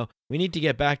elders. We need to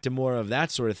get back to more of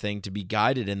that sort of thing to be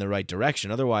guided in the right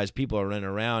direction. Otherwise, people are running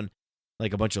around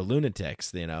like a bunch of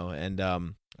lunatics, And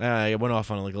I went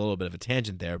off on like a little bit of a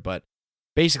tangent there, but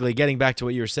basically, getting back to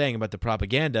what you were saying about the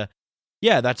propaganda,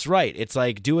 yeah, that's right. It's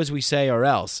like, do as we say or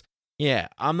else. Yeah,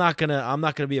 I'm not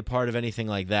gonna be a part of anything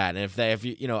like that. And if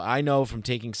you I know from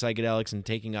taking psychedelics and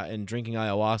drinking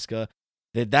ayahuasca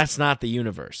that's not the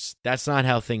universe. That's not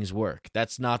how things work.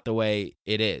 That's not the way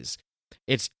it is.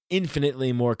 It's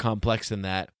infinitely more complex than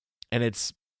that, and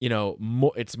it's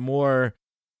it's more.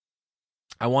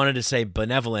 I wanted to say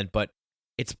benevolent, but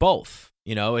it's both.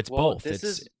 It's both.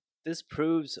 This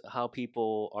proves how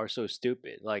people are so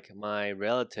stupid. Like my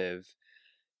relative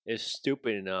is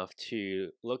stupid enough to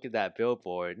look at that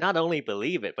billboard, not only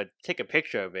believe it, but take a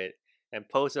picture of it and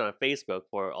post it on Facebook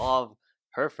for all of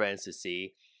her friends to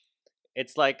see.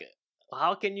 It's like,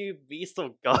 how can you be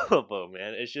so gullible,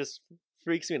 man? It just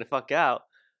freaks me the fuck out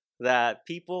that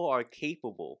people are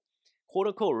capable, quote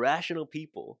unquote rational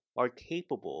people, are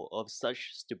capable of such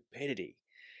stupidity.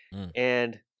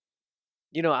 And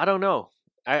I don't know.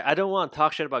 I don't want to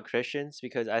talk shit about Christians,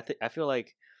 because I feel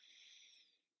like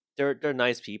they're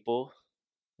nice people,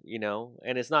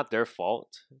 and it's not their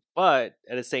fault. But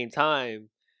at the same time,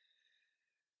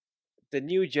 the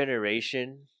new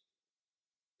generation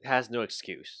has no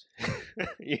excuse.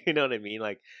 You know what I mean?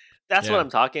 Like, that's what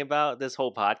I'm talking about. This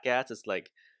whole podcast is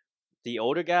like, the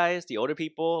older guys, the older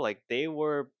people, like, they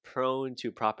were prone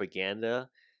to propaganda.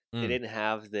 They didn't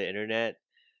have the internet.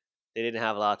 They didn't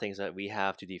have a lot of things that we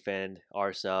have to defend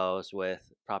ourselves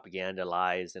with, propaganda,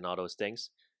 lies, and all those things.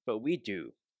 But we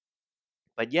do.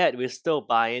 But yet, we still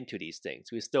buy into these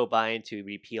things. We still buy into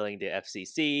repealing the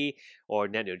FCC or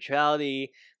net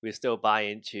neutrality. We still buy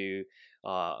into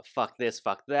fuck this,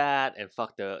 fuck that, and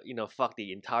fuck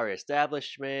the entire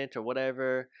establishment or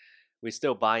whatever. We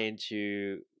still buy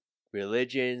into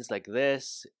religions like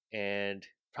this and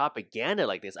propaganda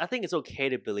like this. I think it's okay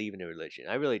to believe in a religion.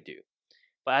 I really do.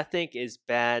 But I think it's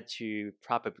bad to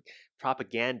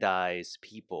propagandize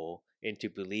people into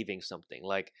believing something.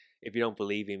 Like, if you don't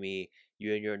believe in me,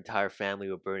 you and your entire family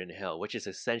will burn in hell, which is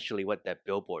essentially what that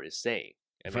billboard is saying.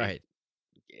 I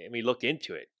mean, look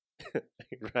into it,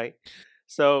 right?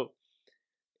 So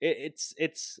it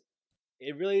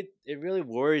really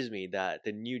worries me that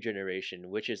the new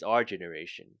generation, which is our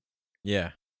generation,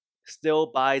 still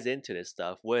buys into this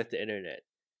stuff with the internet,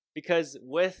 because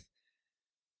with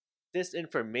this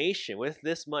information, with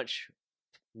this much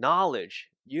knowledge,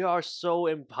 you are so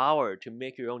empowered to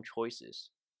make your own choices,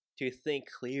 to think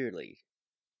clearly,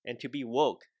 and to be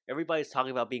woke. Everybody's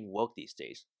talking about being woke these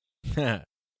days, but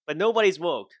nobody's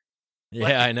woke.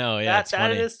 Yeah, I know. Yeah,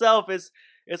 that in itself is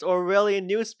Orwellian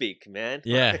newspeak, man.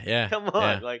 Yeah. Come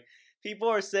on, like, people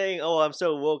are saying, "Oh, I'm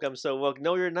so woke. I'm so woke."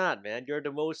 No, you're not, man. You're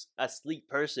the most asleep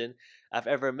person I've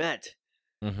ever met.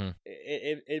 Mm-hmm.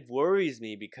 It worries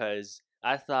me, because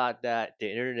I thought that the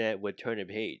internet would turn a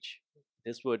page.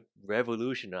 This would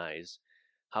revolutionize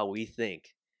how we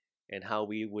think and how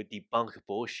we would debunk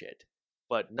bullshit.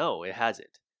 But no, it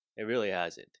hasn't. It really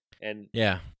hasn't. And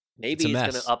maybe it's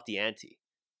going to up the ante.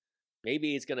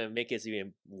 Maybe it's going to make it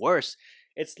even worse.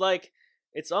 It's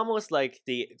almost like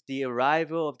the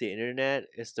arrival of the internet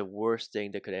is the worst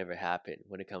thing that could ever happen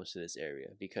when it comes to this area.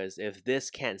 Because if this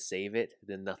can't save it,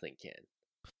 then nothing can.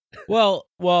 Well,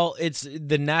 it's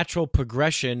the natural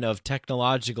progression of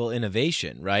technological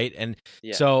innovation, right? And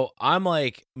so I'm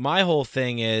like, my whole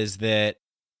thing is that,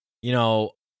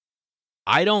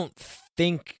 I don't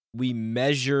think we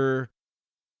measure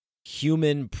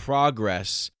human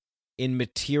progress in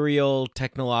material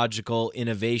technological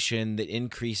innovation that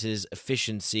increases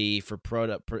efficiency for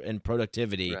and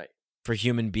productivity Right. for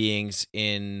human beings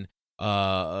in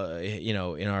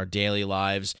in our daily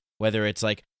lives, whether it's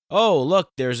like, oh,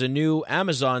 look, there's a new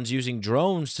Amazon's using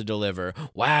drones to deliver.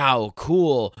 Wow,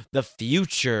 cool. The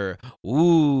future.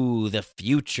 Ooh, the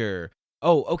future.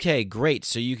 Oh, okay, great.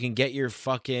 So you can get your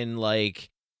fucking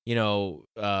whatever,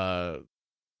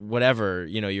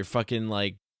 your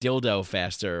fucking dildo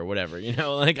faster or whatever, I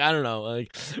don't know,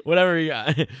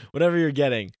 whatever whatever you're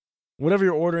getting, whatever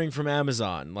you're ordering from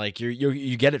Amazon,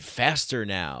 you get it faster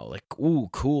now. Ooh,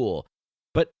 cool.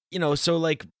 But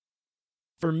so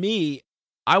for me,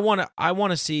 I want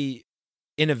to see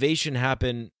innovation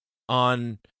happen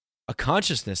on a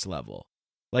consciousness level.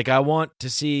 I want to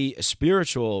see a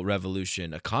spiritual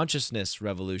revolution, a consciousness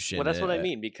revolution. Well, that's what I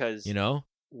mean, because you know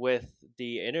with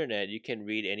the internet, you can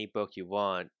read any book you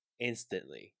want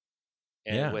instantly.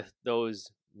 And Yeah. with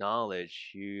those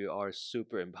knowledge, you are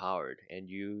super empowered and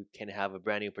you can have a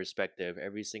brand new perspective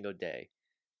every single day.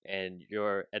 And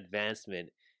your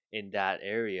advancement in that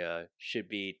area should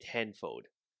be tenfold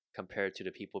compared to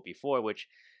the people before, which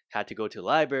had to go to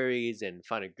libraries and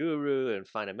find a guru and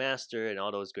find a master and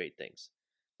all those great things.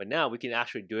 But now we can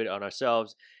actually do it on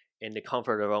ourselves in the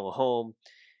comfort of our own home,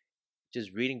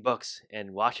 just reading books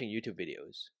and watching YouTube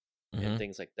videos Mhm. and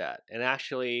things like that. And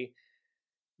actually,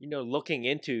 looking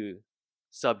into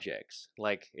subjects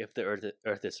like if the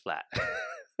earth is flat.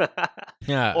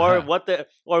 Yeah. or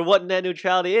what net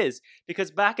neutrality is,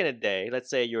 because back in the day, let's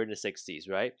say you're in the 60s,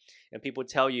 right, and people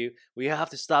tell you we have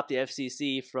to stop the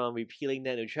FCC from repealing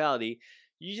net neutrality,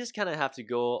 you just kind of have to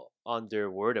go on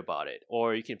their word about it,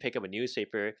 or you can pick up a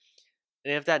newspaper,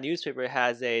 and if that newspaper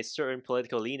has a certain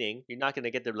political leaning, you're not going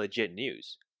to get the legit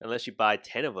news unless you buy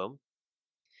 10 of them.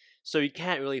 So you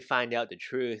can't really find out the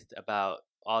truth about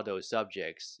all those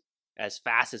subjects as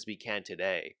fast as we can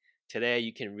today. Today,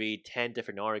 you can read 10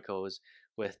 different articles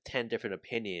with 10 different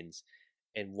opinions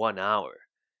in 1 hour.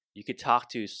 You could talk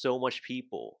to so much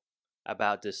people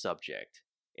about this subject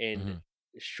in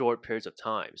short periods of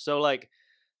time. So,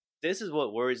 this is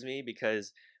what worries me,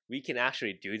 because we can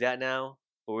actually do that now,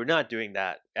 but we're not doing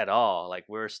that at all.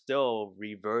 We're still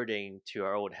reverting to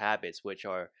our old habits, which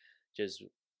are just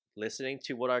listening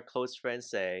to what our close friends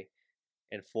say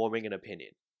and forming an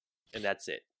opinion. And that's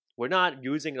it. We're not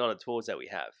using all the tools that we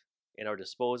have in our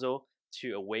disposal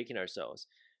to awaken ourselves,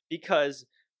 because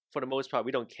for the most part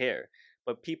we don't care,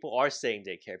 but people are saying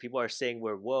they care. People are saying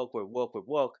we're woke,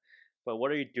 but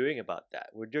what are you doing about that?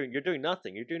 You're doing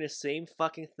nothing. You're doing the same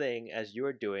fucking thing as you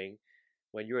were doing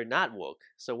when you were not woke.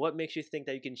 So what makes you think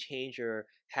that you can change your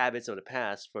habits of the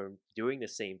past from doing the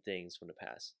same things from the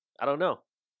past? I don't know.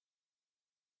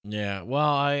 Yeah, well,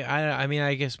 I mean,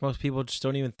 I guess most people just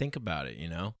don't even think about it,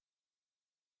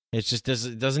 It just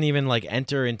doesn't even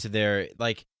enter into their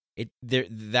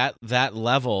that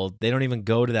level. They don't even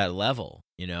go to that level,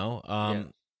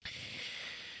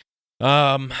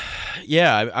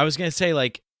 Yeah, I was gonna say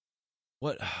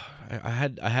what I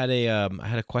had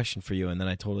a question for you, and then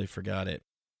I totally forgot it.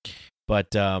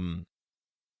 But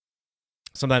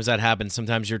sometimes that happens.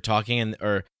 Sometimes you're talking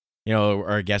or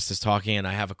a guest is talking, and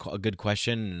I have a good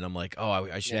question, and I'm like, oh,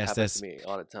 I should ask this. To me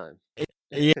all the time.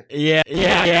 Yeah.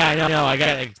 I know. I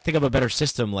gotta think of a better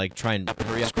system, try and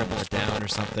scribble it down or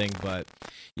something. But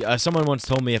someone once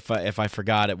told me if I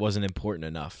forgot, it wasn't important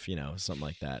enough, something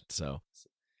like that. So,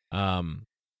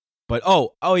 but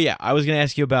oh yeah, I was gonna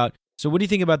ask you about. So, what do you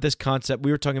think about this concept?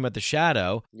 We were talking about the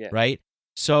shadow, right?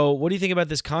 So, what do you think about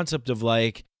this concept of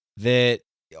that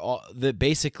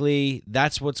basically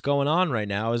that's what's going on right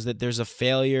now, is that there's a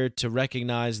failure to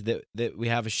recognize that we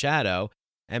have a shadow,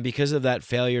 and because of that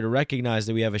failure to recognize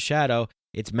that we have a shadow,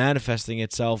 it's manifesting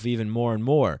itself even more and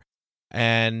more,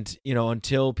 and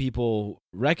until people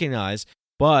recognize.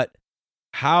 But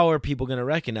how are people going to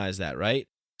recognize that, right?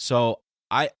 So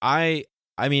I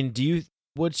mean,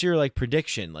 what's your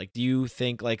prediction? Do you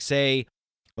think say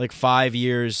 5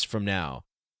 years from now,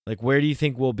 where do you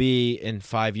think we'll be in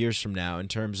 5 years from now in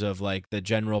terms of the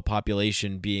general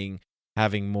population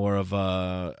having more of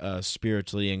a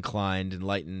spiritually inclined,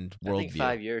 enlightened worldview? I think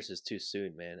 5 years is too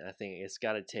soon, man. I think it's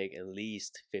got to take at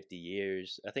least 50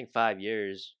 years. I think 5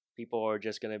 years, people are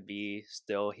just going to be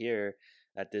still here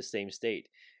at this same state.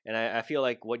 And I feel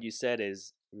like what you said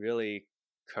is really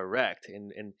correct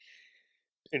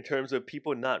in terms of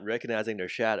people not recognizing their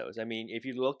shadows. I mean, if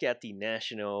you look at the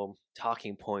national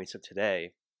talking points of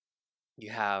today, you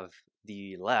have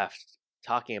the left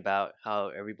talking about how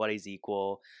everybody's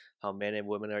equal, how men and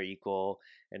women are equal,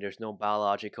 and there's no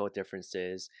biological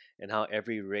differences, and how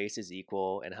every race is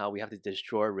equal, and how we have to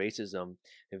destroy racism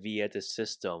via the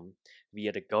system,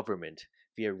 via the government,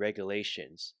 via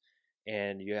regulations.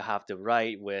 And you have to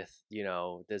write with,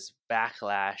 this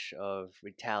backlash of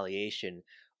retaliation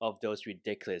of those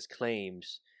ridiculous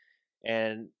claims.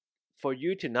 And for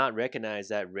you to not recognize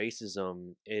that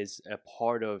racism is a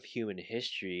part of human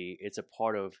history, it's a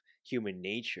part of human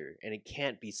nature, and it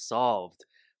can't be solved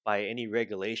by any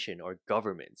regulation or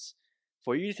governments.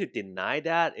 For you to deny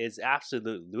that is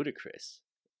absolute ludicrous,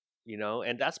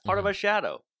 and that's part of Mhm. our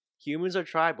shadow. Humans are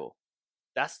tribal.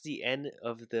 That's the end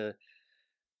of the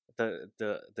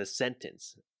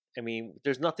sentence. I mean,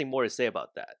 there's nothing more to say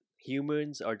about that.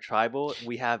 Humans are tribal.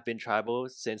 We have been tribal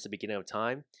since the beginning of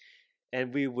time,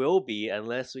 and we will be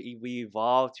unless we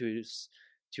evolve to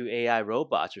AI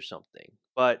robots or something.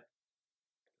 But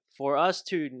for us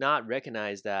to not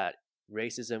recognize that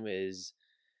racism is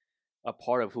a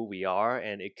part of who we are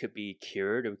and it could be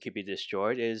cured or it could be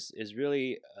destroyed is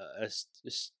really a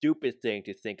stupid thing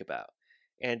to think about.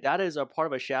 And that is a part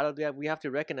of a shadow that we have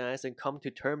to recognize and come to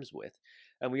terms with.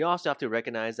 And we also have to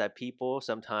recognize that people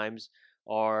sometimes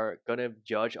are going to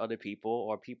judge other people,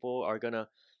 or people are going to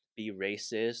be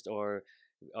racist or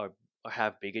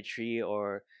have bigotry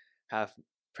or have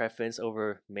preference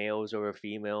over males over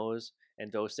females,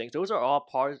 and those things. Those are all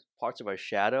parts of our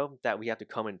shadow that we have to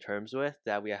come in terms with,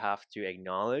 that we have to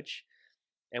acknowledge,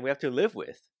 and we have to live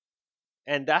with.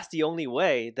 And that's the only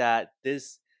way that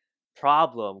this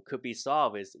problem could be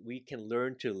solved, is we can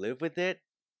learn to live with it,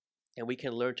 and we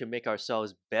can learn to make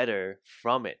ourselves better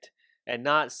from it, and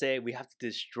not say we have to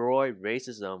destroy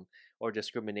racism or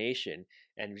discrimination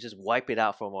and just wipe it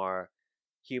out from our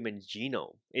human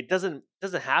genome. It doesn't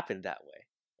happen that way.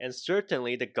 And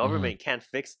certainly the government can't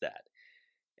fix that.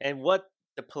 And what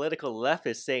the political left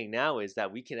is saying now is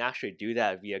that we can actually do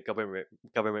that via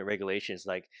government regulations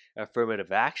like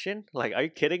affirmative action. Like, are you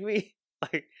kidding me?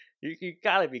 Like, you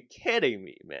gotta be kidding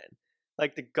me, man.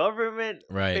 Like, the government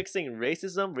Right. fixing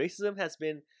racism has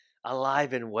been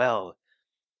alive and well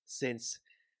since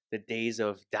the days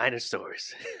of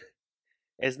dinosaurs.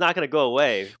 It's not going to go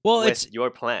away with it's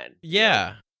your plan.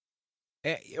 Yeah.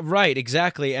 Right,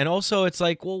 exactly. And also it's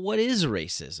like, well, what is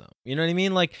racism? You know what I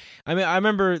mean? Like, I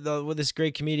remember with this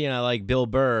great comedian I like, Bill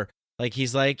Burr, like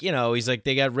he's like,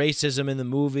 they got racism in the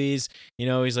movies.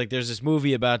 He's like, there's this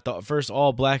movie about the first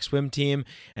all black swim team,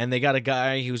 and they got a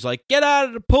guy who's like, get out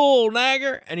of the pool,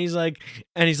 nagger. And he's like,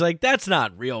 that's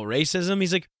not real racism.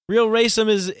 He's like, real racism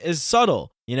is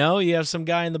subtle. You have some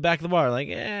guy in the back of the bar like,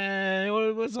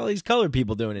 what's all these colored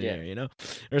people doing in here,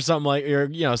 or something like,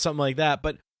 something like that.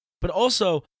 But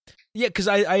also, yeah, because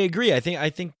I agree. I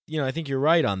think you're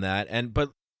right on that. And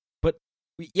but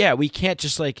we can't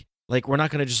just like we're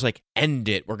not gonna just like end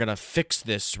it. We're gonna fix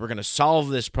this. We're gonna solve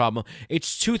this problem.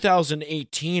 It's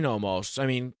 2018 almost. I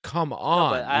mean, come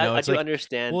on. No, but I do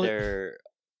understand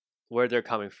where they're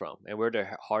coming from and where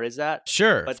their heart is at.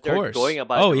 Sure, but of they're course. going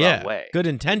about it the wrong way. Good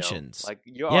intentions. Like,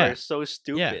 you are so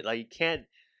stupid. Yeah. Like, you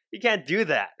can't do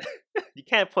that. You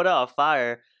can't put out a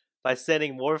fire by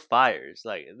sending more fires.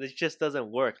 Like, this just doesn't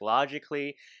work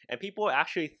logically, and people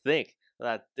actually think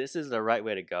that this is the right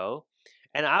way to go.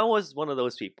 And I was one of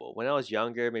those people when I was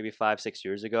younger, maybe 5-6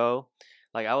 years ago.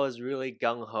 Like, I was really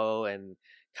gung-ho and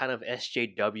kind of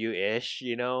SJW-ish,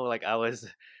 like I was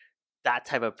that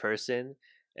type of person.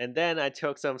 And then I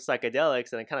took some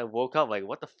psychedelics and I kind of woke up like,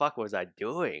 what the fuck was I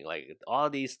doing? Like, all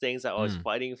these things that I was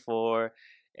fighting for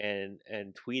and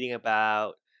tweeting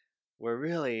about were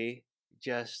really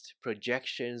just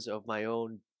projections of my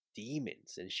own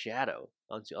demons and shadow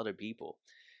onto other people.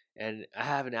 And I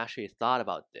haven't actually thought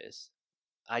about this.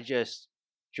 I just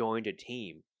joined a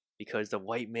team because the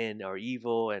white men are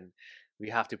evil and we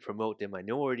have to promote the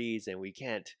minorities, and we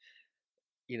can't,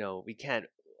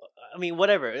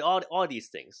 whatever, all these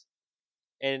things.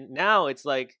 And now it's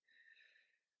like,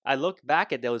 I look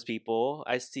back at those people,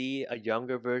 I see a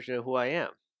younger version of who I am.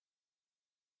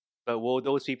 But will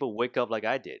those people wake up like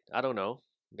I did? I don't know.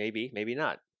 Maybe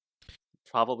not.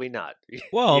 Probably not.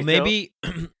 Well, maybe.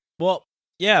 Well,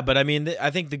 yeah, but I mean,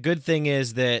 I think the good thing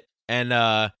is that, and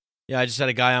I just had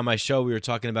a guy on my show. We were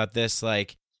talking about this,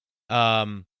 like,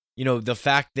 the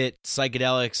fact that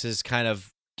psychedelics is kind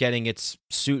of getting its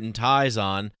suit and ties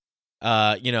on.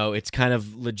 It's kind of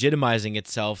legitimizing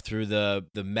itself through the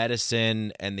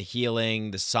medicine and the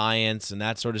healing, the science, and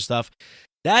that sort of stuff.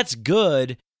 That's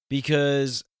good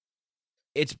because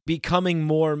it's becoming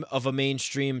more of a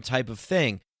mainstream type of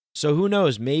thing. So who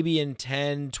knows, maybe in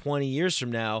 10, 20 years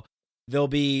from now, there'll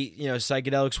be,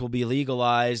 psychedelics will be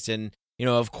legalized and,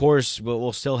 of course,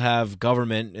 we'll still have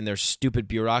government and their stupid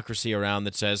bureaucracy around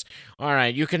that says, all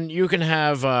right, you can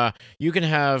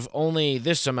have only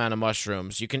this amount of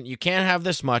mushrooms. You can't have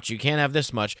this much. You can't have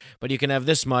this much, but you can have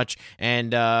this much,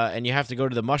 and you have to go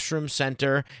to the mushroom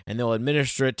center and they'll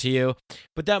administer it to you.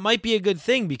 But that might be a good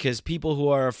thing because people who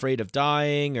are afraid of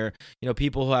dying, or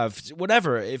people who have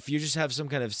whatever, if you just have some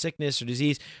kind of sickness or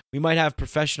disease, we might have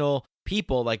professional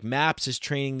people like MAPS is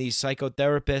training these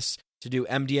psychotherapists to do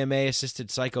MDMA assisted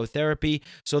psychotherapy.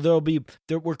 So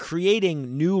we're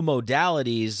creating new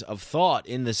modalities of thought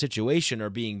in the situation, or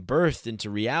being birthed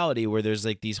into reality, where there's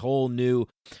like these whole new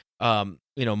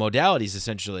modalities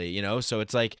essentially, so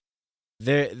it's like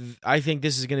I think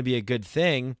this is going to be a good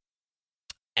thing.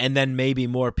 And then maybe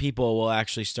more people will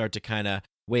actually start to kind of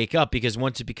wake up, because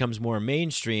once it becomes more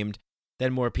mainstreamed,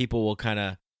 then more people will kind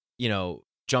of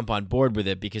jump on board with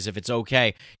it. Because if it's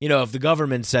okay, if the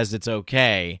government says it's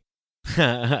okay,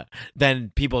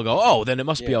 then people go, oh, then it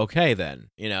must be okay then,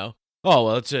 oh,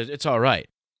 well, it's all right,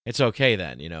 it's okay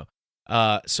then,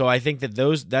 so I think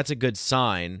that's a good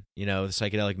sign, the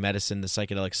psychedelic medicine, the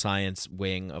psychedelic science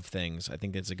wing of things. I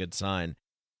think that's a good sign.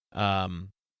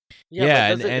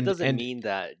 It doesn't mean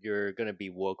that you're gonna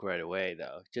be woke right away,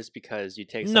 though. Just because you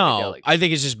take psychedelics. No, I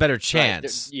think it's just better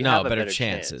chance. Right, no, better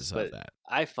chances of that.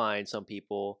 I find some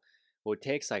people will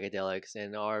take psychedelics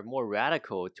and are more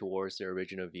radical towards their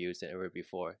original views than ever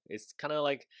before. It's kind of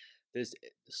like this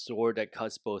sword that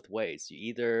cuts both ways. You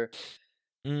either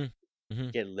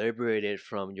get liberated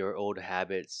from your old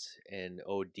habits and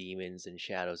old demons and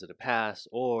shadows of the past,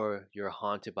 or you're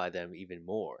haunted by them even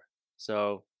more.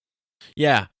 So,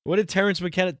 yeah. What did Terrence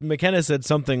McKenna said?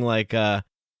 Something like,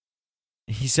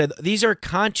 he said, these are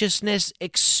consciousness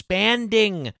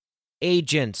expanding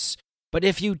agents. But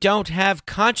if you don't have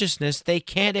consciousness, they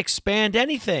can't expand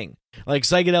anything. Like,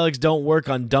 psychedelics don't work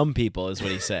on dumb people, is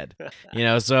what he said.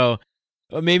 So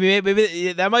maybe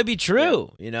that might be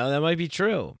true. Yeah. That might be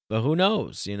true. But who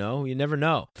knows? You never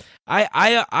know.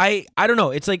 I don't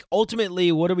know. It's like,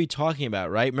 ultimately, what are we talking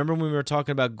about, right? Remember when we were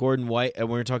talking about Gordon White, and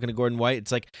when we were talking to Gordon White,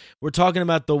 it's like we're talking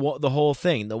about the whole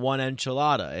thing, the one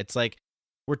enchilada. It's like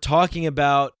we're talking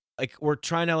about, like, we're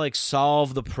trying to like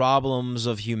solve the problems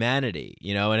of humanity,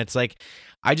 and it's like,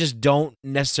 I just don't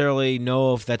necessarily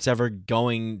know if that's ever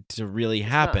going to really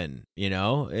happen,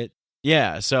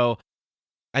 So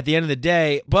at the end of the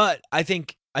day, but I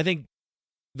think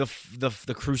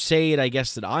the crusade, I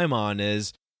guess, that I'm on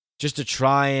is just to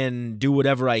try and do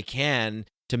whatever I can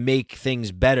to make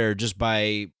things better, just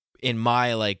in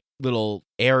my like little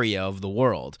area of the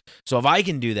world. So if I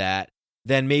can do that,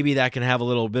 then maybe that can have a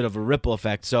little bit of a ripple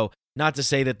effect. So not to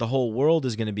say that the whole world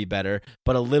is going to be better,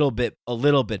 but a little bit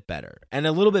better. And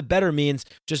a little bit better means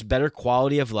just better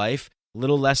quality of life, a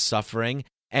little less suffering,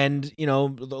 and,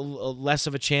 less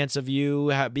of a chance of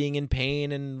you being in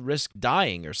pain and risk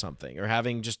dying or something, or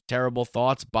having just terrible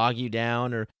thoughts bog you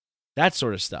down, or that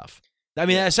sort of stuff. I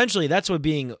mean, essentially, that's what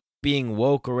being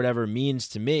woke or whatever means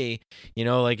to me.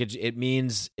 Like it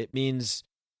means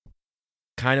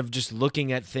kind of just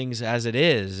looking at things as it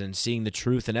is and seeing the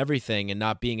truth in everything, and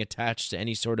not being attached to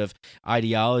any sort of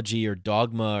ideology or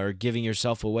dogma, or giving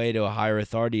yourself away to a higher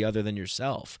authority other than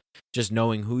yourself. Just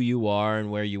knowing who you are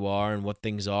and where you are and what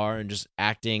things are, and just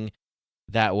acting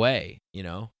that way,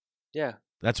 Yeah.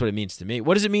 That's what it means to me.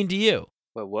 What does it mean to you?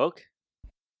 What, woke?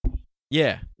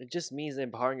 Yeah. It just means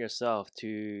empowering yourself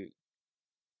to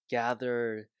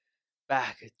gather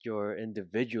back your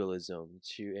individualism,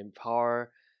 to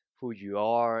empower who you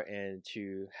are, and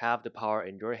to have the power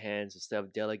in your hands instead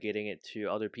of delegating it to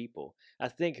other people. I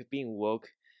think being woke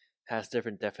has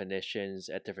different definitions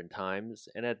at different times,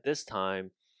 and at this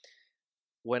time,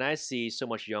 when I see so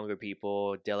much younger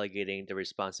people delegating the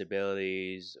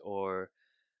responsibilities or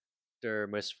their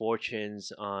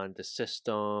misfortunes on the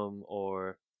system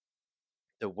or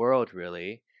the world,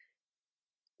 really,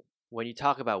 when you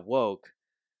talk about woke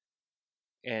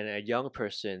and a young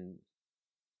person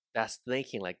that's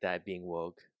thinking like that being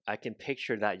woke, I can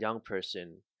picture that young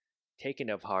person taking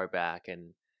their power back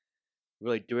and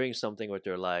really doing something with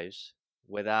their lives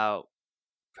without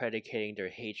predicating their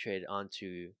hatred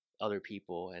onto other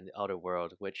people and the outer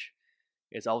world, which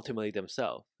is ultimately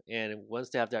themselves. And once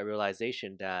they have that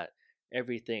realization that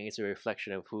everything is a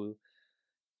reflection of who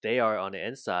they are on the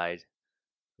inside,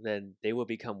 then they will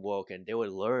become woke and they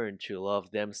will learn to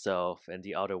love themselves and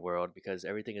the outer world, because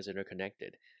everything is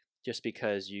interconnected. Just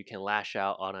because you can lash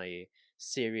out on a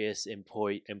serious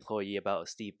employee about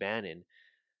Steve Bannon,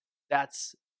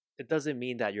 it doesn't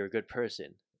mean that you're a good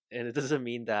person, and it doesn't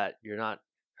mean that you're not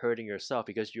hurting yourself,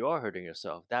 because you are hurting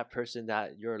yourself. That person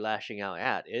that you're lashing out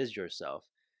at is yourself.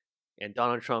 And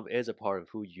Donald Trump is a part of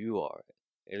who you are,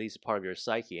 at least a part of your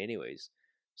psyche, anyways.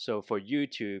 So for you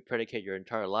to predicate your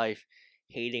entire life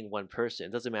hating one person,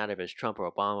 it doesn't matter if it's Trump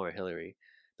or Obama or Hillary,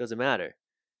 it doesn't matter.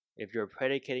 If you're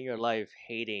predicating your life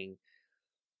hating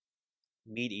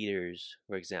meat eaters,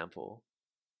 for example,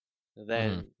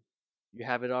 then you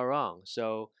have it all wrong.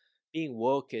 So being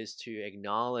woke is to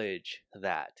acknowledge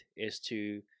that, is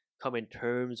to come in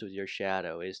terms with your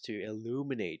shadow, is to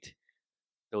illuminate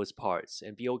those parts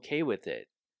and be okay with it,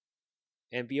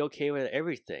 and be okay with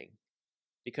everything,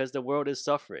 because the world is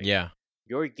suffering. Yeah.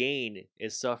 Your gain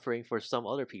is suffering for some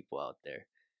other people out there,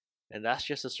 and that's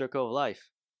just a circle of life.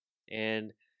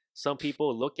 And some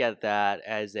people look at that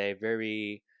as a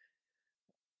very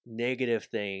negative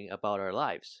thing about our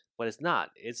lives, but it's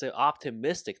not. It's an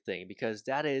optimistic thing, because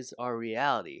that is our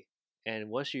reality. And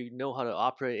once you know how to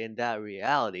operate in that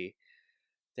reality,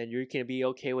 then you can be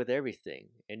okay with everything,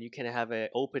 and you can have an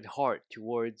open heart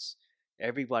towards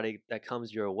everybody that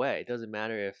comes your way. It doesn't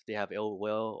matter if they have ill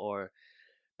will or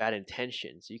bad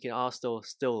intentions. You can also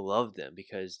still love them,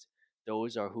 because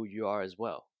those are who you are as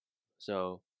well.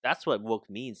 So that's what woke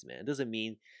means, man. It doesn't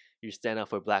mean you stand up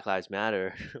for Black Lives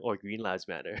Matter or Green Lives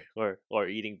Matter or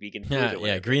eating vegan food. Yeah, or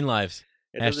whatever. Green lives.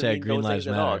 It doesn't Hashtag mean Green those Lives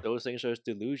things at all. Matter. Those things are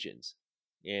delusions,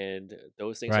 and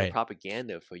those things Right. are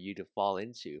propaganda for you to fall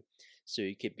into, so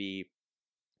you could be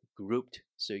grouped,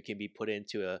 so you can be put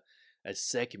into a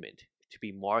segment, to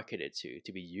be marketed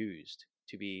to be used,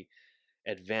 to be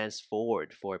advanced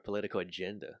forward for a political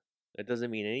agenda. It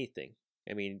doesn't mean anything.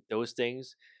 I mean, those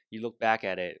things, you look back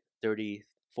at it 30,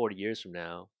 40 years from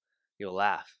now, you'll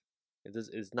laugh.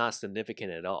 It's not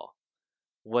significant at all.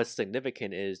 What's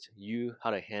significant is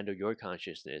how to handle your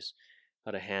consciousness,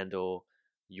 how to handle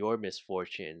your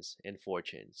misfortunes and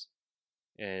fortunes,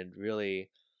 and really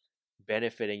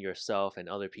benefiting yourself and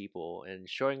other people, and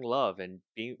showing love, and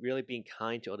being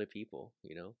kind to other people.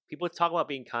 People talk about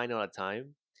being kind all the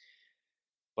time,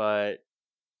 but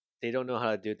they don't know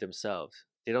how to do it themselves.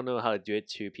 They don't know how to do it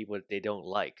to people that they don't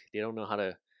like. They don't know how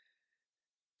to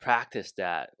practice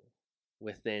that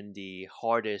within the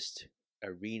hardest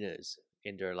arenas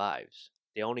in their lives.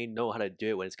 They only know how to do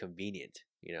it when it's convenient,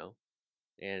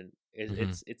 and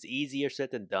it's easier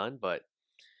said than done, but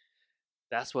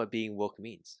that's what being woke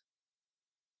means.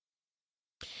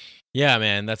 Yeah,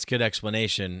 man, that's good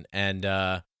explanation. And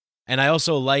I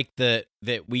also like that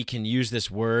we can use this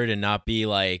word and not be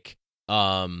like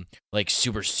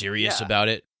super serious about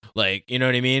it. Like, you know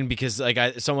what I mean? Because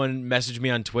like someone messaged me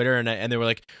on Twitter and they were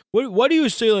like, "What do you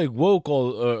say like woke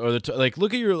or like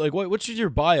look at your like what's your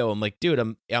bio?" I'm like, "Dude,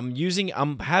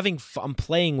 I'm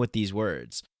playing with these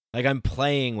words. Like I'm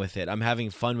playing with it. I'm having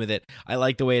fun with it. I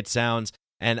like the way it sounds."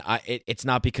 And it's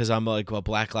not because I'm like a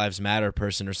Black Lives Matter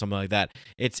person or something like that.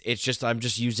 It's just I'm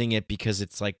just using it because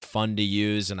it's like fun to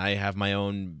use, and I have my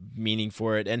own meaning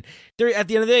for it. And they're at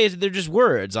the end of the day, they're just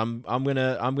words. I'm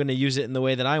gonna use it in the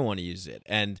way that I want to use it,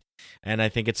 and I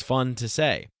think it's fun to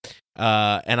say.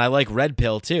 And I like red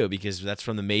pill too, because that's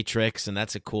from the Matrix, and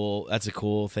that's a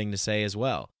cool thing to say as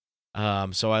well.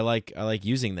 So I like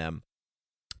using them.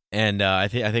 And I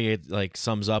think it like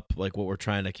sums up like what we're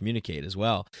trying to communicate as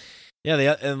well.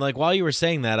 Yeah, and like while you were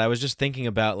saying that, I was just thinking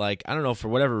about like, I don't know, for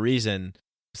whatever reason, I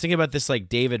was thinking about this like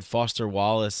David Foster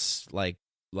Wallace like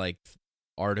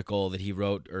article that he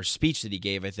wrote, or speech that he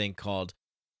gave, I think, called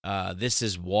 "This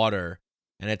Is Water,"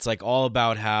 and it's like all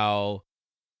about how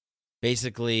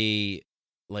basically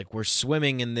like we're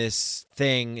swimming in this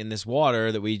thing, in this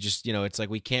water that we just, it's like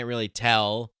we can't really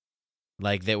tell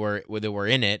like that we're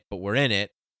in it, but we're in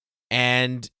it,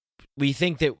 and we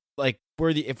think that like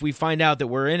if we find out that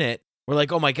we're in it, we're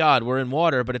like, oh my God, we're in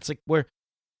water, but it's like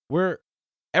we're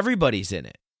everybody's in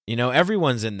it,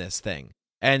 everyone's in this thing.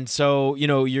 And so,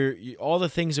 you're all the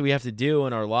things that we have to do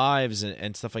in our lives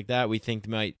and stuff like that, we think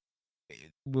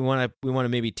we want to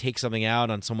maybe take something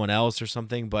out on someone else or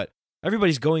something, but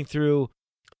everybody's going through,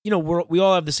 we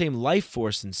all have the same life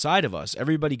force inside of us.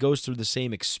 Everybody goes through the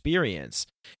same experience.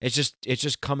 It's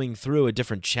just coming through a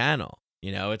different channel.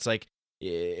 It's like,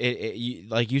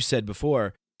 like you said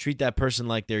before, treat that person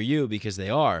like they're you, because they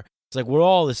are. It's like we're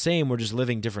all the same. We're just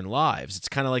living different lives. It's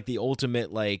kind of like the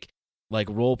ultimate like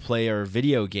role player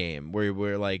video game where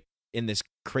we're like in this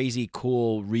crazy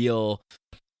cool real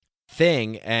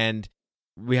thing, and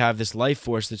we have this life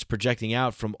force that's projecting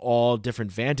out from all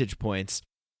different vantage points.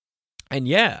 And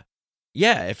yeah,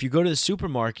 if you go to the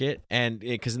supermarket, and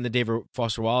because in the David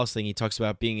Foster Wallace thing, he talks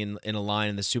about being in a line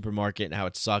in the supermarket and how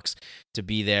it sucks to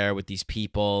be there with these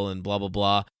people and blah blah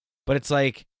blah. But it's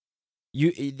like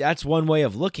that's one way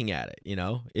of looking at it.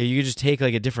 You just take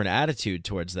like a different attitude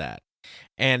towards that.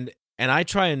 And I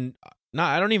try and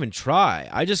I don't even try.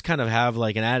 I just kind of have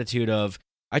like an attitude of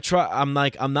I'm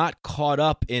not caught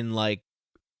up in like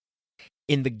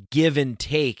in the give and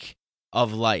take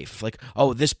of life. Like,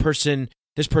 oh, this person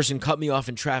cut me off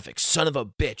in traffic, son of a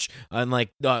bitch. And like,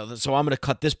 so I'm going to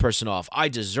cut this person off. I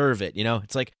deserve it.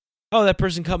 It's like, oh, that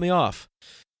person cut me off.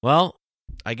 Well,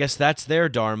 I guess that's their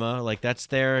dharma. Like that's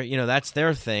their, that's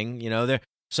their thing.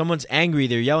 Someone's angry.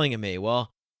 They're yelling at me.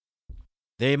 Well,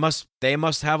 they must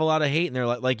have a lot of hate. And they're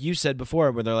like you said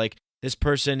before, where they're like, this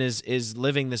person is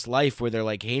living this life where they're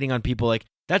like hating on people. Like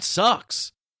that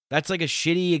sucks. That's like a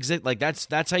shitty like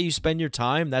that's how you spend your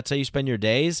time. That's how you spend your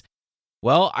days.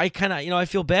 Well, I kind of, I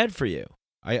feel bad for you.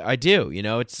 I do.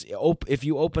 It's if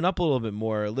you open up a little bit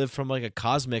more, live from like a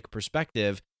cosmic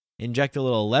perspective, inject a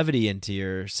little levity into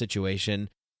your situation,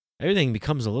 everything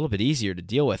becomes a little bit easier to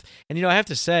deal with. And I have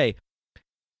to say,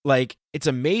 like, it's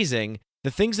amazing. The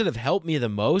things that have helped me the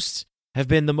most have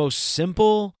been the most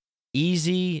simple,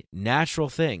 easy, natural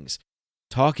things.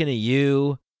 Talking to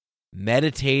you,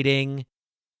 meditating,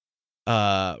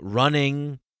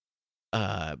 running,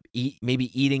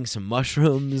 maybe eating some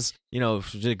mushrooms,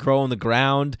 to grow on the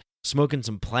ground, smoking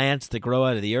some plants that grow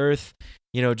out of the earth,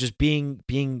 just being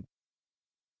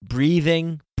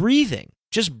breathing,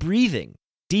 just breathing,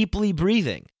 deeply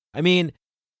breathing. I mean,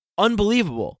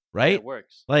 unbelievable, right? It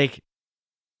works. Like,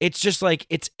 it's just like,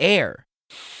 it's air.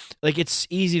 Like, it's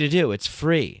easy to do. It's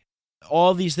free.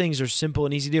 All these things are simple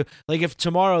and easy to do. Like, if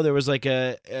tomorrow there was like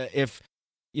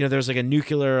there's like a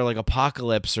nuclear like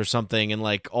apocalypse or something, and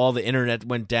like all the internet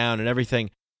went down and everything,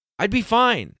 I'd be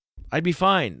fine. I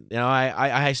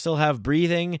still have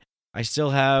breathing. I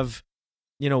still have,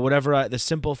 whatever the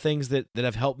simple things that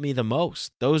have helped me the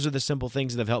most. Those are the simple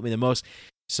things that have helped me the most.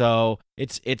 So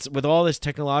it's with all this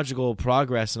technological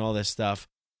progress and all this stuff,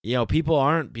 people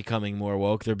aren't becoming more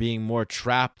woke. They're being more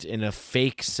trapped in a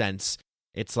fake sense.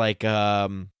 It's like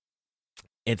that.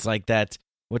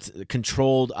 What's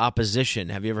controlled opposition?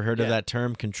 Have you ever heard of that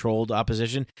term, controlled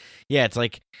opposition? Yeah, it's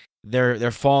like they're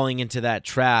falling into that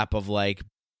trap of like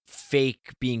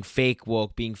being fake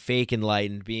woke, being fake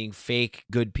enlightened, being fake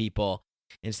good people,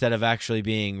 instead of actually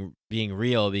being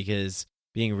real. Because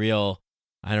being real,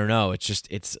 I don't know, it's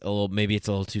a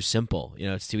little too simple.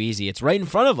 It's too easy. It's right in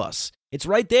front of us. It's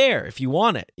right there if you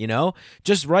want it,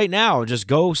 Just right now, just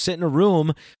go sit in a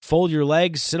room, fold your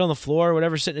legs, sit on the floor,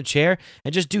 whatever, sit in a chair,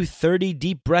 and just do 30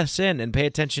 deep breaths in and pay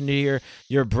attention to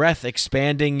your breath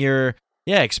expanding your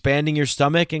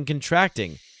stomach and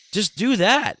contracting. Just do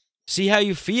that. See how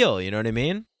you feel, you know what I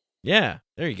mean? Yeah,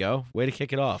 there you go. Way to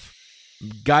kick it off.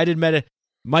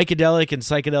 Mycadelic and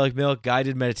Psychedelic Milk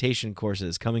guided meditation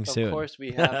courses coming soon. Of course,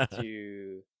 we have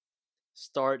to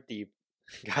start the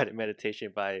guided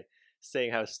meditation by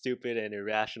saying how stupid and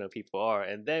irrational people are,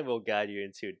 and then we'll guide you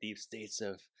into deep states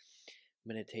of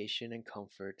meditation and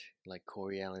comfort, like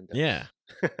Corey Allen does. Yeah,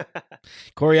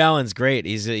 Corey Allen's great.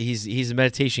 He's a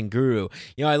meditation guru.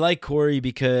 I like Corey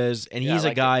because, and he's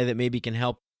a guy that maybe can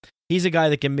help. He's a guy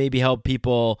that can maybe help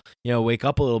people, wake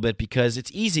up a little bit, because it's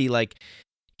easy. Like,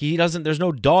 there's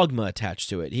no dogma attached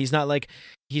to it. He's not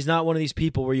one of these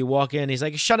people where you walk in, he's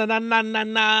like,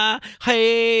 sha-na-na-na-na-na,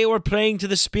 hey, we're praying to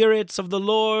the spirits of the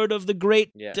Lord of the great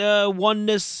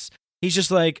oneness. He's just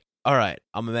like, all right,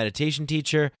 I'm a meditation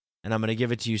teacher, and I'm going to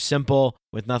give it to you simple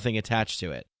with nothing attached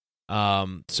to it.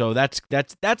 So that's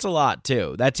a lot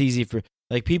too. That's easy for,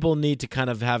 like, people need to kind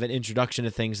of have an introduction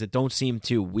to things that don't seem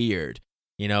too weird.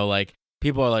 Like,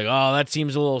 people are like, oh, that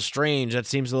seems a little strange. That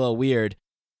seems a little weird.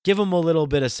 Give them a little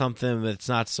bit of something that's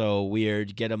not so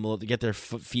weird. Get their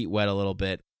feet wet a little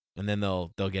bit, and then they'll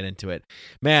get into it.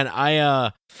 Man,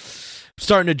 I'm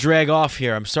starting to drag off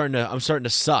here. I'm starting to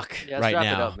suck right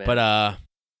now. Up, but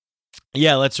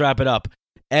yeah, let's wrap it up.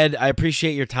 Ed, I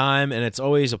appreciate your time, and it's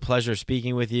always a pleasure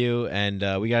speaking with you.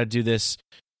 And we got to do this.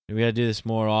 We got to do this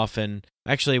more often.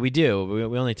 Actually, we do.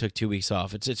 We only took 2 weeks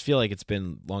off. It's feel like it's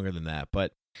been longer than that,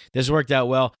 but this worked out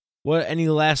well. Any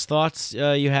last thoughts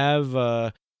you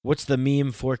have? What's the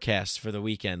meme forecast for the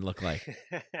weekend look like?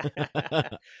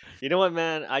 You know what,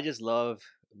 man? I just love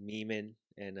memeing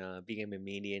and being a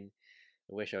memedian.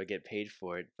 I wish I would get paid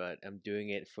for it, but I'm doing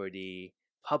it for the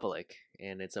public,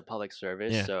 and it's a public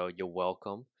service, so you're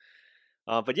welcome.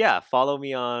 But yeah, follow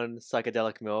me on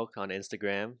Psychedelic Milk on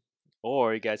Instagram,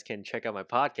 or you guys can check out my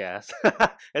podcast.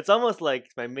 It's almost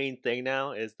like my main thing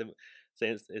now is the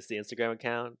Instagram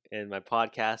account, and my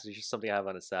podcast is just something I have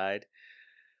on the side.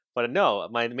 But no,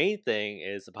 my main thing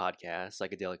is the podcast,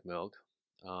 Psychedelic Milk.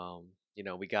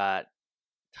 We got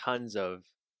tons of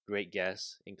great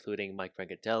guests, including Mike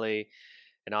Francatelli,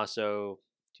 and also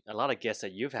a lot of guests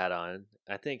that you've had on.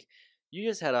 I think You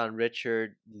just had on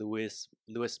Richard Lewis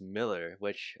Miller,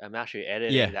 which I'm actually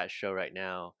editing Yeah. that show right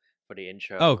now for the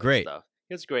intro. Oh, and great. Stuff.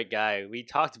 He's a great guy. We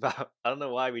talked about, I don't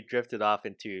know why we drifted off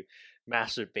into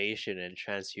masturbation and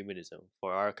transhumanism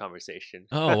for our conversation.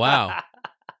 Oh, wow.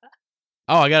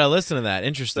 Oh, I gotta listen to that.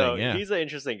 Interesting. So yeah. he's an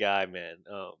interesting guy, man.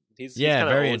 He's Yeah,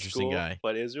 kinda very old interesting school, guy.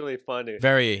 But it was really fun to.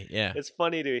 Very. Yeah. It's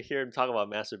funny to hear him talk about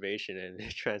masturbation and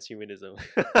transhumanism.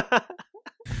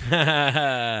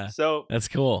 So That's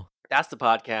cool. that's the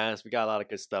podcast. We got a lot of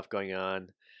good stuff going on.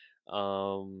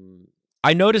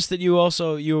 I noticed that you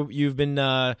also you've been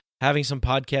having some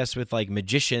podcasts with like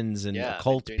magicians and Yeah, I've been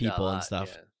occult doing that a people and lot, stuff.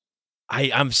 yeah.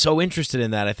 I'm so interested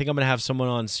in that. I think I'm gonna have someone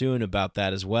on soon about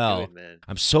that as well. Good, man.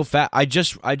 I'm so fat. I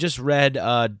just read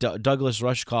Douglas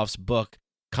Rushkoff's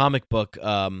comic book,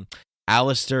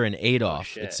 Alistair and Adolf.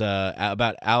 shit. It's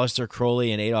about Alistair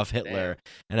Crowley and Adolf Hitler,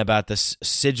 and about the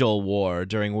Sigil War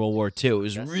during World War II. It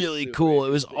was That's really super cool.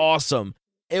 It was interesting. awesome.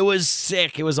 It was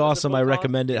sick. It was What's the awesome. book I called?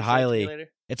 recommend it Can you send to me highly. later?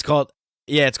 It's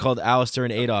called Alistair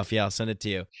and Adolf. Yeah, I'll send it to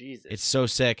you. Jesus. It's so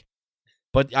sick.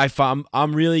 But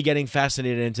I'm really getting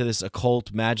fascinated into this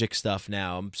occult magic stuff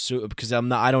now. Because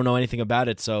I don't know anything about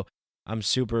it, so I'm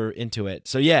super into it.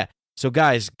 So yeah. So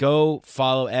guys, go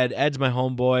follow Ed. Ed's my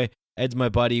homeboy. Ed's my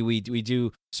buddy. We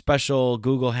do special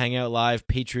Google Hangout Live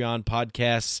Patreon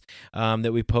podcasts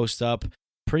that we post up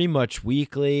pretty much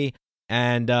weekly.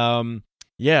 And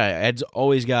yeah, Ed's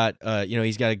always got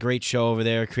he's got a great show over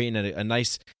there, creating a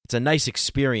nice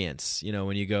experience,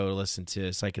 when you go listen to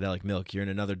Psychedelic Milk. You're in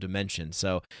another dimension.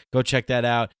 So go check that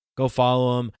out. Go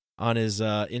follow him on his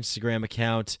Instagram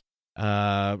account,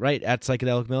 right, at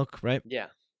Psychedelic Milk, right? Yeah.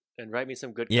 And write me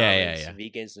some good Yeah, comments.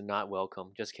 Vegans are not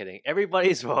welcome. Just kidding.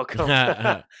 Everybody's welcome.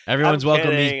 Everyone's I'm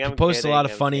welcome. kidding, He I'm posts kidding, a lot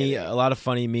of I'm funny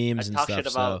kidding. memes I and talk stuff. shit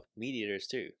about meat eaters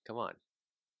too. Come on.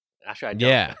 Actually, I don't.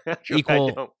 Yeah. Actually, I Equal-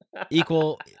 don't.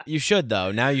 Equal. You should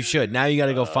though. Now you should. Now you got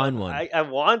to go find one. I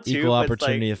want to. Equal but it's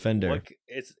opportunity like, offender.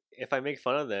 It's if I make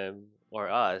fun of them or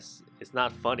us, it's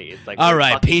not funny. It's like All we're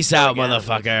right, fucking peace out, killing animals.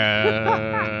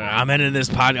 motherfucker.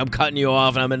 I'm cutting you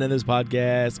off, and I'm ending this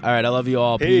podcast. All right, I love you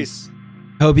all. Peace.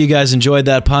 Hope you guys enjoyed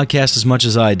that podcast as much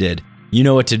as I did. You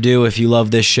know what to do if you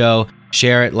love this show.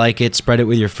 Share it, like it, spread it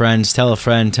with your friends. Tell a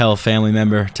friend, tell a family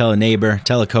member, tell a neighbor,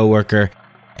 tell a coworker.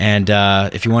 And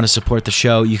if you want to support the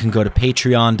show, you can go to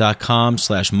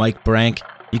patreon.com/Mike Brank.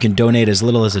 You can donate as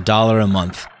little as $1 a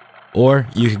month. Or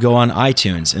you could go on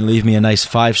iTunes and leave me a nice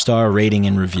 5-star rating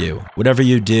and review. Whatever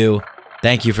you do,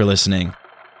 thank you for listening.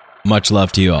 Much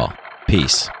love to you all.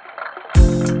 Peace.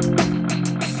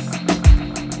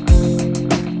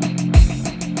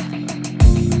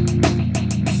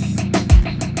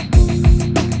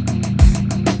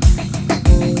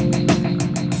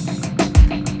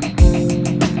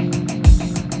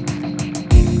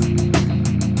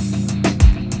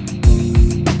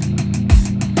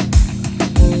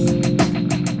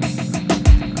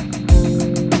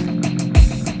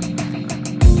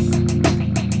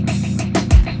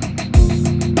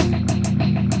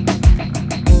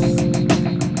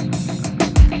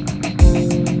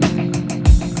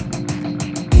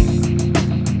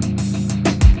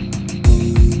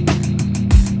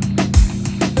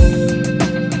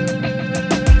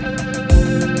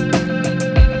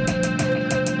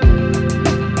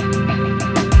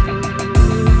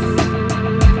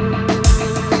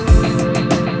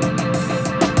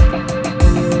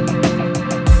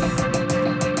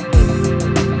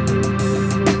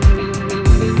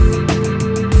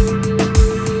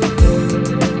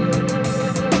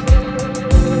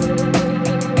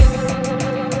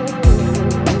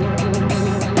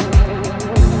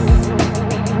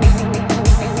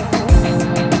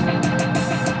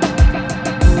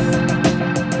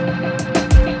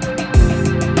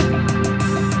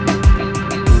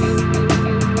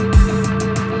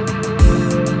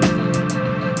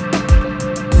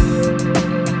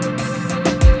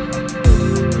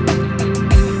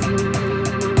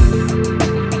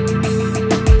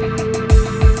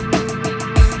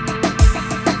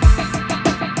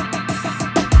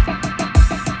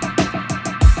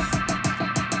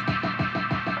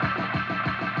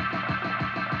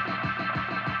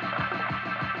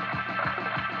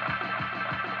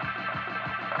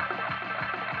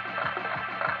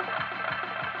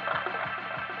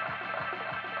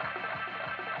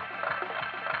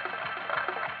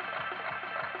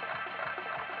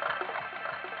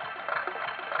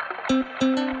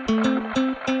 Thank you.